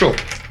 sure.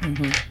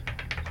 Mm-hmm.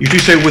 You do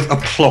so with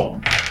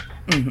aplomb.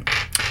 Mm-hmm.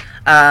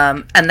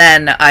 And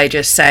then I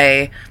just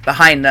say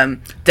behind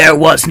them, "There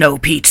was no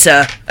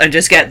pizza," and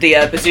just get the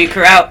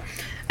bazooka out.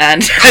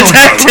 And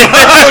attacked him. No.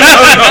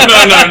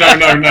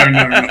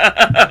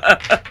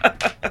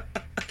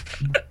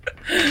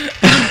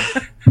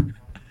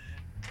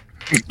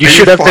 You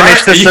should have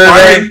finished the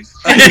survey.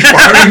 Are you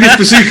firing this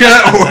bazooka?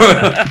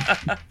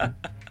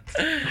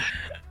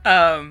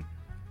 Or?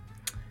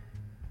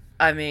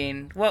 I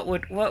mean, what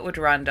would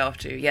Randolph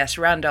do? Yes,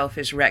 Randolph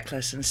is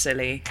reckless and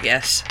silly.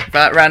 Yes,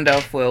 but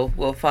Randolph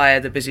will fire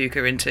the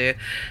bazooka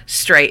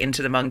straight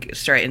into the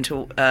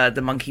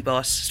monkey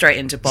boss, straight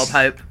into Bob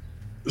Hope.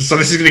 So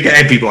this is going to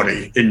get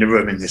everybody in the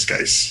room in this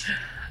case.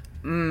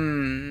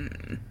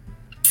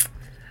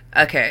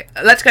 Okay,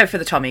 let's go for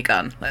the Tommy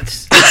gun.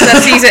 Let's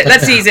ease it.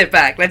 Let's ease it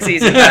back. What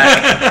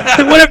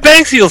if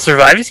Banksy will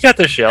survive? He's got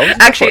the shell.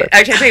 Actually,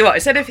 I tell you what.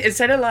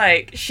 Instead of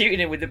like shooting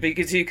him with the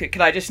bazooka,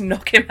 can I just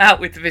knock him out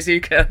with the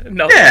bazooka?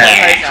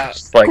 Yeah,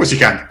 of course you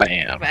can.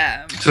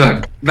 Bam.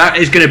 So that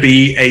is going to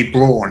be a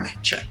brawn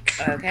check.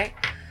 Okay.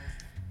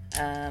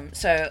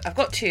 So I've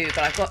got 2, but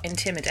I've got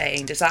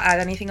intimidating. Does that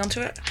add anything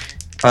onto it?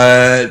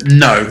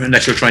 No,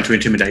 unless you're trying to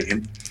intimidate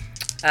him.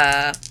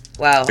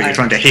 Well, but you're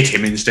trying to hit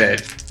him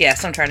instead.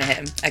 Yes, I'm trying to hit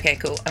him. Okay,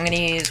 cool. I'm going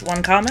to use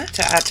 1 karma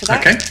to add to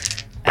that. Okay.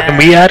 Can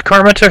we add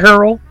karma to her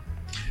roll?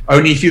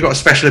 Only if you've got a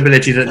special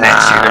ability that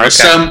lets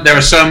you.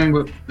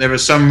 There are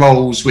some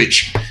roles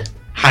which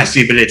has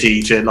the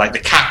ability to, like the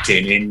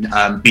captain in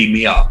Beam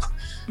Me Up,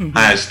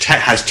 has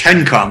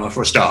 10 karma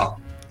for a start.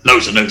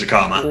 Loads and loads of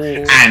karma,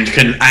 and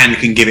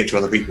can give it to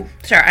other people.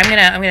 Sorry, I'm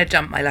gonna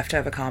dump my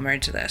leftover karma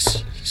into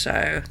this.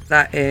 So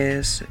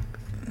that's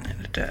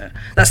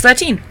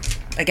 13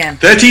 again.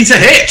 13's a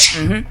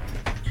hit.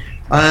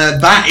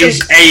 That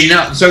is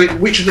enough. So,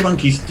 which of the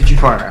monkeys did you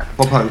fire at?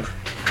 Bob Hope.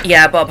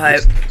 Yeah, Bob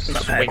Hope.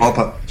 Bob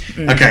Hope.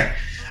 Okay.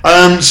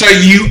 So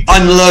you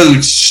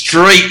unload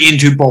straight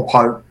into Bob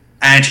Hope,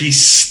 and he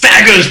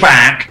staggers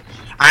back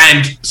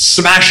and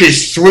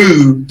smashes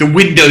through the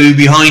window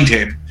behind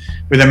him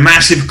with a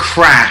massive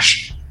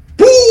crash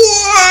to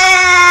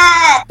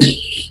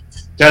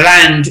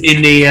land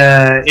in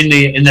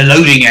the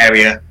loading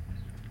area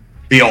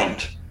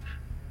beyond.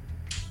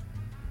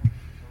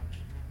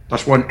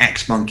 That's 1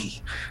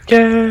 ex-monkey.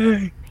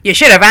 Yay! You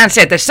should have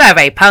answered the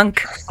survey,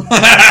 punk.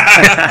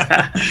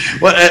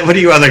 What are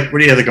you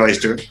other guys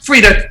doing?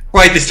 Frida,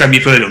 by this time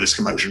you've heard all this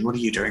commotion. What are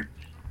you doing?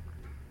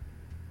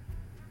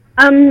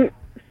 So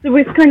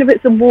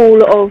it's a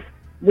wall of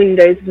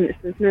windows, and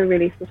there's no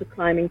really sort of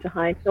climbing to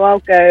hide. So I'll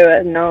go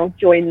and I'll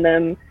join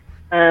them,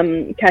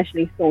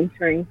 casually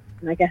sauntering,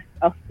 and I guess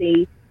I'll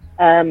see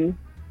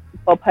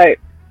Bob Hope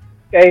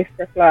go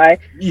for a fly.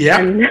 Yeah.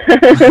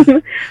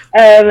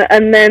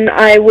 And then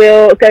I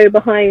will go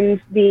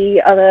behind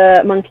the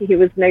other monkey who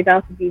was no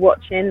doubt to be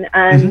watching,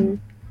 and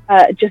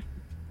just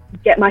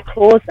get my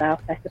claws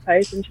out, I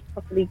suppose, and just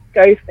possibly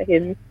go for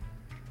him.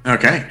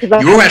 Okay.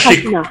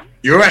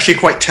 You're actually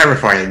quite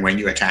terrifying when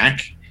you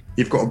attack.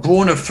 You've got a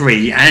brawn of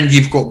 3 and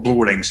you've got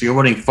brawling, so you're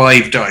rolling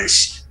 5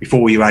 dice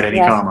before you add any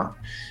karma.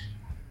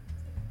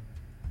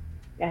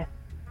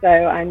 So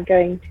I'm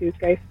going to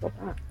go for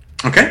that.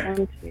 Okay. 1,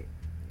 2,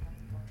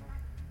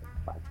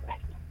 5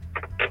 left.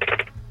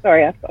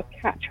 Sorry, I've got a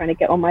cat trying to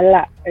get on my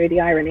lap. Oh, the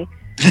irony.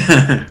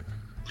 25.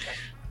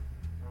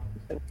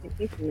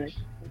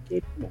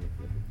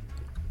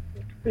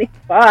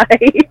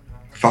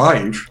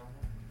 5.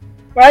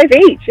 5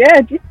 each,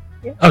 yeah.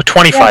 Oh,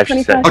 25,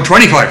 she said. Oh,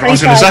 25. I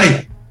was going to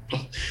say.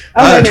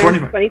 Oh, no,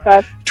 25.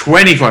 25.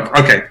 25.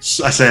 Okay,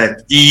 so I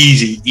said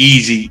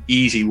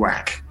easy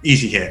whack.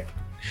 Easy hit.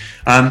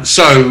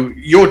 So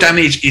your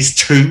damage is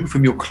 2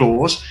 from your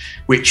claws,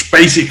 which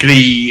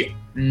basically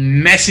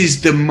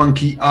messes the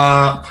monkey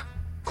up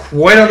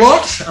quite a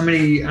lot. How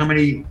many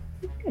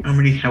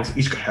health?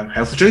 He's got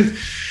health too.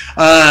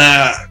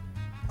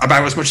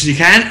 About as much as you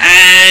can.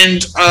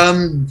 And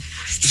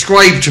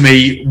describe to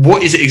me,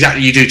 what is it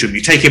exactly you do to him?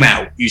 You take him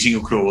out using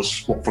your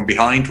claws. What, from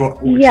behind?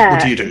 What do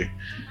you do?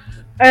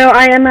 Oh,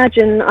 I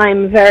imagine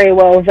I'm very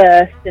well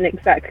versed in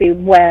exactly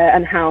where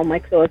and how my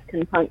claws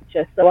can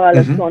puncture, so I'll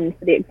have gone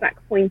for the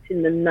exact point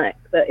in the neck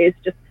that is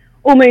just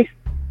almost,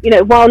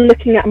 while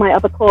looking at my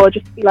other claw,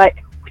 just be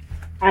like,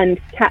 and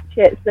catch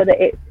it so that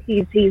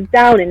he's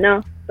down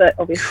enough, but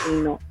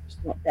obviously not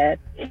dead.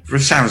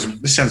 This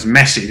sounds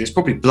messy. There's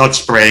probably blood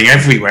spraying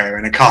everywhere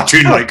in a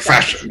cartoon-like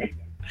fashion.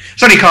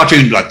 It's only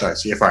cartoon blood though,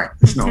 so you're fine.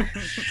 It's not.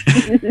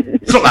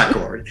 It's not that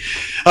gory.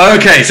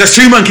 Okay, so there's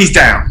 2 monkeys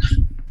down.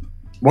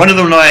 One of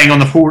them lying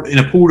in a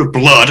pool of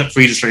blood at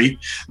Frida's feet.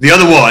 The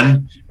other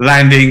one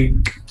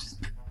landing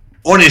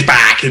on his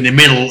back in the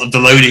middle of the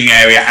loading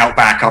area out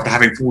back after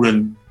having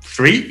fallen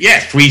 3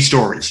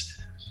 stories.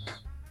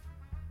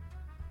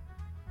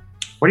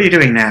 What are you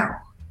doing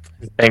now?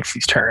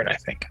 Banksy's turn, I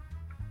think.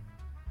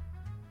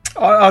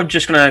 I'm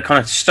just gonna kind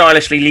of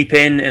stylishly leap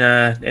in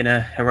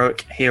a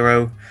heroic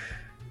hero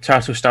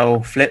turtle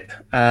style flip,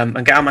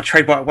 and get out my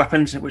trademark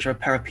weapons, which are a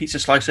pair of pizza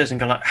slicers, and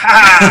go like,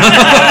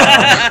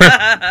 ha!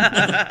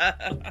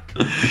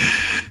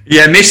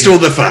 Yeah, missed all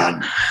the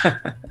fun.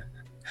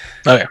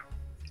 Okay.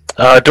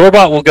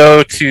 Doorbot will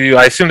go to.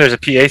 I assume there's a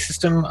PA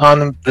system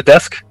on the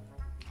desk.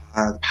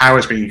 The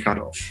power's being cut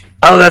off.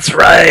 Oh, that's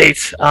right.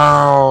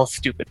 Oh,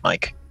 stupid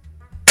Mike.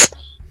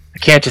 I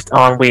can't just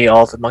ennui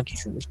all the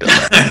monkeys in this building.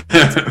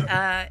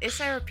 Is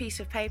there a piece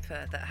of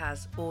paper that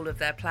has all of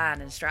their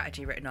plan and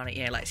strategy written on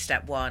it? Like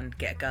step 1,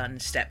 get a gun.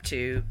 Step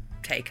 2,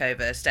 take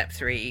over. Step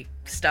 3,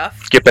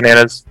 stuff. Get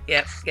bananas.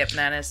 Yep, get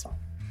bananas.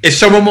 If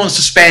someone wants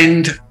to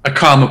spend a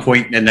karma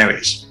point, then there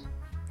is.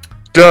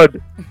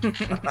 Good.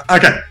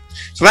 Okay,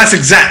 so that's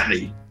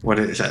exactly what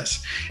it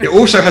says. It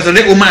also has a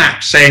little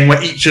map saying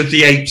where each of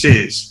the apes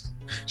is.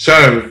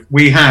 So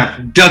we have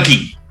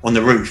Dougie on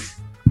the roof.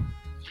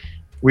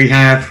 We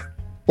have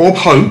Bob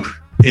Hope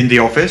in the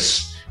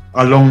office,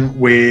 along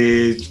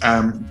with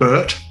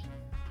Bert.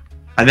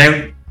 And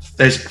then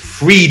there's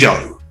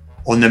Fredo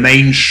on the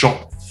main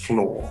shop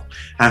floor.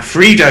 And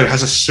Fredo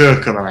has a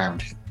circle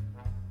around him.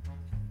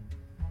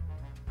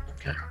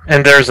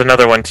 And there's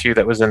another one, too,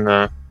 that was in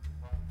the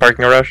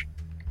parking garage?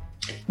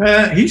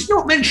 He's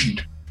not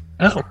mentioned.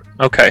 Oh,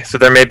 okay. So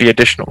there may be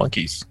additional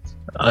monkeys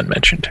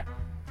unmentioned.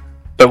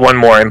 But one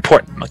more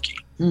important monkey.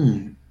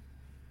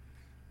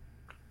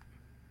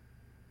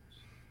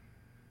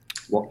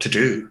 What to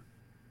do?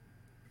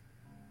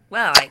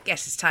 Well, I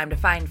guess it's time to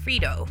find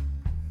Fredo.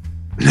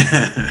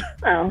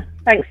 Well,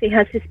 Banksy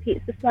has his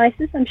pizza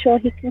slices. I'm sure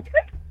he can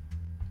cook.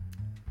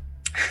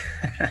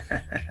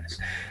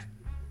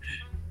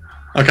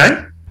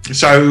 Okay.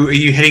 So are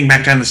you heading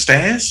back down the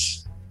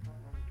stairs?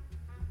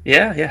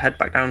 Yeah, head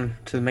back down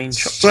to the main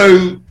shop.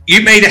 So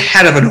you made a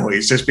hell of a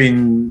noise. There's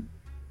been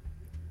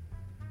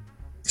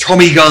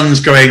Tommy guns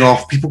going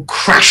off, people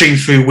crashing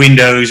through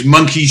windows,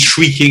 monkeys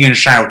shrieking and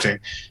shouting.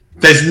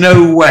 There's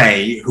no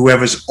way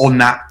whoever's on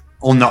that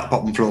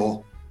bottom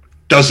floor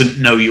doesn't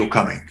know you're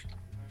coming.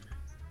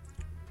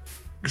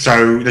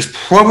 So there's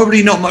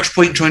probably not much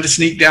point trying to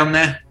sneak down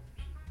there.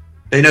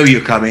 They know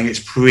you're coming. It's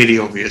pretty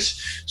obvious.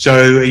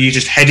 So are you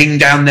just heading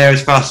down there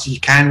as fast as you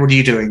can? What are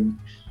you doing?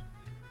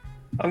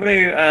 I'm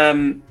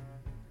going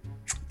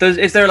to...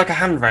 is there like a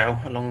handrail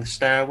along the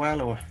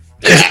stairwell? Or?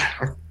 Yeah,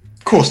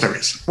 of course there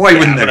is. Why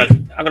wouldn't there be?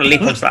 I'm going to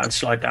leap onto that and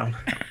slide down.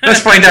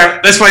 Let's find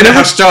out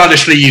how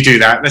stylishly you do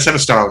that. Let's have a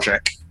style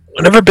check.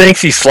 Whenever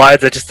Banksy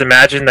slides, I just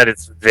imagine that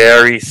it's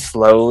very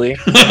slowly.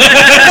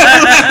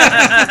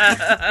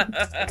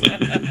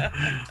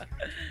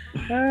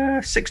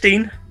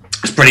 16.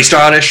 It's pretty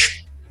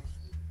stylish.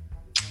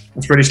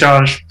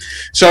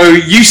 So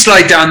you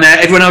slide down there.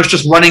 Everyone else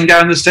just running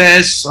down the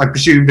stairs. I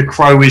presume the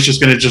crow is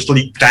just going to just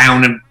leap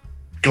down and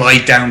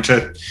glide down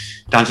to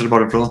the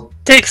bottom floor.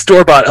 Takes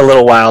Doorbot a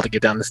little while to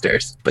get down the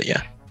stairs, but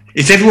yeah.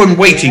 Is everyone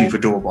waiting for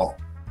Doorbot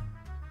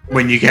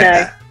when you get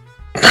there?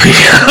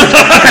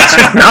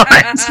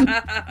 Nice.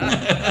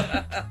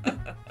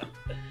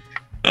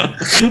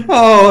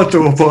 Oh,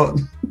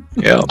 Doorbot.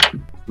 Yeah.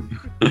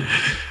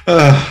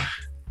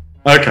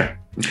 Okay.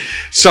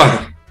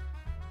 So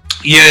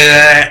you're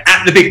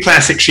at the big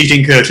plastic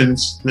sheeting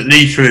curtains that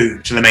lead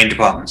through to the main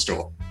department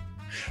store.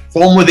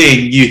 From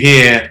within, you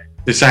hear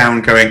the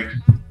sound going,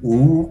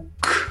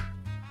 ook,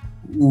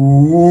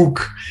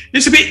 ook.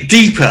 It's a bit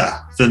deeper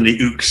than the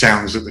ook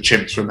sounds that the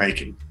chimps were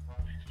making.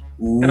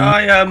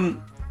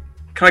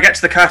 Can I get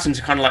to the curtains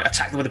and kind of like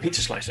attack them with a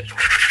pizza slicer?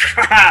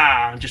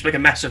 And just make a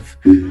mess of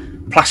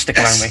plastic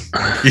around me.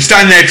 You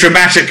stand there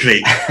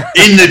dramatically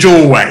in the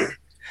doorway,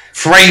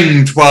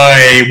 framed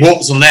by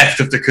what's left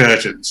of the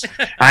curtains,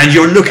 and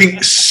you're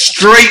looking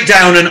straight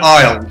down an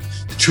aisle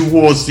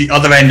towards the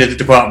other end of the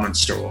department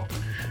store.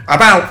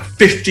 About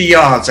 50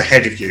 yards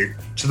ahead of you,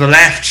 to the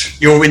left,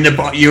 you're in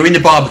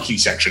the barbecue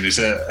section. Is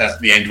at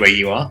the end where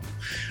you are.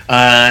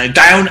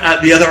 Down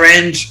at the other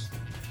end,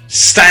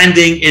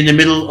 standing in the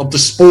middle of the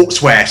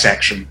sportswear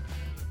section,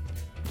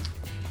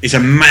 is a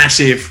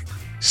massive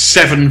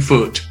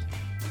 7-foot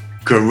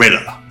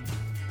gorilla.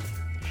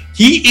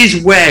 He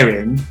is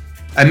wearing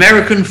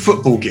American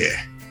football gear,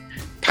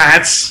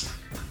 pads,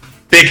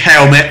 big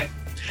helmet,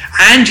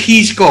 and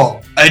he's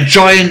got a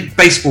giant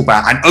baseball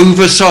bat, an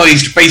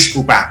oversized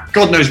baseball bat.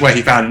 God knows where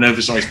he found an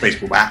oversized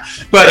baseball bat,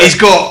 but he's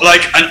got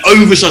like an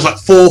oversized, like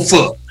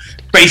 4-foot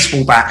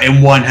baseball bat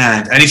in one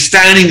hand, and he's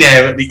standing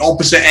there at the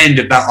opposite end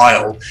of that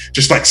aisle,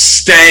 just like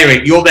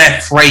staring. You're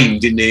there,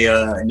 framed in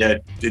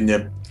the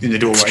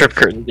doorway. Strip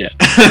curtain, yeah.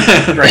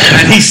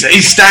 And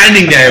he's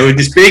standing there with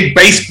this big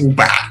baseball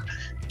bat,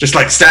 just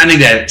like standing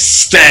there,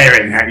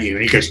 staring at you.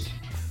 And he goes,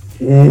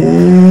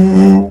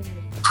 "Ooh."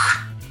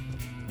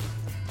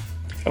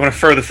 I'm going to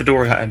throw the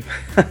fedora at him.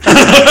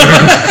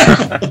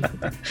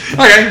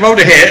 Okay, roll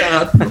to hit.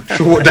 I'm not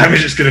sure what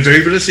damage it's going to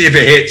do, but let's see if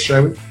it hits,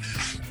 shall we?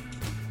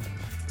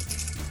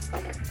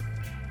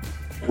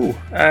 Ooh,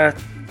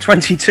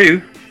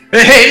 22.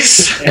 It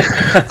hits.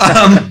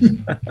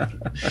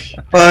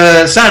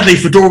 Sadly,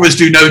 fedoras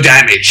do no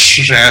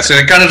damage, so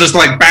it kind of just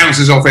like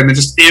bounces off him and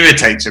just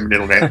irritates him a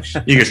little bit.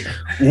 He goes,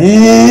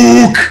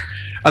 "Ook,"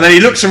 and then he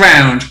looks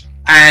around,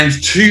 and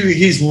to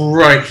his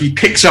right, he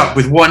picks up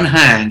with one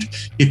hand.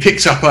 He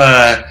picks up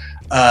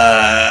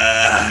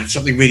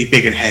something really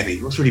big and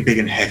heavy. What's really big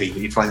and heavy that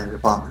you find in the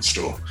department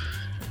store?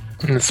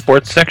 In the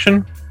sports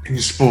section. In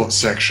the sports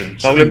section.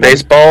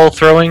 Baseball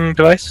throwing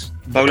device.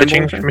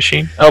 Bowling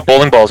machine. Oh,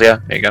 bowling balls. Yeah,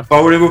 there you go.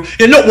 Bowling ball.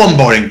 Yeah, not one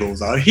bowling ball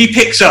though. He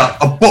picks up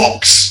a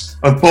box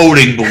of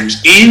bowling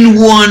balls in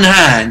one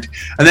hand,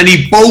 and then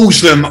he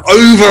bowls them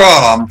over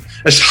arm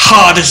as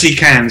hard as he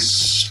can,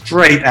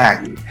 straight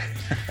at you.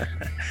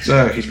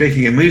 So he's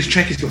making a moves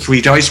check. He's got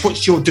 3 dice.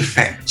 What's your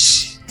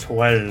defense?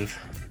 12.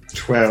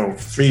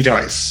 3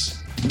 dice.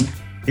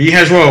 He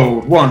has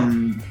rolled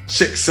 1,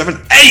 6,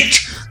 7,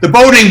 8. The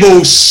bowling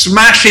balls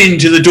smash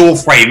into the door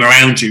frame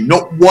around you.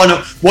 Not one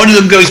of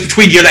them goes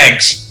between your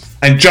legs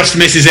and just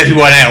misses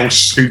everyone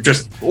else, who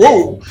just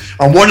whoa.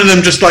 And one of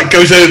them just like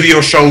goes over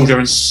your shoulder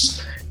and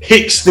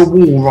hits the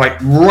wall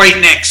right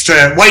next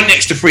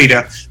to Frida,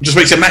 and just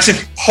makes a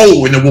massive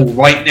hole in the wall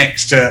right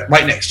next to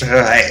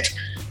her head.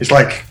 It's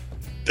like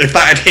if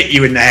that had hit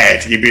you in the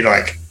head, you'd be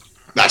like,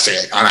 "That's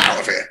it, I'm out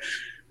of here."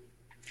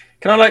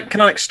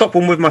 Can I stop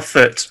one with my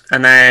foot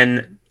and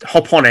then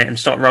hop on it and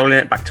start rolling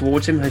it back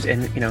towards him? As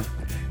in,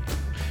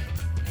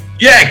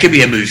 Yeah, give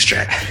me a moves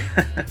check.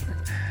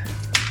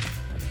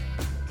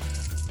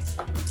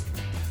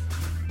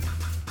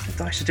 The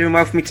dice are doing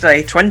well for me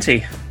today.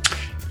 20.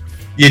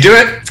 You do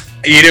it.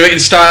 You do it in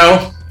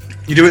style.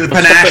 You do it with the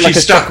panache. Like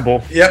a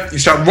ball. Yep. You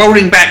start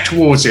rolling back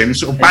towards him,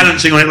 sort of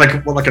balancing on it like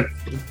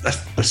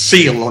a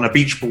seal on a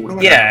beach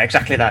ball. Yeah,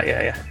 exactly that.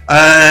 Yeah.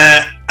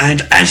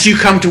 And as you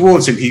come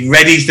towards him, he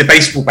readies the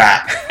baseball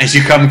bat. As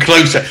you come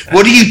closer,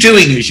 what are you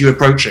doing as you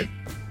approach him?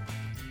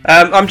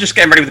 I'm just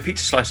getting ready with the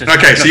pizza slices.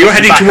 Okay, so you're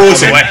heading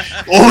towards him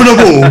on a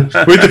wall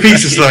with the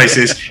pizza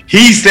slices.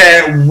 He's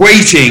there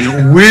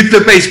waiting with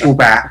the baseball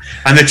bat,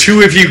 and the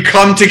two of you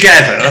come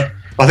together.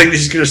 I think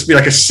this is going to be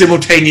like a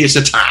simultaneous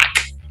attack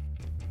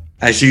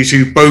as you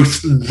two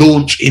both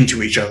launch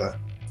into each other.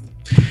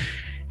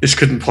 This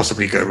couldn't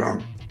possibly go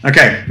wrong.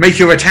 Okay, make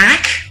your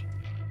attack.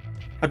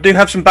 I do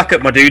have some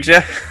backup, my dudes,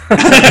 yeah?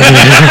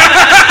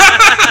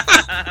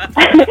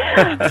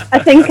 I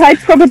think I'd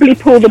probably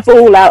pull the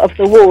ball out of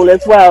the wall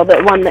as well,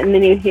 that one that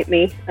Minu hit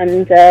me,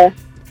 and go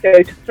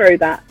to throw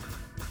that.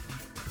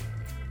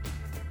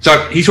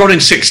 So he's rolling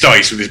 6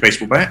 dice with his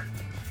baseball bat.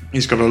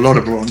 He's got a lot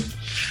of brawn.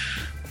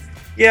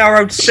 Yeah, I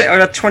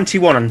had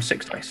 21 on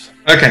 6 dice.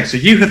 Okay, so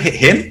you have hit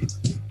him,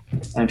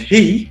 and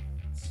he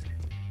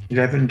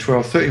 11,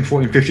 12, 13,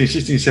 14, 15,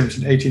 16,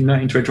 17, 18,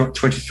 19, 20,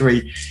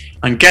 23.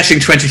 I'm guessing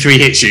 23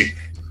 hits you.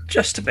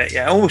 Just a bit,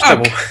 yeah. Almost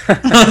double.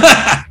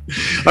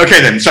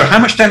 Okay, then. So how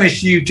much damage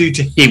do you do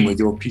to him with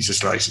your pizza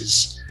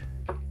slices?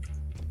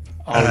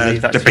 They're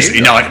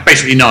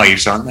basically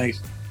knives, aren't they?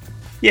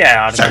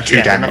 Yeah. So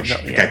 2 damage.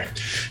 Okay.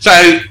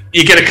 So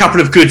you get a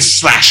couple of good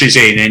slashes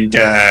in, and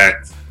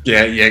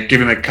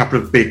give him a couple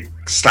of big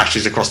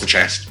slashes across the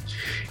chest.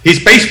 His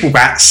baseball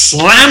bat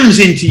slams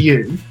into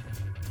you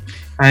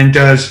and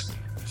does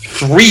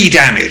 3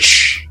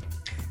 damage.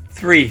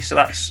 3, so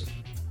that's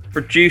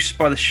reduced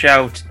by the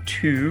shell to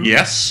 2.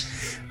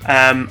 Yes.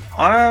 I'm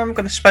going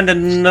to spend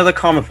another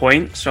karma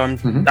point, so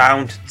I'm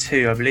down to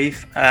 2, I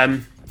believe.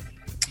 And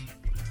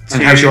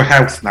how's your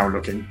health now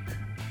looking?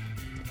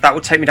 that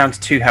would take me down to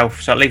 2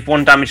 health. So I'll leave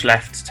 1 damage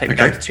left to take me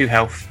down to 2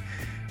 health.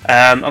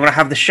 I'm going to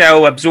have the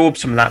shell absorb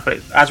some of that, but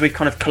as we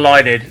kind of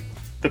collided,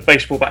 the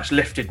baseball bat's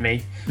lifted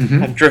me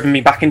and driven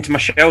me back into my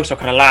shell, so I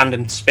kind of land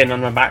and spin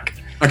on my back.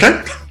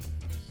 Okay.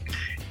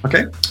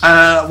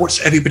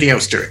 What's everybody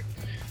else doing?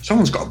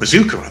 Someone's got a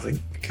bazooka, I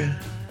think.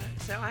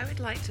 So I would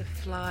like to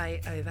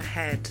fly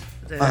overhead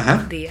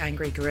the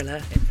angry gorilla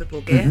in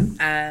football gear,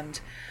 and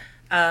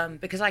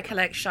because I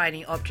collect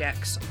shiny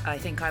objects, I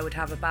think I would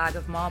have a bag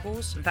of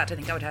marbles. In fact, I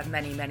think I would have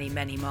many, many,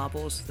 many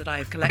marbles that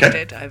I've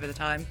collected over the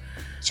time.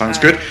 Sounds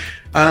good.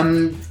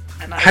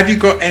 Have you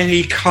got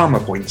any karma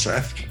points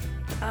left?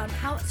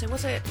 So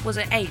was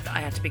it 8 that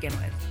I had to begin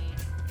with?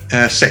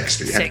 6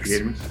 that you had to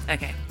begin with.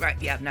 Okay,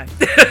 right, yeah, no.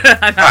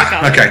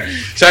 Okay,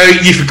 so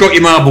you forgot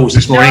your marbles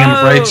this morning,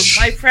 I'm afraid.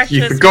 My precious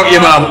You forgot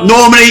your marbles.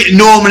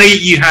 Normally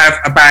you have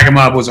a bag of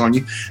marbles on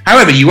you.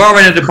 However, you are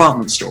in a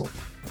department store.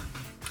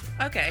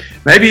 Okay.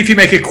 Maybe if you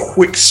make a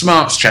quick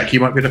smarts check, you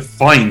might be able to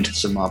find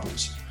some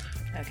marbles.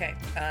 Okay,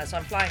 so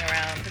I'm flying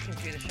around, looking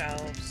through the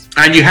shelves.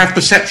 And you have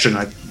perception.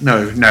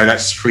 No,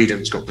 that's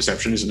Freedom's got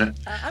perception, isn't it?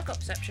 I've got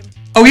perception.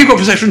 Oh, you've got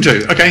perception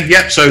too. Okay,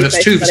 yep. So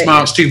that's 2 for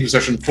smarts, 2 for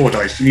perception, 4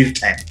 dice. You need a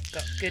 10.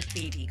 Got good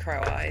beady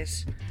crow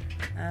eyes.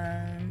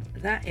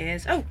 That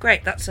is... Oh,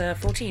 great. That's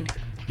 14.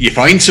 You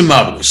find some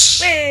marbles.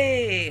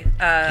 Whey!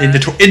 In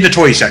the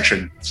toy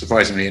section,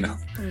 surprisingly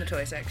enough. In the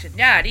toy section.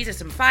 Yeah, these are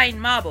some fine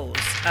marbles.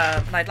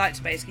 And I'd like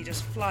to basically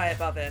just fly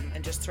above him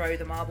and just throw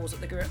the marbles at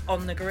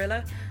on the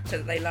gorilla so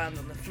that they land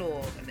on the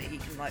floor and that he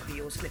can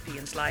be all slippy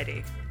and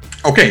slidey.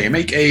 Okay,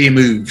 make a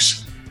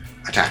moves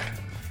attack.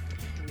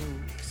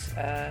 Moves.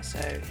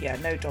 So yeah,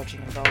 no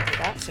dodging involved with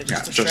that. So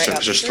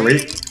just 3.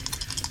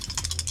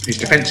 His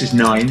defense is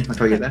 9. I'll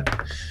tell you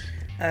that.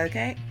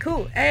 Okay,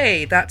 cool.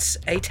 Hey, that's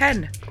a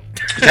 10.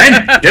 10?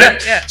 Yeah.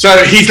 Yeah.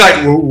 So he's like,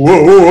 whoa,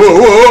 whoa, whoa,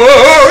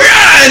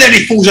 whoa, and then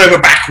he falls over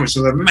backwards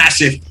with a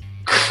massive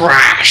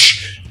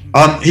crash.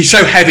 He's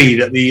so heavy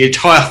that the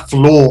entire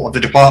floor of the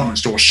department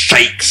store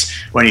shakes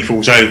when he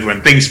falls over,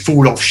 and things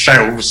fall off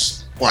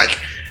shelves like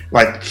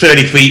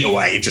 30 feet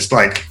away, just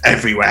like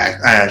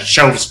everywhere.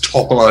 Shelves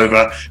topple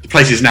over. The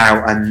place is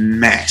now a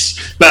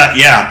mess. But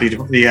yeah,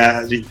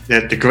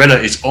 the gorilla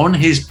is on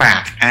his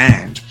back,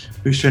 and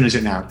whose turn is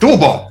it now?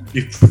 Doorbot!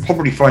 You've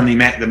probably finally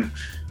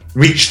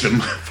reached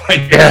them.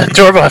 Yeah,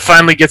 Doorbot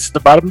finally gets to the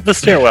bottom of the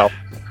stairwell.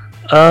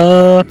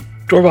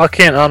 Doorbot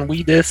can't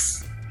unweed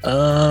this.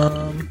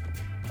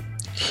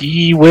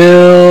 He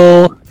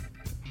will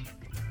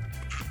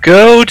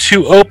go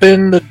to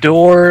open the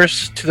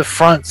doors to the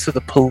front so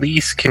the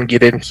police can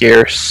get in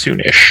here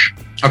soonish.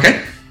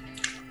 Okay.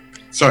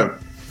 So,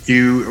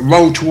 you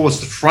roll towards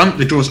the front.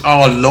 The doors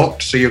are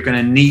locked, so you're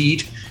going to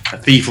need a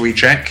thievery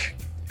check.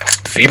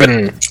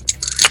 Thieving.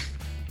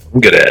 I'm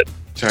good at it.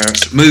 So,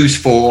 it's moves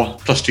 4,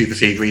 plus 2 for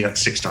thievery,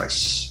 that's 6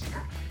 dice.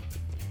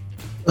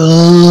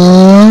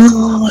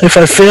 If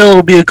I fail,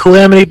 it'll be a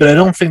calamity, but I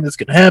don't think that's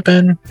going to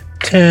happen.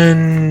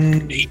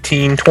 10,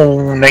 18,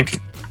 20, 19.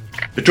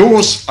 The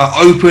doors are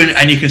open,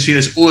 and you can see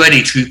there's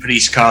already 2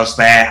 police cars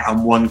there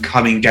and 1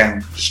 coming down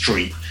the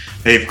street.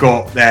 They've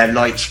got their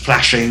lights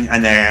flashing,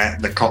 and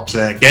the cops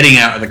are getting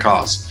out of the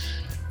cars.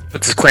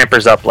 Puts his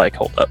clampers up, like,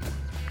 hold up.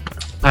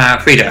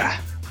 Frida.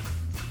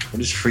 What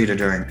is Frida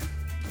doing?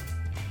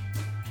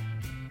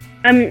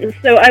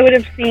 So I would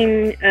have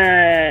seen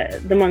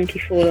the monkey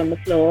fall on the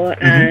floor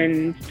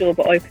and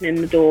Doorbot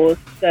opening the doors.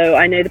 So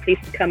I know the police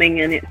are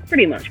coming, and it's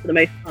pretty much for the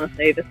most part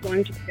over. So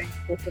I'm just going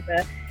to sort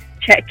of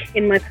check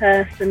in my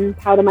purse and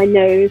powder my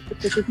nose,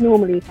 because it's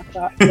normally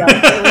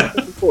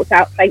thought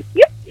out. Thank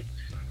you.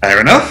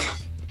 Fair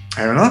enough.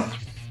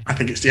 I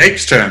think it's the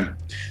ape's turn.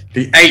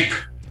 The ape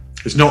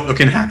is not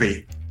looking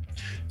happy.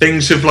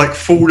 Things have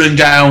fallen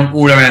down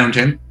all around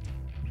him,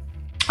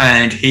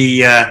 and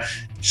he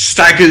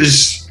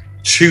staggers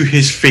to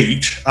his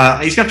feet. He's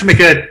going to have to make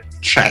a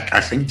check,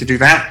 I think, to do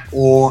that,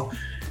 or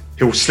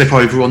he'll slip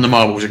over on the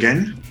marbles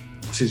again.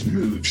 What's his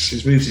moves?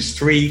 His moves is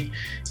 3.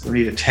 We'll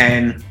need a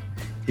 10.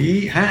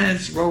 He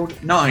has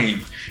rolled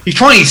 9. He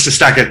tries to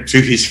stagger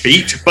to his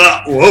feet,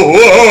 but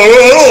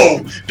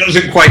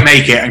doesn't quite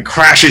make it and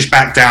crashes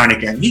back down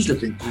again. He's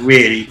looking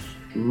really,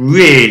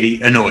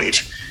 really annoyed.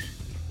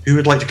 Who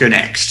would like to go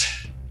next?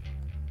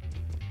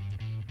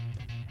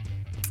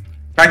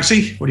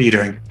 Banksy, what are you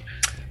doing?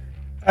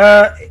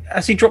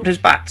 Has he dropped his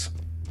bat?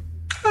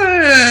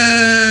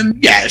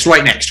 Yeah, it's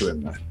right next to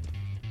him, though.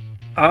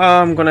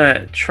 I'm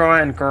gonna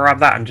try and grab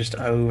that and just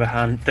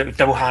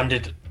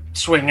double-handed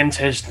swing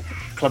into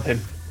club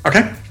him.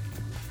 Okay.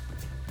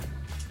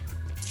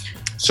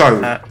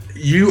 So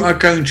you are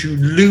going to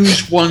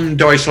lose 1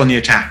 dice on the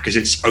attack because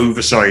it's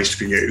oversized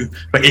for you.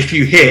 But if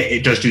you hit,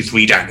 it does do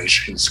 3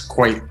 damage. It's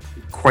quite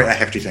a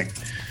hefty thing.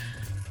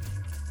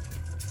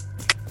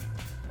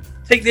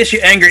 Take this,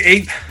 you angry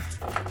ape.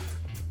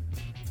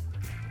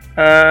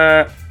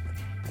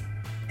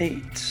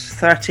 8,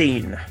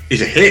 13.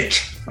 Is a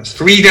hit. That's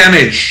 3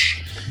 damage.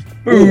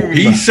 Ooh,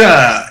 he's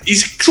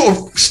sort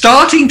of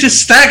starting to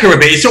stagger a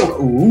bit. He's sort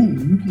of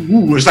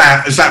as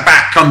that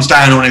bat comes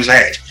down on his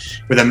head.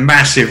 with a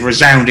massive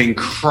resounding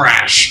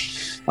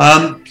crash.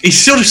 He's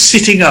sort of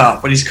sitting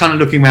up and he's kind of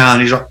looking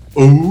around. He's like,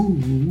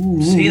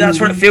 ooh. See, that's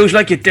what it feels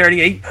like, you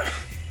dirty ape.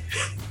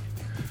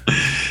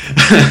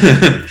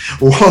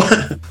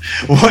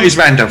 What is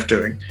Randolph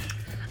doing?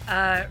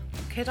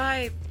 Could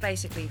I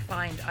basically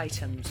find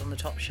items on the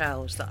top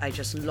shelves that I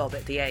just lob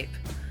at the ape?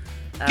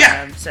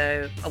 Yeah.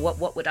 So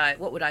what would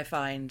I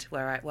find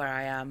where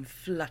I am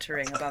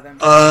fluttering above him?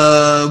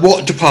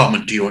 What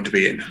department do you want to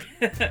be in?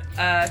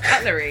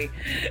 Cutlery.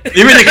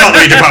 You're in the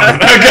cutlery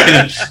department.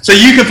 Okay. So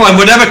you can find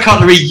whatever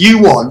cutlery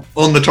you want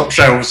on the top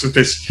shelves of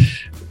this.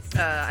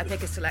 I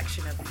pick a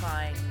selection of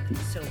fine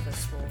silver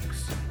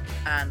sporks,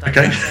 and I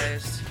Okay. take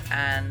those,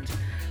 and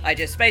I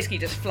just basically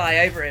fly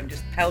over him,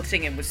 just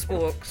pelting him with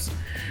sporks.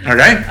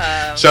 Okay.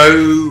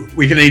 So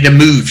we can need a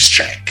moves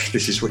check.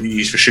 This is what you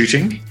use for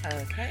shooting.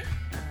 Okay.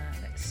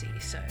 Let's see.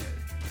 So,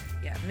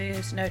 yeah,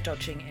 moves, no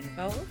dodging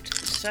involved.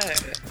 So,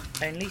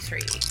 only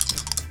 3.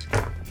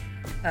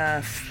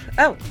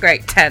 Oh,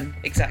 great, 10.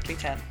 Exactly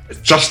 10.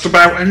 Just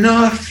about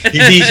enough.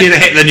 He's easier to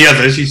hit than the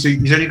others. He's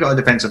only got a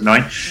defense of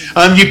 9.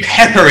 You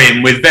pepper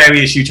him with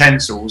various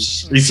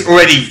utensils. He's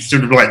already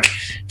sort of like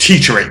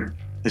teetering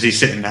as he's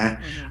sitting there.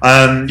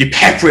 You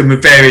pepper him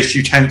with various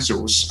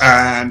utensils,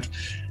 and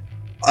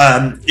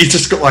he's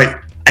just got like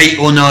 8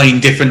 or 9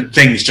 different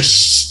things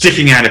just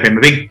sticking out of him.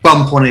 A big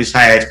bump on his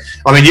head.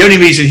 I mean, the only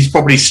reason he's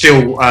probably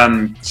still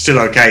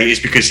okay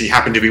is because he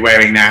happened to be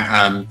wearing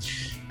that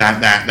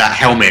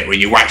helmet when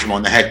you whacked him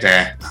on the head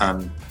there,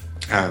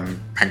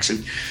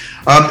 Banksy.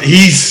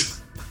 He's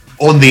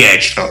on the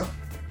edge though.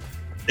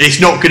 It's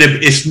not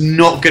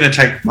gonna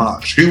take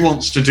much. Who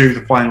wants to do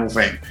the final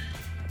thing?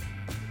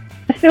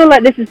 I feel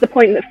like this is the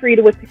point that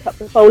Frida would pick up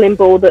the bowling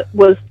ball that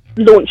was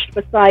launched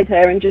beside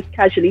her and just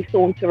casually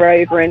saunter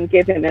over and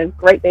give him a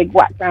great big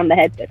whack round the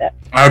head with it.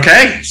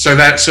 Okay, so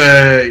that's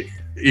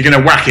you're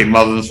gonna whack him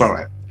rather than throw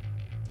it.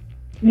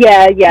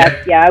 Yeah.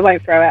 I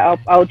won't throw it.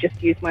 I'll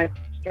just use my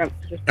strength.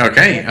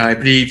 Okay, I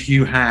believe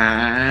you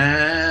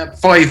have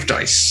 5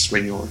 dice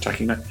when you're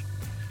attacking that.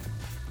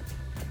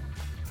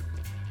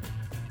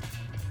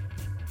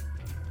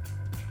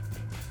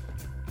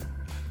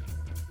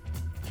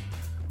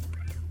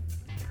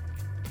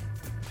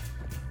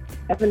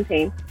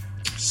 $17.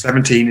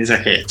 17 is a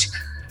hit.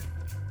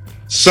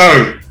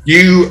 So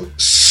you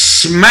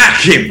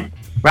smack him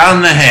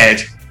round the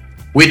head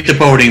with the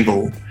bowling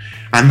ball,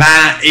 and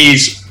that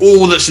is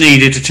all that's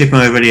needed to tip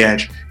him over the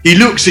edge. He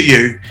looks at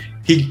you.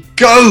 He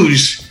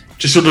goes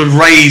to sort of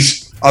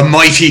raise a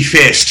mighty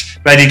fist,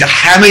 ready to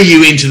hammer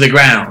you into the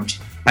ground.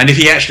 And if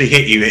he actually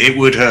hit you, it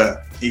would hurt.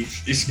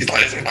 He's going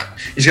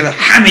to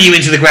hammer you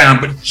into the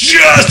ground, but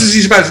just as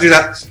he's about to do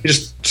that, he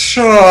just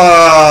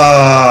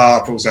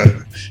topples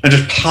over and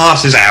just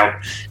passes out,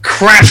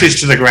 crashes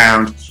to the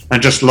ground,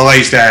 and just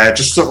lies there,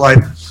 just sort of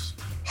like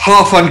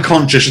half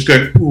unconscious, just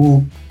going,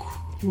 ooh,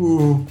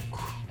 ooh,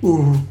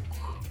 ooh.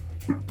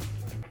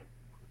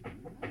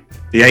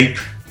 The ape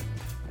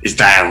is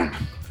down.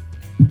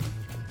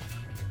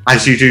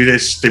 As you do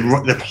this,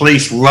 the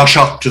police rush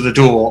up to the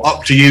door,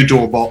 up to you,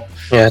 Doorbot.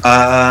 Yeah.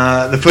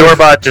 The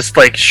Doorbot just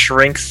like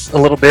shrinks a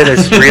little bit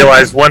as he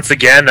realizes once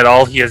again that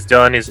all he has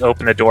done is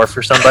open a door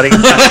for somebody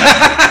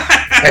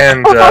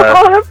and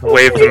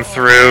wave them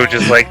through,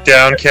 just like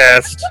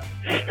downcast.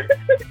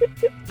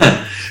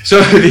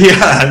 So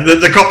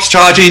the cops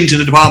charge into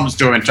the department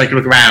store and take a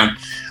look around,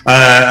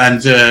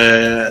 and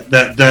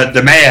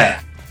the mayor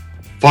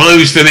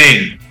follows them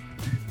in.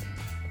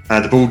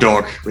 The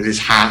bulldog with his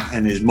hat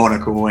and his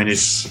monocle and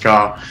his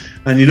cigar,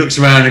 and he looks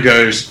around and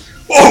goes,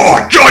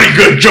 "Oh, Johnny,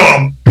 good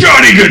job!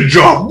 Johnny, good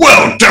job!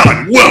 Well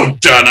done! Well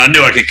done! I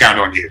knew I could count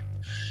on you."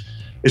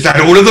 Is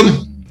that all of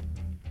them?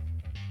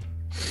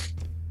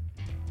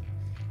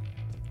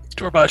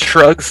 Doorbot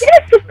shrugs.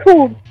 Yes, of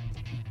course.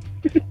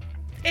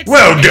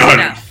 Well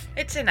done.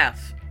 It's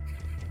enough.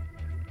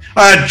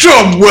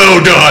 Job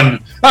well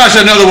done. That's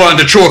another one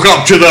to chalk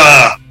up to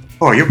the.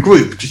 Oh, your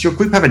group. Does your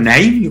group have a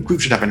name? Your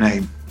group should have a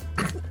name.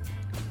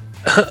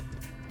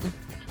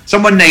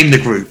 Someone name the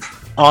group.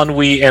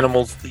 Ennui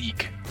Animals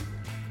League.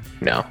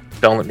 No,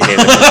 don't let me name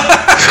it.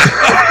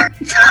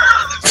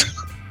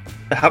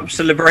 The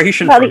Hamster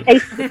Liberation Well, the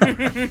Front.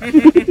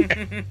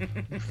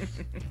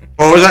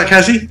 What was that,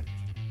 Cassie?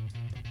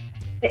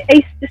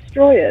 Ace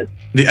Destroyers.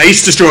 The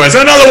Ace Destroyers.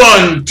 Another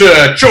one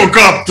to chalk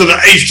up to the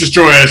Ace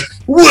Destroyers.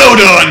 Well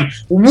done.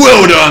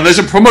 Well done. There's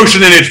a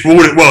promotion in it for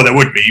all it. Well, there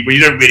would be, but you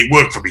don't really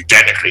work for me,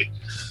 technically.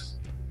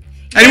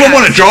 Anyone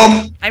want a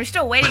job? I'm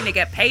still waiting to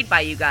get paid by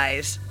you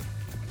guys.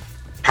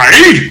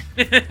 Paid?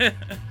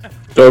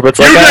 Doorbot's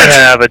like, I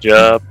have a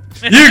job.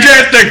 You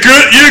get the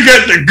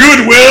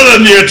goodwill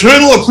and the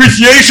eternal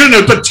appreciation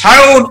of the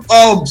town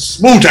of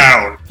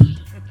Smalltown.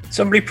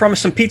 Somebody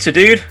promised some pizza,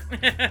 dude.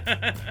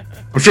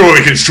 I'm sure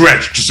we can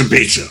stretch to some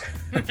pizza.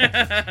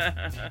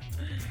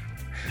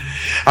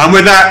 And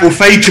with that, we'll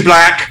fade to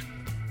black.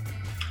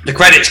 The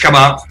credits come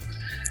up,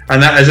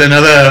 and that is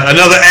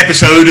another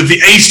episode of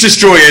the Ace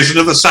Destroyers.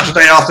 Another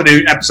Saturday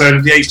afternoon episode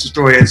of the Ace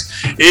Destroyers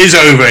is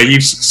over.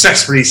 You've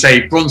successfully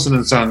saved Bronson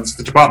and Sons,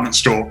 the department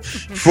store,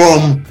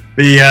 from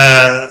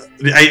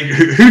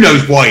Who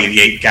knows why the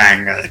ape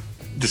gang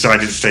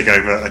decided to take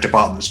over a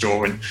department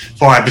store and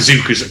fire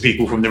bazookas at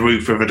people from the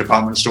roof of a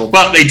department store,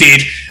 but they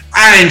did,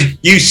 and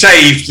you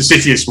saved the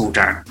city of Small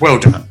Town. Well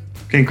done.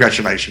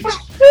 Congratulations.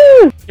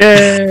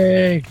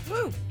 Yay!